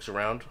looks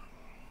around.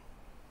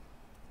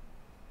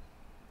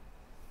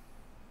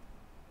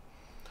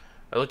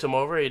 I looked him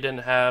over. He didn't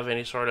have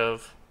any sort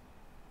of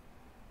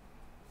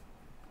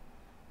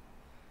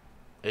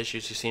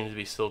issues. He seems to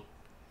be still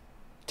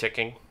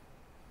ticking.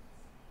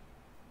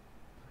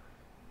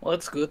 Well,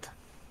 that's good.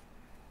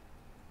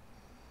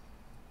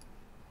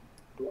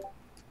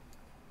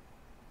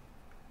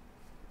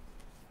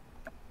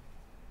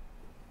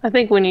 I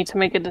think we need to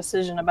make a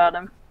decision about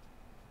him.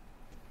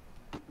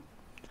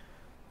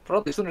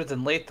 Probably sooner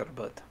than later,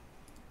 but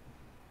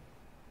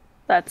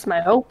That's my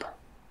hope.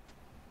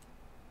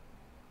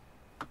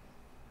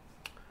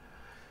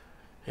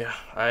 Yeah,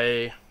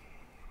 I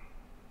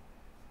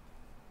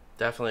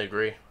definitely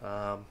agree.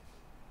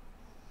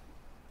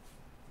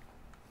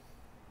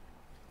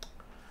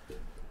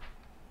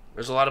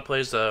 There's a lot of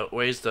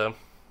ways to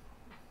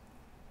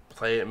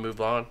play it and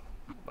move on.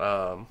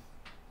 I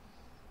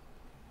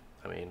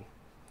mean,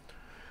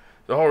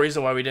 the whole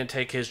reason why we didn't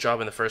take his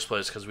job in the first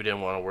place because we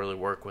didn't want to really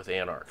work with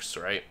anarchs,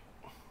 right?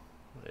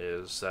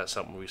 Is that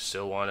something we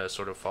still want to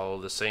sort of follow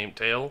the same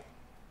tail?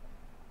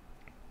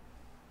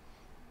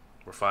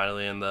 We're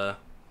finally in the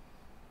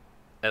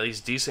at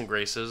least decent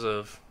graces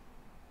of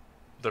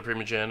the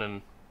Primogen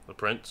and the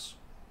Prince.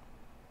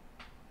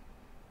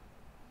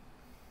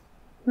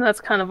 And that's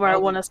kind of where I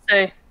want to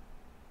stay.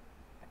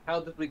 how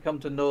did we come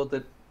to know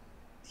that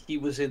he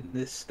was in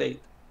this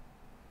state?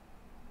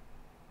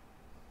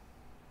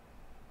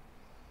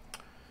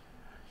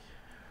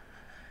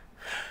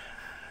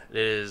 It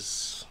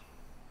is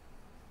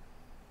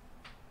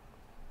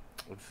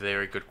a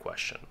very good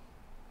question.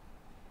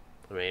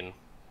 I mean,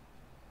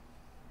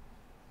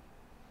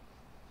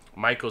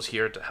 Michael's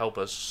here to help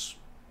us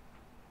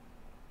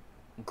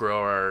grow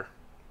our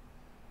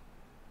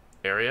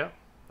area.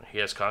 He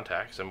has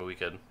contacts. I mean, we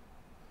could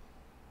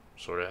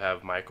sort of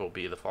have Michael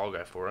be the fall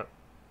guy for it.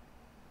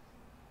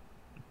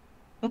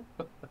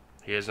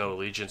 He has no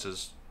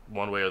allegiances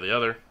one way or the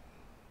other.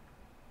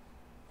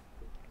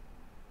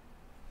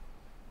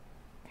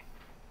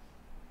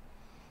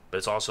 But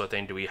it's also a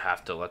thing, do we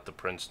have to let the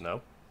prince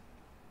know?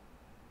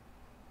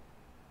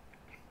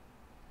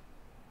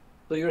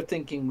 So you're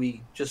thinking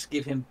we just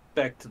give him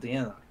back to the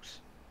Anarchs?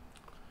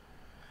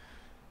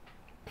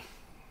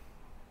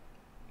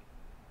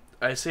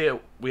 I say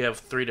we have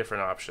three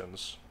different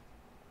options.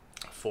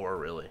 Four,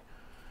 really.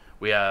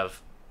 We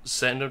have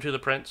send him to the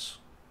prince,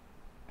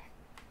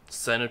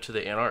 send him to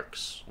the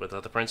Anarchs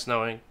without the prince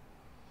knowing,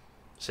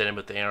 send him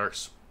with the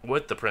Anarchs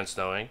with the prince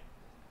knowing,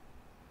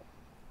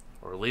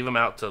 or leave him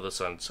out till the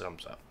sun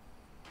comes up.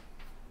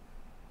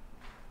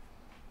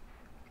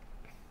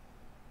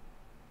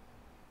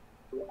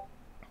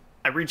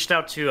 I reached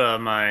out to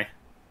my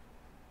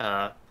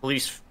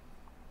police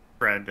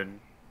friend, and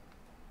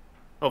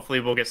hopefully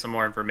we'll get some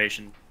more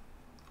information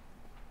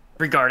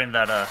regarding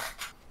that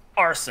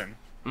arson.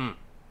 Mm.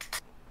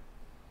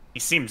 He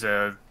seems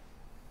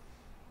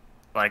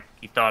like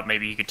he thought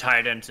maybe he could tie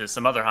it into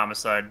some other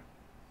homicide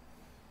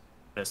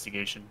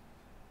investigation.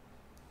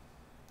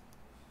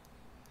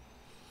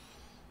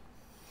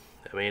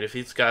 I mean, if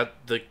he's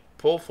got the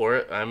pull for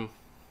it, I'm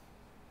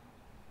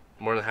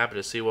more than happy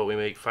to see what we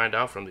may find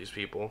out from these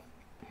people.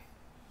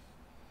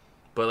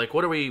 But, like,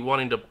 what are we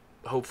wanting to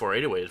hope for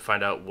anyway? To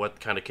find out what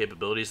kind of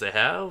capabilities they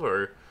have,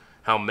 or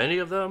How many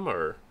of them,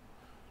 or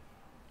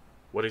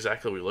what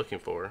exactly are we looking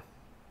for?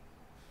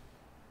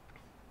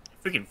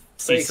 If we can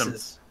see some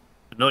Faces.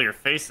 familiar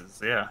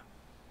faces, yeah.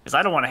 Because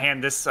I don't want to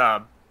hand this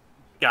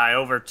guy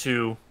over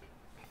to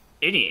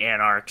any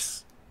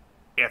anarchs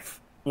if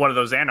one of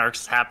those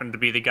anarchs happened to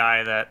be the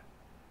guy that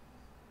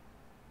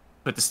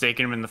put the stake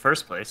in him in the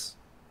first place.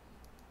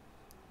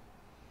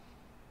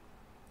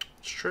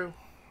 It's true.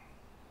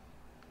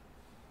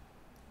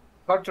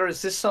 Carter,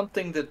 is this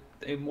something that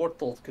a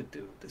mortal could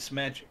do? This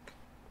magic?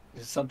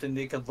 Is it something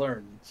they could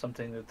learn?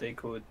 Something that they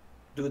could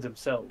do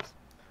themselves?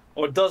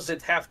 Or does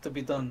it have to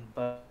be done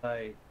by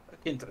a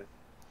kindred?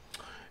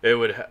 It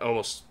would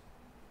almost.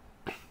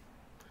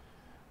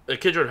 A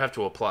kindred would have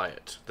to apply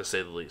it, to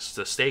say the least.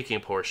 The staking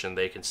portion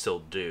they can still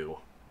do.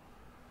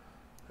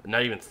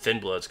 Not even Thin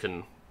Bloods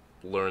can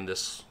learn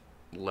this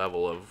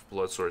level of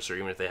blood sorcery,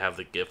 even if they have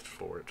the gift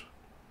for it.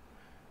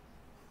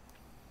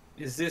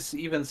 Is this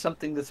even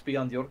something that's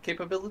beyond your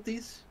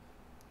capabilities?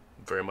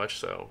 Very much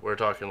so. We're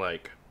talking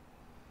like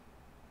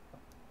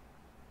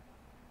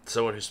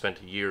someone who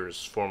spent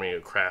years forming a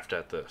craft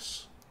at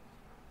this.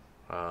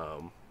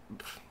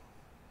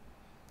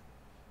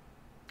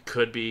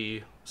 Could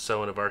be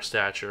someone of our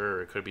stature,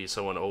 or it could be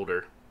someone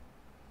older.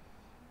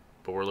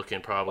 But we're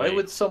looking probably. Why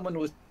would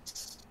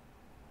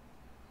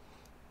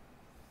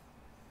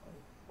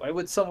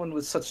someone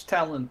with such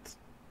talent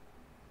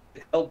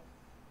help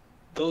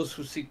those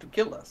who seek to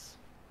kill us?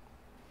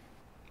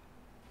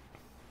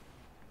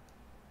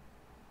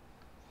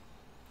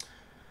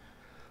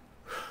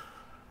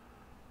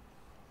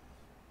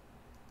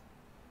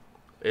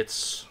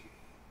 It's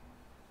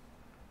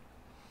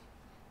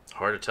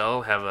hard to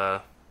tell.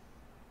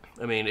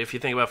 I mean, if you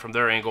think about it from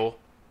their angle,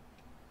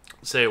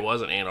 say it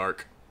was an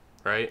anarch,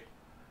 right?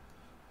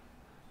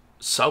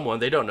 Someone,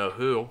 they don't know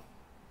who,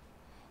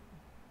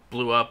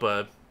 blew up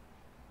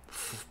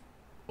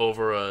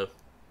over a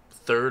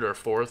third or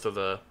fourth of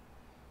the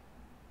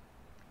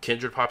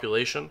kindred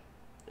population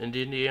in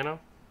Indiana.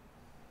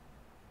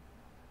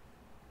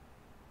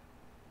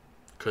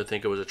 Could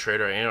think it was a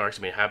traitor anarchs.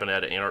 I mean, it happened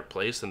at an anarch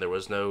place, and there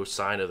was no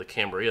sign of the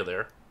Cambria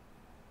there.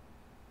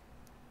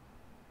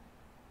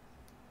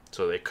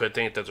 So they could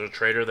think that there's a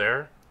traitor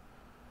there.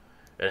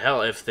 And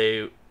hell, if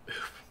they,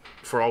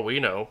 for all we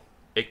know,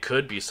 it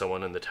could be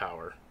someone in the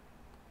tower.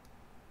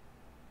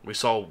 We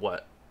saw,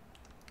 what,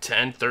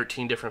 10,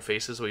 13 different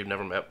faces we've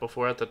never met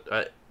before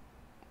at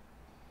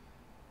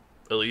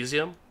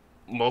Elysium?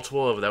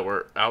 Multiple of that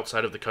were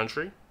outside of the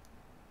country.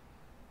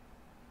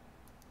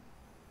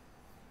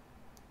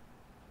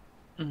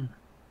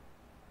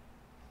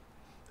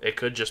 It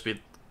could just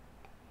be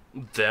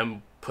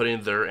them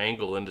putting their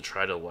angle in to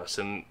try to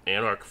lessen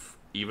Anarch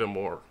even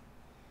more,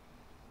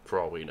 for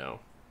all we know.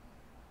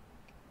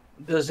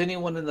 Does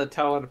anyone in the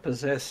tower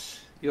possess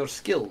your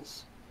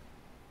skills?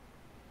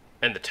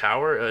 And the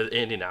tower,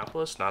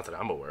 Indianapolis, not that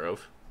I'm aware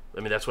of. I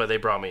mean, that's why they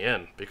brought me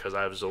in, because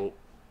I was the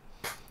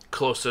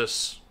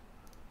closest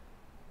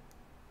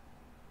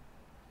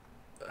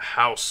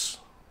house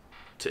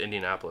to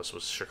Indianapolis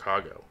was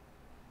Chicago.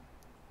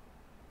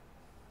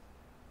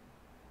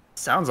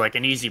 Sounds like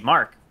an easy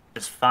mark.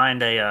 Just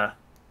find an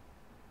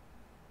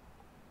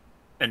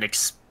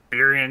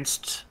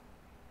experienced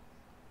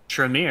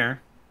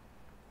Tremere.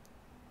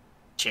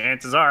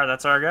 Chances are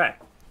that's our guy.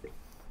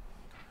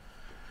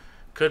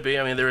 Could be.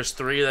 I mean, there was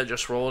 3 that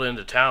just rolled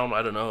into town.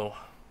 I don't know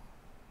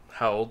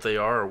how old they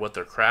are or what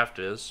their craft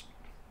is.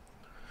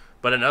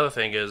 But another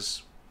thing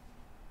is,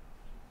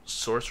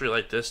 sorcery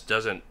like this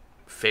doesn't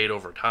fade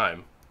over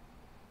time.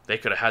 They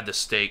could have had the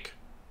stake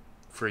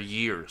for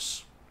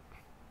years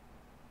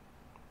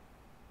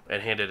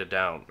and handed it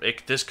down.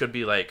 This could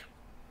be like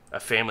a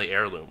family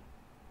heirloom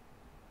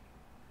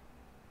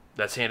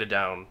that's handed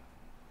down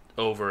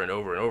over and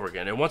over and over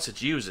again. And once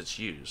it's used, it's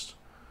used.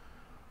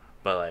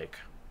 But like...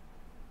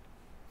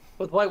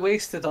 But why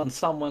waste it on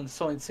someone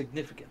so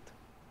insignificant?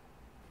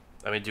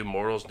 I mean, do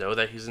mortals know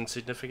that he's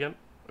insignificant?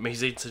 I mean,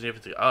 he's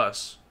insignificant to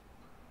us.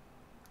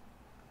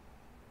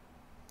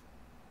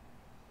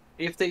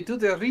 If they do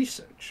their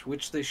research,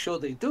 which they show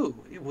they do,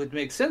 it would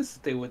make sense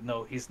that they would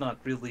know he's not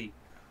really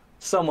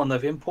someone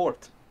of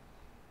import.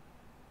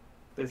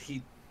 That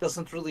he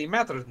doesn't really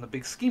matter in the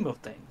big scheme of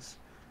things.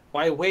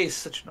 Why waste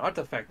such an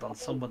artifact on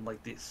someone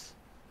like this?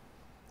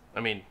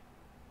 I mean,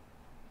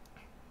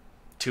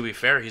 to be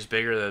fair, he's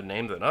bigger the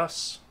name than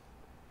us.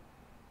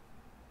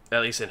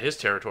 At least in his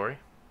territory.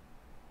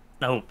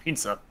 No,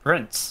 he's a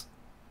prince.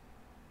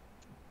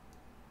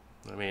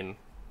 I mean,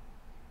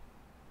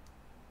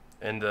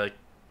 in the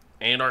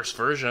Anarch's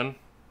version,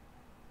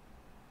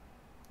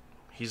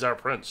 he's our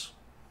prince.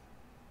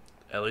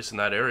 At least in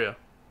that area.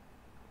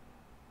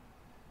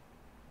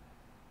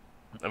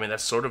 I mean,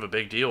 that's sort of a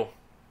big deal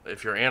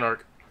if you're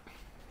Anarch.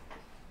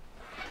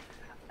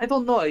 I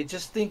don't know. I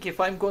just think if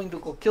I'm going to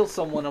go kill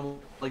someone, I'm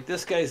like,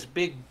 this guy's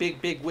big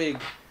wig,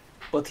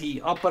 but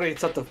he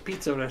operates at a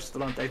pizza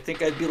restaurant. I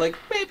think I'd be like,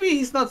 maybe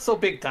he's not so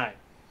big time.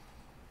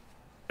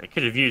 They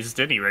could have used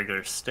any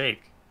regular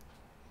steak.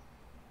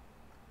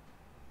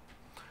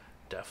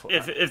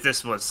 definitely. If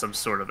this was some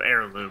sort of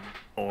heirloom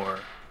or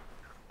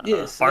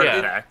Yes,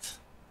 artifact.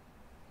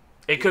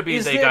 It could be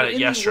Is they there got it any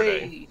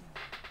yesterday. way-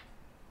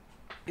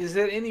 is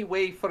there any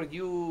way for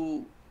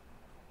you,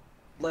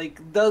 like,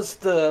 does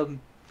the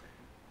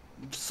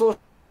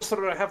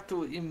sorcerer have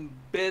to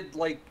embed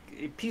like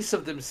a piece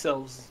of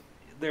themselves,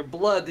 their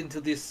blood,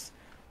 into this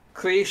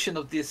creation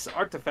of this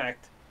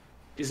artifact?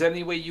 Is there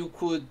any way you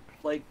could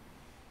like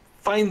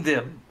find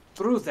them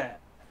through that?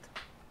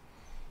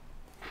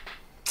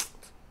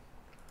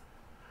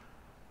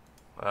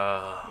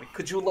 Like,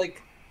 could you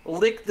like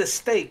lick the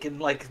steak and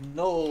like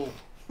know?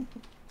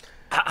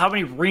 How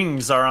many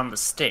rings are on the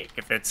stake?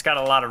 If it's got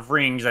a lot of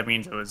rings, that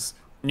means it was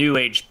New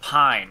Age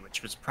pine,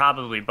 which was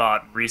probably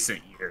bought in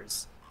recent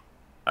years.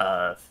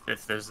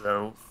 If there's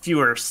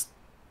fewer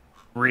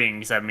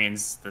rings, that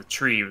means the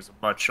tree was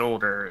much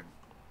older. And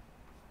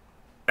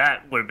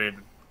that would have been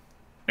an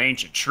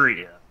ancient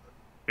tree,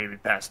 maybe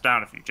passed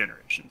down a few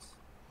generations.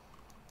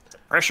 Is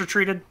it pressure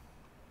treated?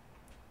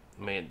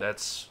 I mean,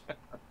 that's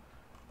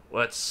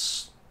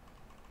let's.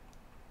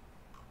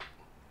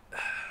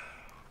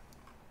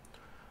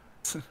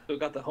 Still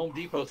got the Home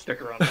Depot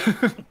sticker on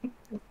it.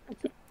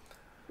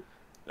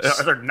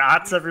 Are there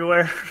knots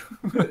everywhere?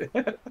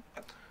 It's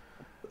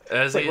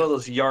As like one of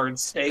those yard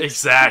steaks.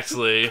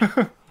 Exactly.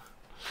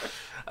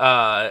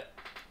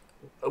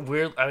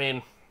 Weird. I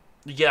mean,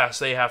 yes,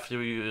 they have to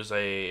use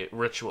a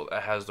ritual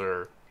that has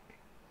their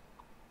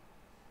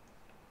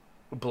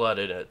blood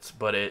in it,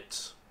 but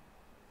it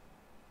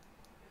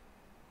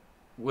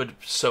would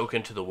soak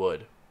into the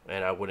wood,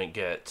 and I wouldn't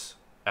get.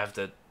 I have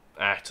to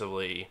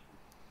actively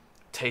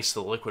taste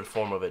the liquid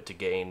form of it to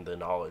gain the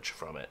knowledge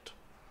from it.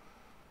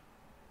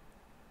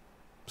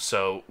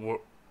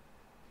 So,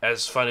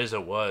 as fun as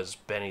it was,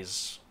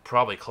 Benny's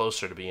probably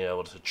closer to being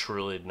able to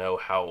truly know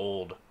how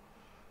old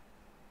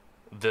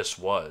this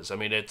was. I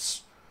mean,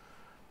 it's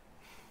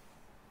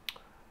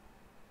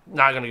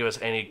not going to give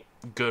us any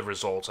good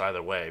results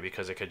either way,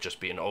 because it could just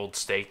be an old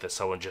stake that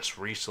someone just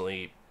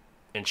recently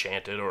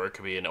enchanted, or it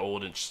could be an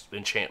old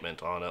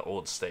enchantment on an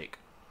old stake.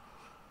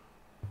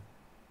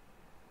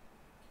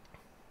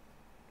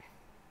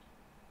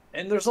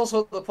 And there's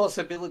also the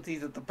possibility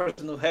that the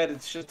person who had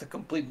it's just a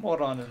complete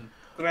moron and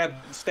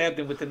stabbed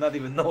him with it not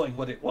even knowing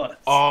what it was.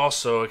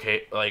 Also,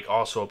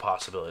 also a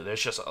possibility.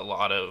 There's just a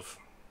lot of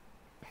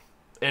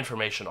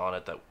information on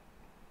it that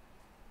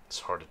it's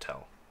hard to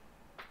tell.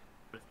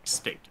 He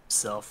staked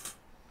himself.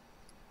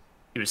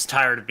 He was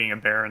tired of being a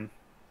baron.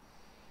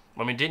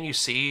 I mean, didn't you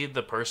see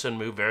the person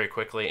move very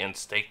quickly and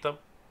stake them?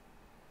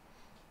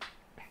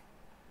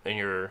 In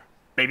your...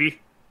 Maybe.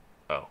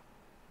 Oh.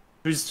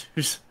 Who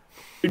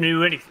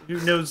knew anything?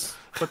 Who knows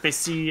what they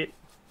see?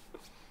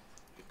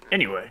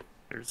 Anyway,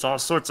 there's all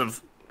sorts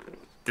of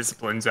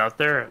disciplines out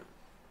there.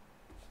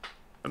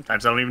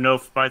 Sometimes I don't even know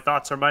if my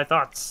thoughts are my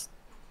thoughts.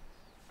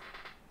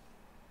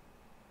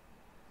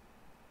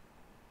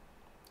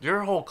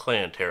 Your whole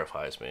clan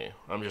terrifies me.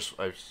 I just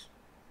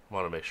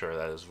want to make sure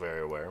that is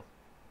very aware.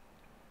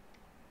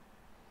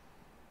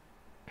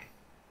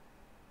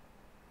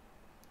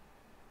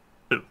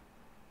 Who?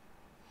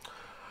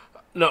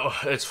 No,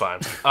 it's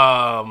fine.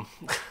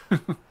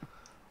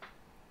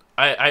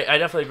 I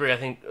definitely agree. I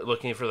think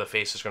looking for the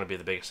face is going to be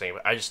the biggest thing.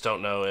 But I just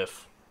don't know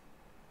if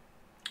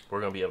we're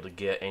going to be able to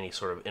get any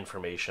sort of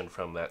information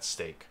from that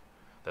stake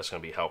that's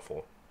going to be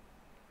helpful.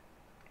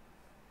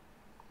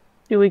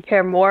 Do we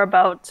care more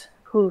about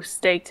who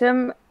staked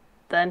him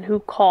than who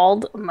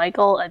called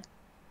Michael and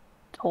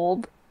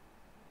told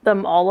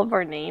them all of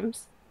our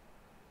names?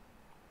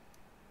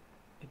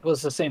 It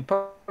was the same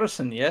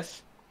person,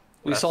 yes?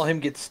 We saw him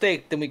get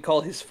staked, then we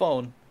call his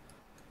phone.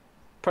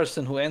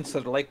 Person who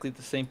answered, likely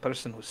the same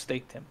person who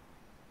staked him.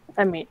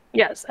 I mean,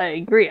 yes, I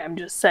agree. I'm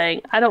just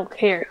saying, I don't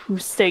care who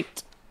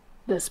staked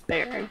this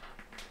baron.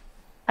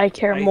 I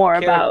care more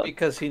about...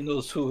 because he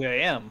knows who I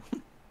am.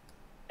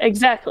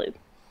 Exactly.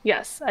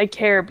 Yes, I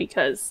care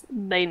because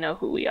they know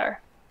who we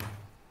are.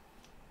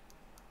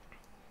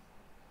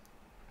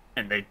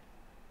 And they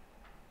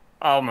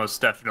almost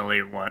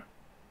definitely want...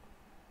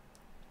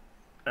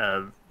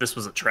 this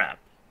was a trap.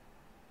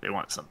 They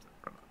want something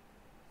from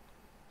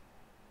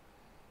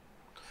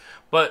it.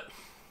 But...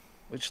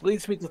 Which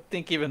leads me to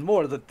think even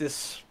more that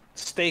this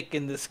stake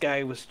in this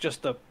guy was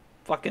just a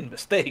fucking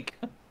mistake.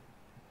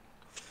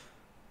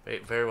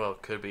 It very well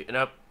could be.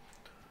 And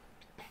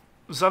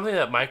something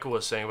that Michael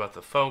was saying about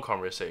the phone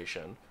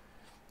conversation,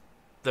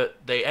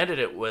 that they ended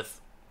it with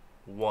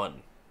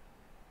 1.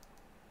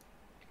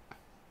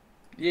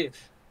 Yes.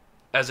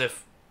 As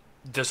if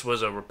this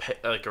was a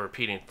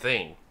repeating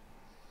thing.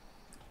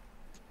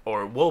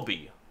 Or will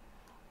be.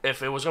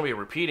 If it was going to be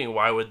repeating,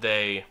 why would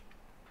they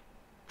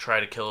try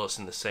to kill us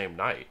in the same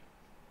night?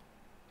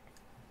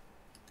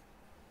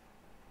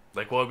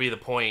 Like, what would be the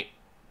point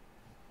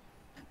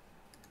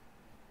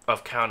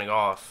of counting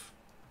off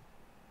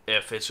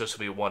if it's just to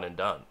be one and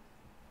done?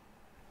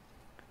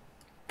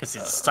 Because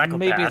he's a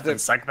psychopath, and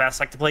psychopaths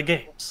like to play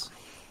games.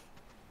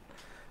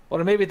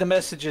 Or maybe the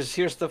message is,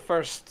 here's the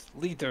first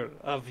leader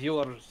of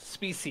your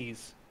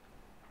species.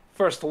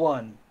 First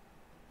one.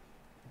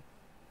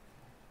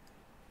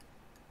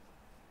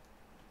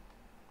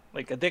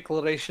 Like a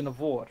declaration of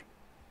war.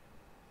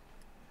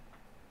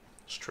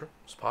 It's true.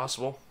 It's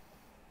possible.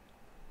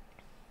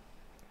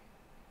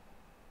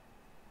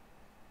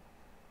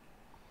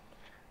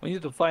 We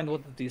need to find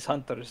one of these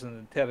hunters and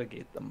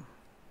interrogate them.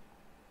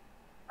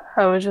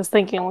 I was just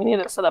thinking we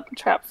need to set up a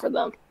trap for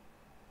them.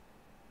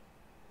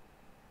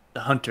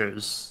 The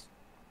hunters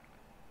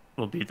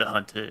will be the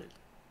hunted.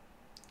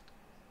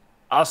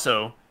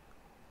 Also,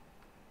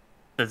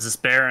 does this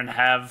Baron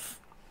have...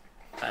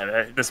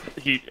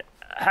 he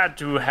had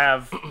to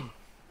have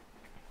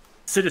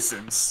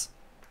citizens,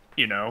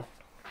 you know.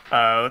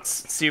 Let's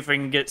see if we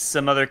can get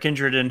some other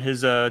kindred in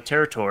his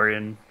territory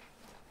and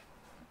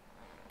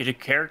get a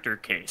character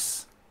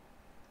case.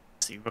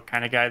 See what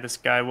kind of guy this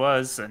guy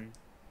was, and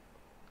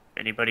if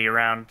anybody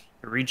around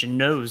the region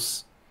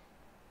knows.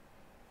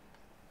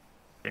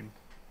 And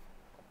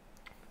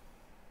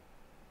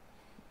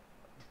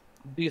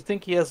Do you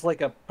think he has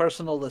like a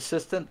personal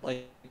assistant,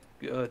 like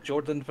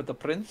Jordan for the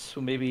Prince,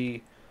 who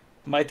maybe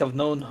might have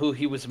known who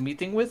he was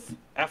meeting with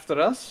after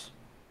us?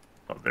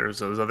 well, there's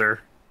those other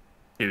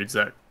dudes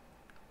that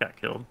got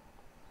killed.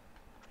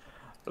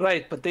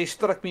 Right, but they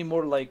struck me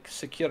more like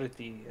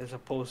security as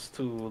opposed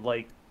to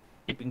like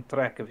keeping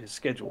track of his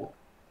schedule.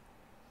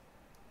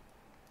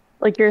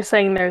 Like you're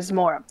saying there's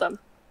more of them.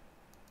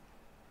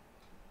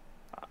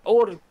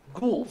 Or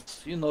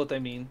ghouls, you know what I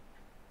mean?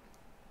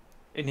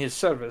 In his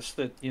service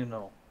that,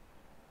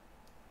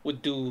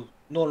 would do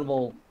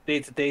normal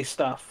day-to-day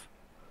stuff.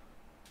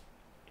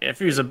 Yeah, if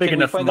he was a big Can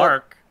we enough find out-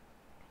 mark,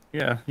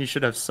 yeah, he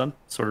should have some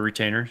sort of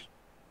retainers.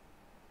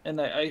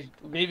 And I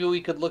maybe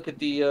we could look at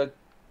the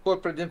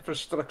corporate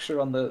infrastructure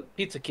on the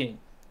Pizza King.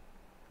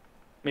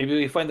 Maybe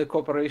we find the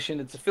corporation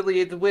it's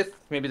affiliated with.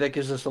 Maybe that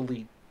gives us a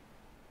lead.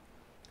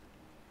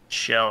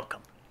 Shell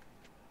company.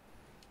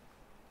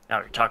 Now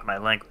you're talking my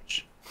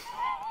language.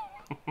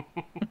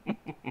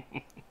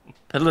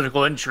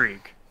 Political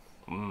intrigue.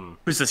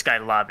 Who's this guy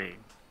lobbying?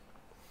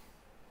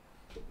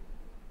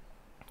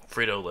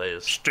 Frito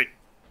Lay's.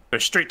 Go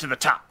straight to the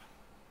top.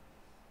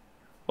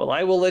 Well,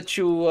 I will let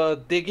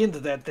you dig into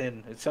that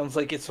then. It sounds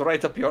like it's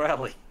right up your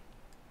alley.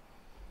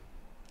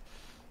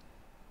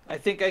 I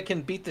think I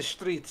can beat the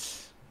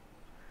streets,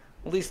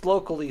 at least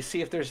locally,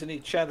 see if there's any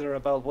chatter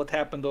about what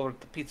happened over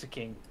at the Pizza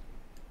King.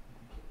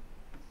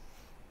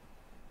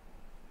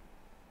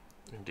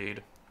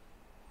 Indeed.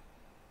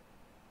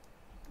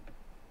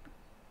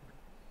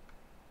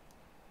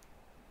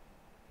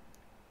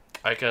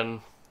 I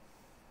can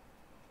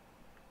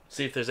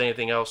see if there's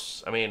anything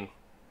else. I mean,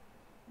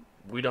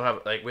 we don't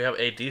have we have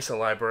a decent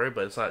library,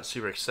 but it's not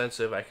super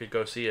extensive. I could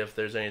go see if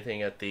there's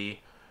anything at the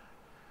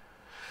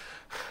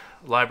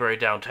library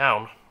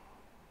downtown.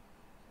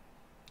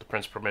 The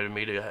prince permitted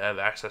me to have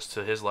access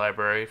to his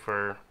library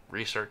for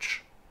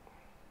research.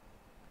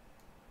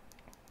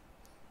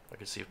 I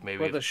could see if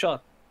maybe Worth a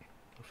shot.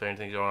 if there's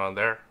anything going on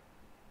there.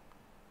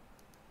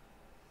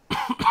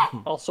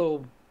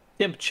 Also,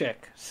 temp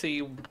check. See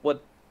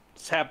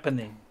what's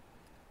happening.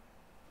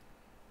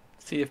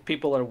 See if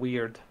people are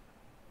weird.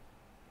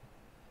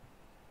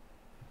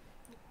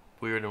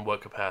 Weird in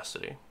what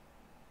capacity?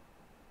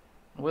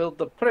 Well,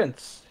 the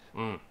prince.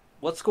 Mm.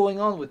 What's going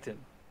on with him?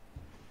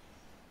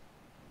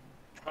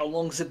 How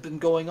long's it been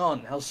going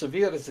on? How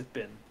severe has it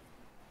been?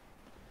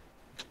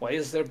 Why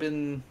has there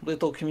been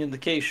little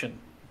communication?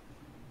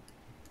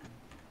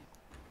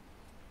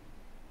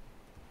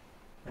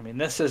 I mean,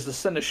 this is the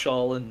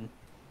Seneschal, and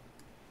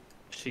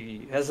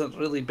she hasn't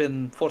really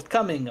been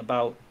forthcoming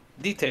about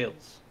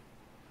details.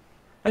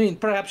 I mean,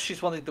 perhaps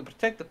she's wanting to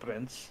protect the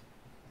prince,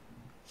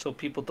 so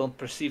people don't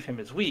perceive him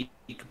as weak,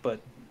 but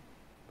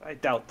I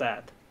doubt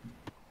that.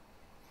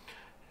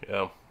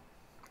 Yeah.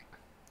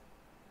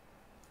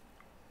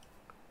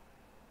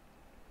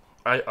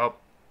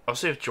 I'll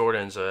see if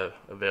Jordan's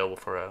available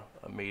for a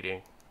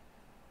meeting.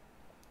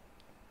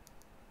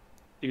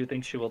 Do you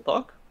think she will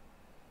talk?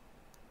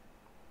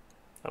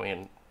 I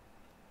mean,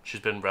 she's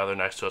been rather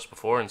nice to us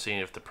before, and seeing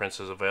if the prince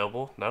is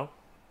available. No.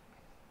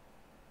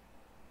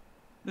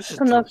 This I is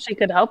don't know true. if she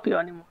could help you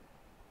anymore.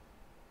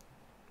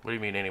 What do you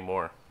mean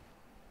anymore?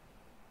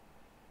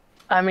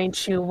 I mean,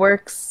 she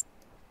works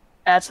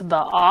at the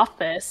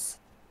office,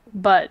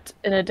 but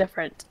in a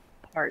different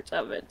part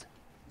of it.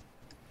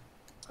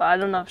 So I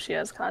don't know if she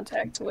has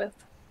contact with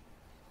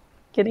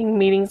getting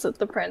meetings with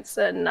the prince,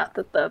 and not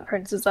that the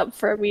prince is up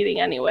for a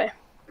meeting anyway.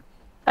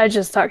 I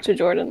just talked to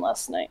Jordan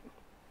last night.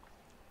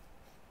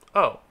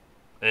 Oh,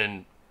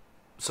 and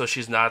so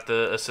she's not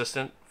the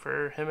assistant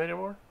for him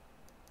anymore?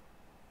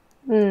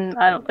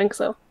 I don't think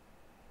so.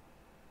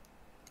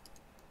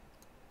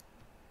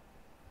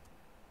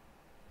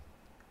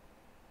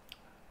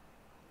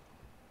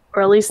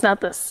 Or at least not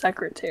the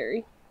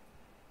secretary.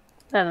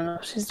 I don't know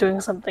if she's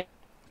doing something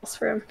else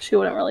for him. She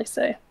wouldn't really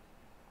say.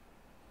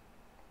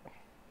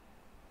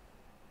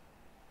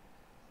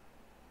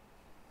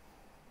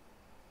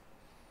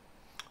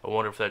 I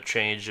wonder if that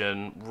change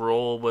in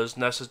role was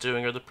Nessa's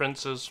doing or the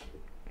prince's.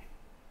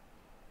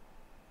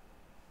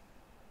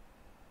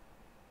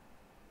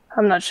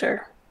 I'm not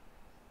sure.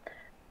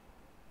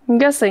 I'm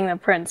guessing the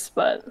prince,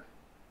 but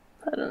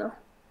I don't know.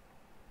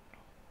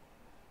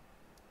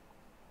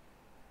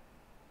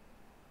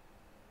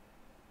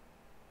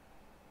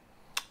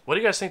 What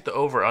do you guys think the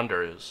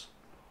over-under is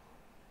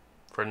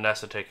for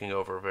Nessa taking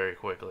over very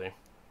quickly?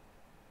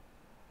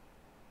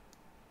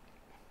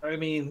 I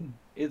mean,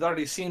 it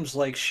already seems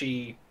like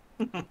she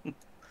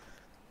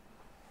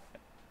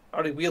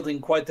already wielding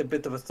quite a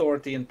bit of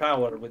authority and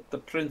power. With the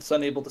prince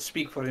unable to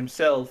speak for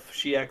himself,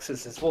 she acts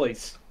as his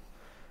voice.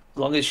 As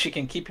long as she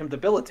can keep him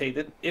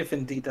debilitated, if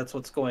indeed that's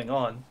what's going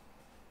on,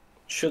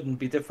 shouldn't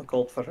be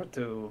difficult for her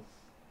to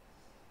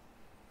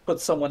put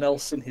someone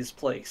else in his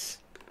place.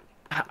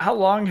 How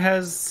long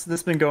has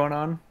this been going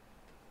on?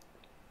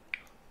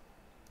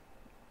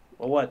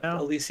 Well, what? No.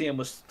 Elysium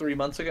was 3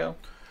 months ago?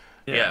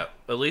 Yeah,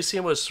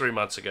 Elysium was 3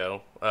 months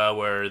ago,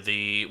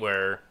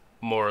 where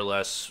more or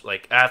less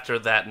like after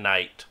that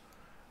night,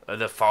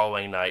 the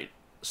following night,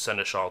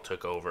 Seneschal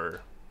took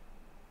over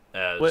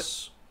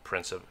as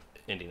Prince of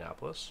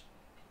Indianapolis.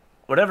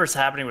 Whatever's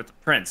happening with the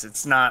prince,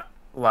 it's not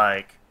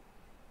like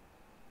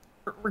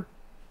we're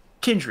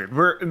kindred.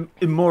 We're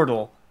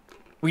immortal.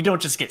 We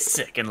don't just get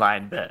sick and lie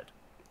in bed.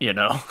 You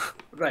know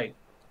Right.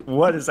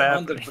 what is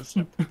happening?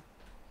 100%.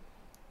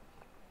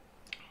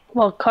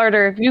 Well,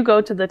 Carter, if you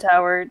go to the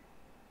tower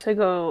to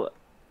go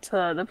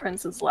to the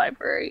prince's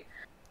library,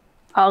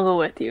 I'll go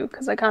with you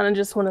because I kind of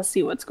just want to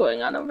see what's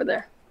going on over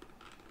there.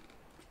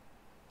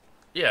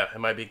 Yeah, it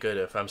might be good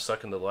if I'm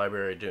stuck in the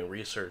library doing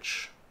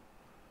research.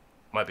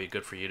 Might be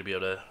good for you to be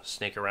able to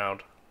sneak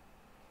around.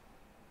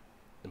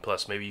 And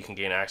plus, maybe you can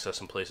gain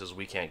access in places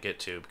we can't get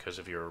to because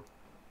of your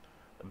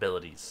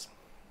abilities.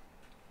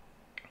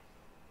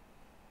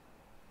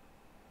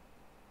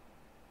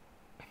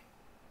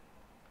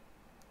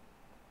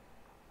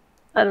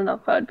 I don't know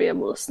if I'd be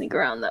able to sneak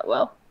around that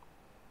well.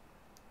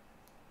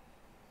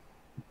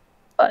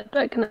 But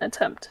I can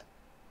attempt.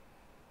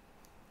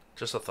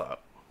 Just a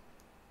thought.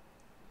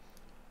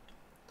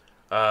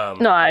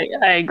 No, I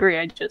agree.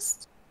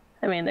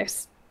 I mean,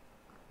 there's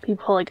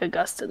people like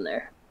Augustin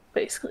there.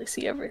 Basically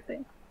see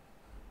everything.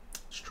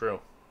 It's true.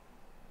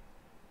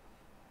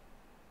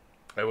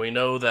 And we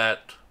know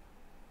that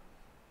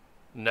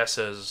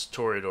Nessa's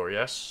Toreador,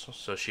 yes?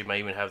 So she might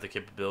even have the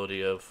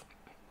capability of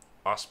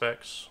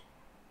Auspex.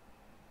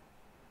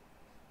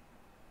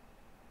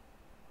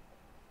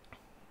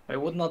 I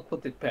would not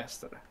put it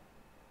past her.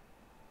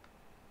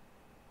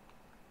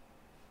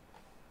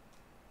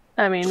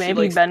 I mean, She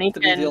maybe likes Benny to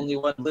be the can. only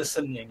one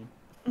listening.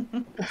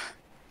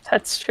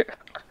 That's true.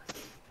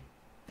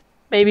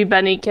 Maybe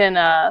Benny can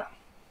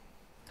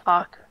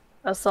talk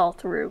us all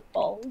through.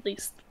 Well, at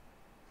least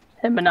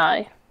him and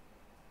I.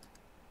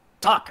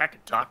 Talk. I can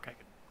talk. I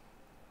can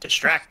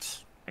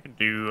distract. I can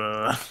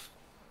do.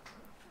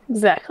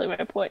 Exactly my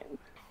point.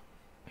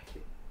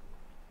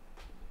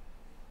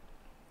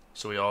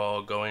 So we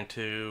all going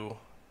to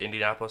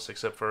Indianapolis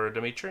except for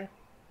Dimitri?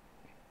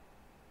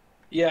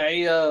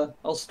 Yeah,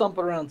 I'll stomp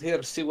around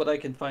here, see what I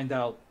can find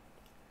out.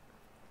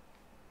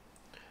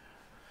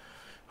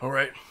 All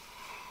right.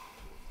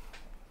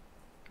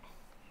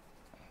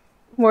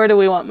 Where do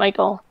we want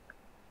Michael?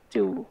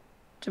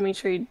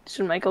 Dimitri,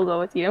 should Michael go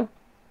with you?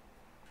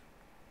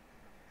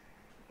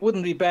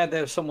 Wouldn't be bad to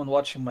have someone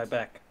watching my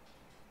back.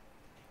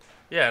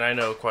 Yeah, and I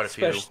know quite a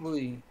few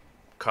Especially,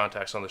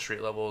 contacts on the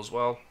street level as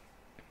well.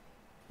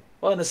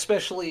 well, and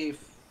especially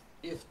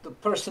if the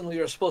person we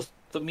were supposed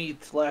to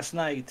meet last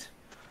night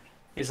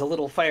is a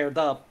little fired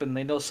up and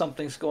they know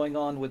something's going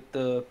on with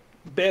the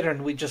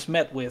Baron we just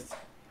met with,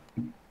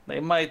 they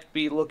might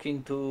be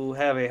looking to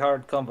have a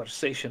hard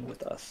conversation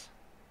with us.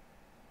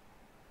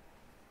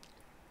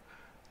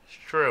 It's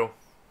true.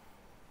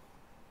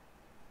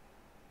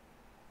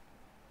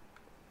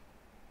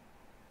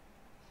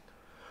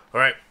 All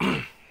right.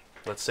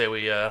 Let's say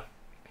we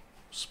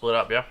split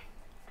up, yeah?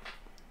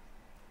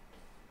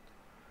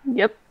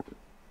 Yep.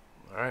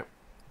 All right.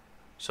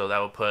 So that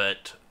would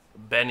put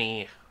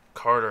Benny,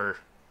 Carter,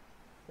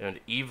 and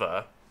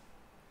Eva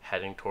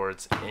heading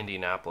towards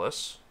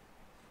Indianapolis.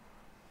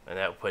 And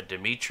that would put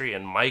Dimitri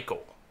and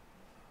Michael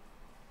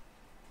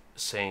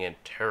staying in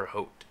Terre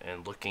Haute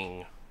and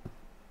looking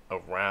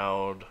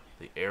around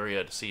the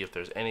area to see if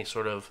there's any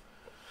sort of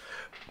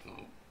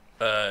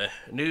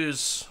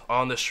news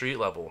on the street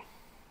level.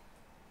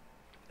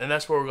 And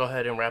that's where we'll go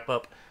ahead and wrap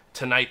up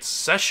tonight's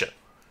session.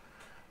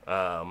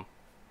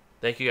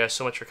 Thank you guys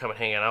so much for coming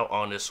hanging out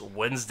on this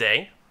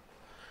Wednesday.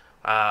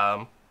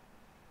 A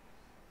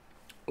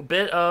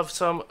bit of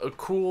some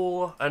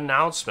cool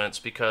announcements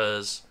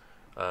because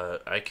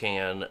I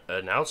can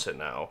announce it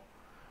now.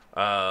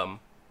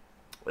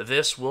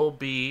 This will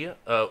be,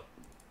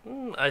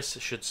 I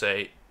should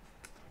say,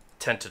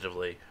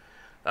 tentatively.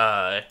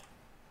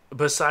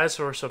 Besides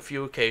for some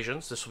few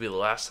occasions, this will be the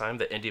last time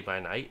that Indie by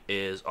Night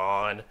is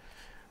on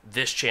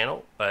this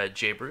channel,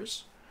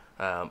 J-Brews.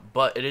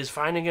 But it is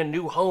finding a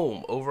new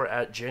home over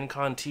at Gen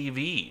Con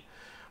TV.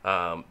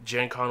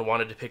 Gen Con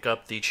wanted to pick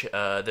up the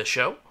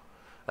show.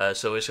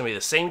 So it's going to be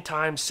the same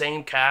time,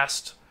 same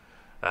cast,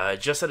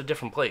 just at a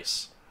different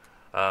place.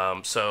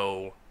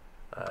 So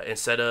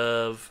instead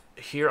of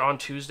here on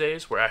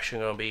Tuesdays, we're actually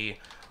going to be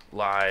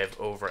live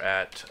over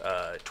at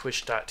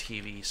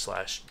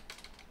twitch.tv/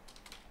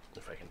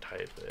 if I can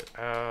type it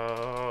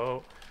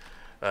out,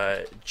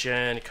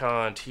 Gen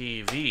Con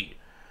TV.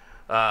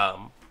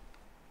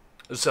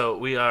 So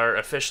we are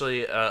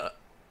officially going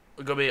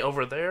to be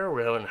over there.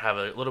 We're going to have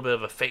a little bit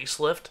of a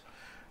facelift,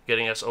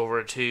 getting us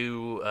over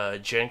to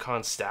Gen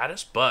Con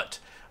status. But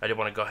I did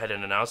want to go ahead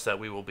and announce that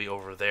we will be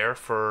over there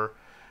for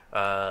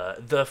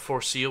the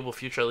foreseeable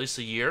future, at least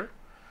a year.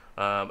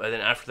 And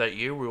then after that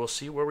year, we will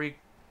see where we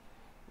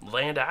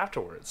land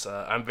afterwards.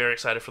 I'm very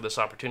excited for this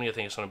opportunity. I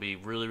think it's going to be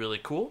really, really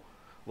cool.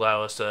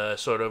 Allow us to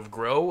sort of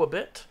grow a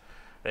bit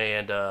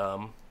and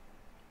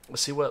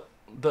see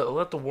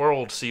let the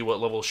world see what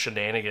level of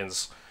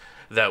shenanigans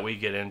that we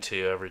get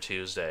into every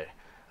Tuesday.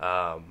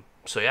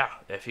 So yeah,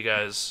 if you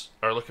guys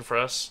are looking for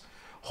us,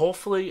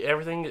 hopefully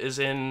everything is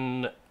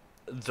in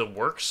the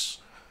works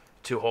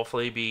to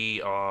hopefully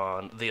be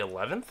on the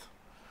 11th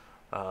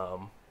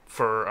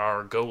for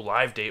our go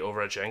live date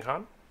over at Gen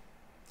Con.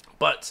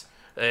 But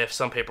if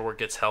some paperwork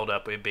gets held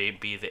up, it may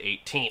be the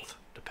 18th,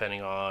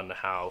 depending on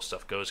how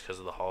stuff goes because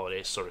of the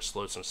holidays sort of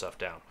slowed some stuff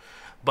down.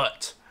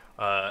 But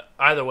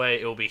either way,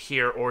 it will be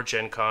here or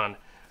Gen Con.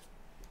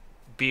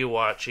 Be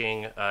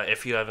watching.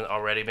 If you haven't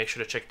already, make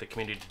sure to check the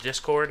community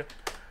Discord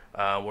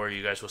where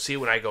you guys will see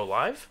when I go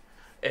live.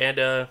 And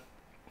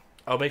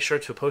I'll make sure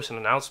to post an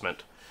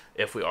announcement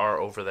if we are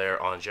over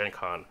there on Gen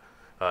Con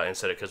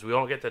instead of, because we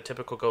won't get the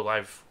typical go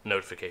live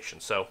notification.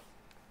 So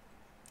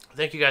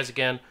thank you guys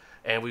again,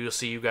 and we will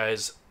see you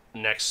guys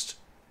next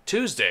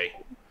Tuesday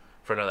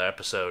for another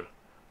episode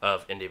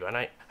of Indie by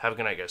Night. Have a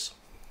good night, guys.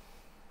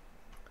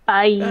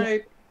 Bye.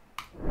 Night.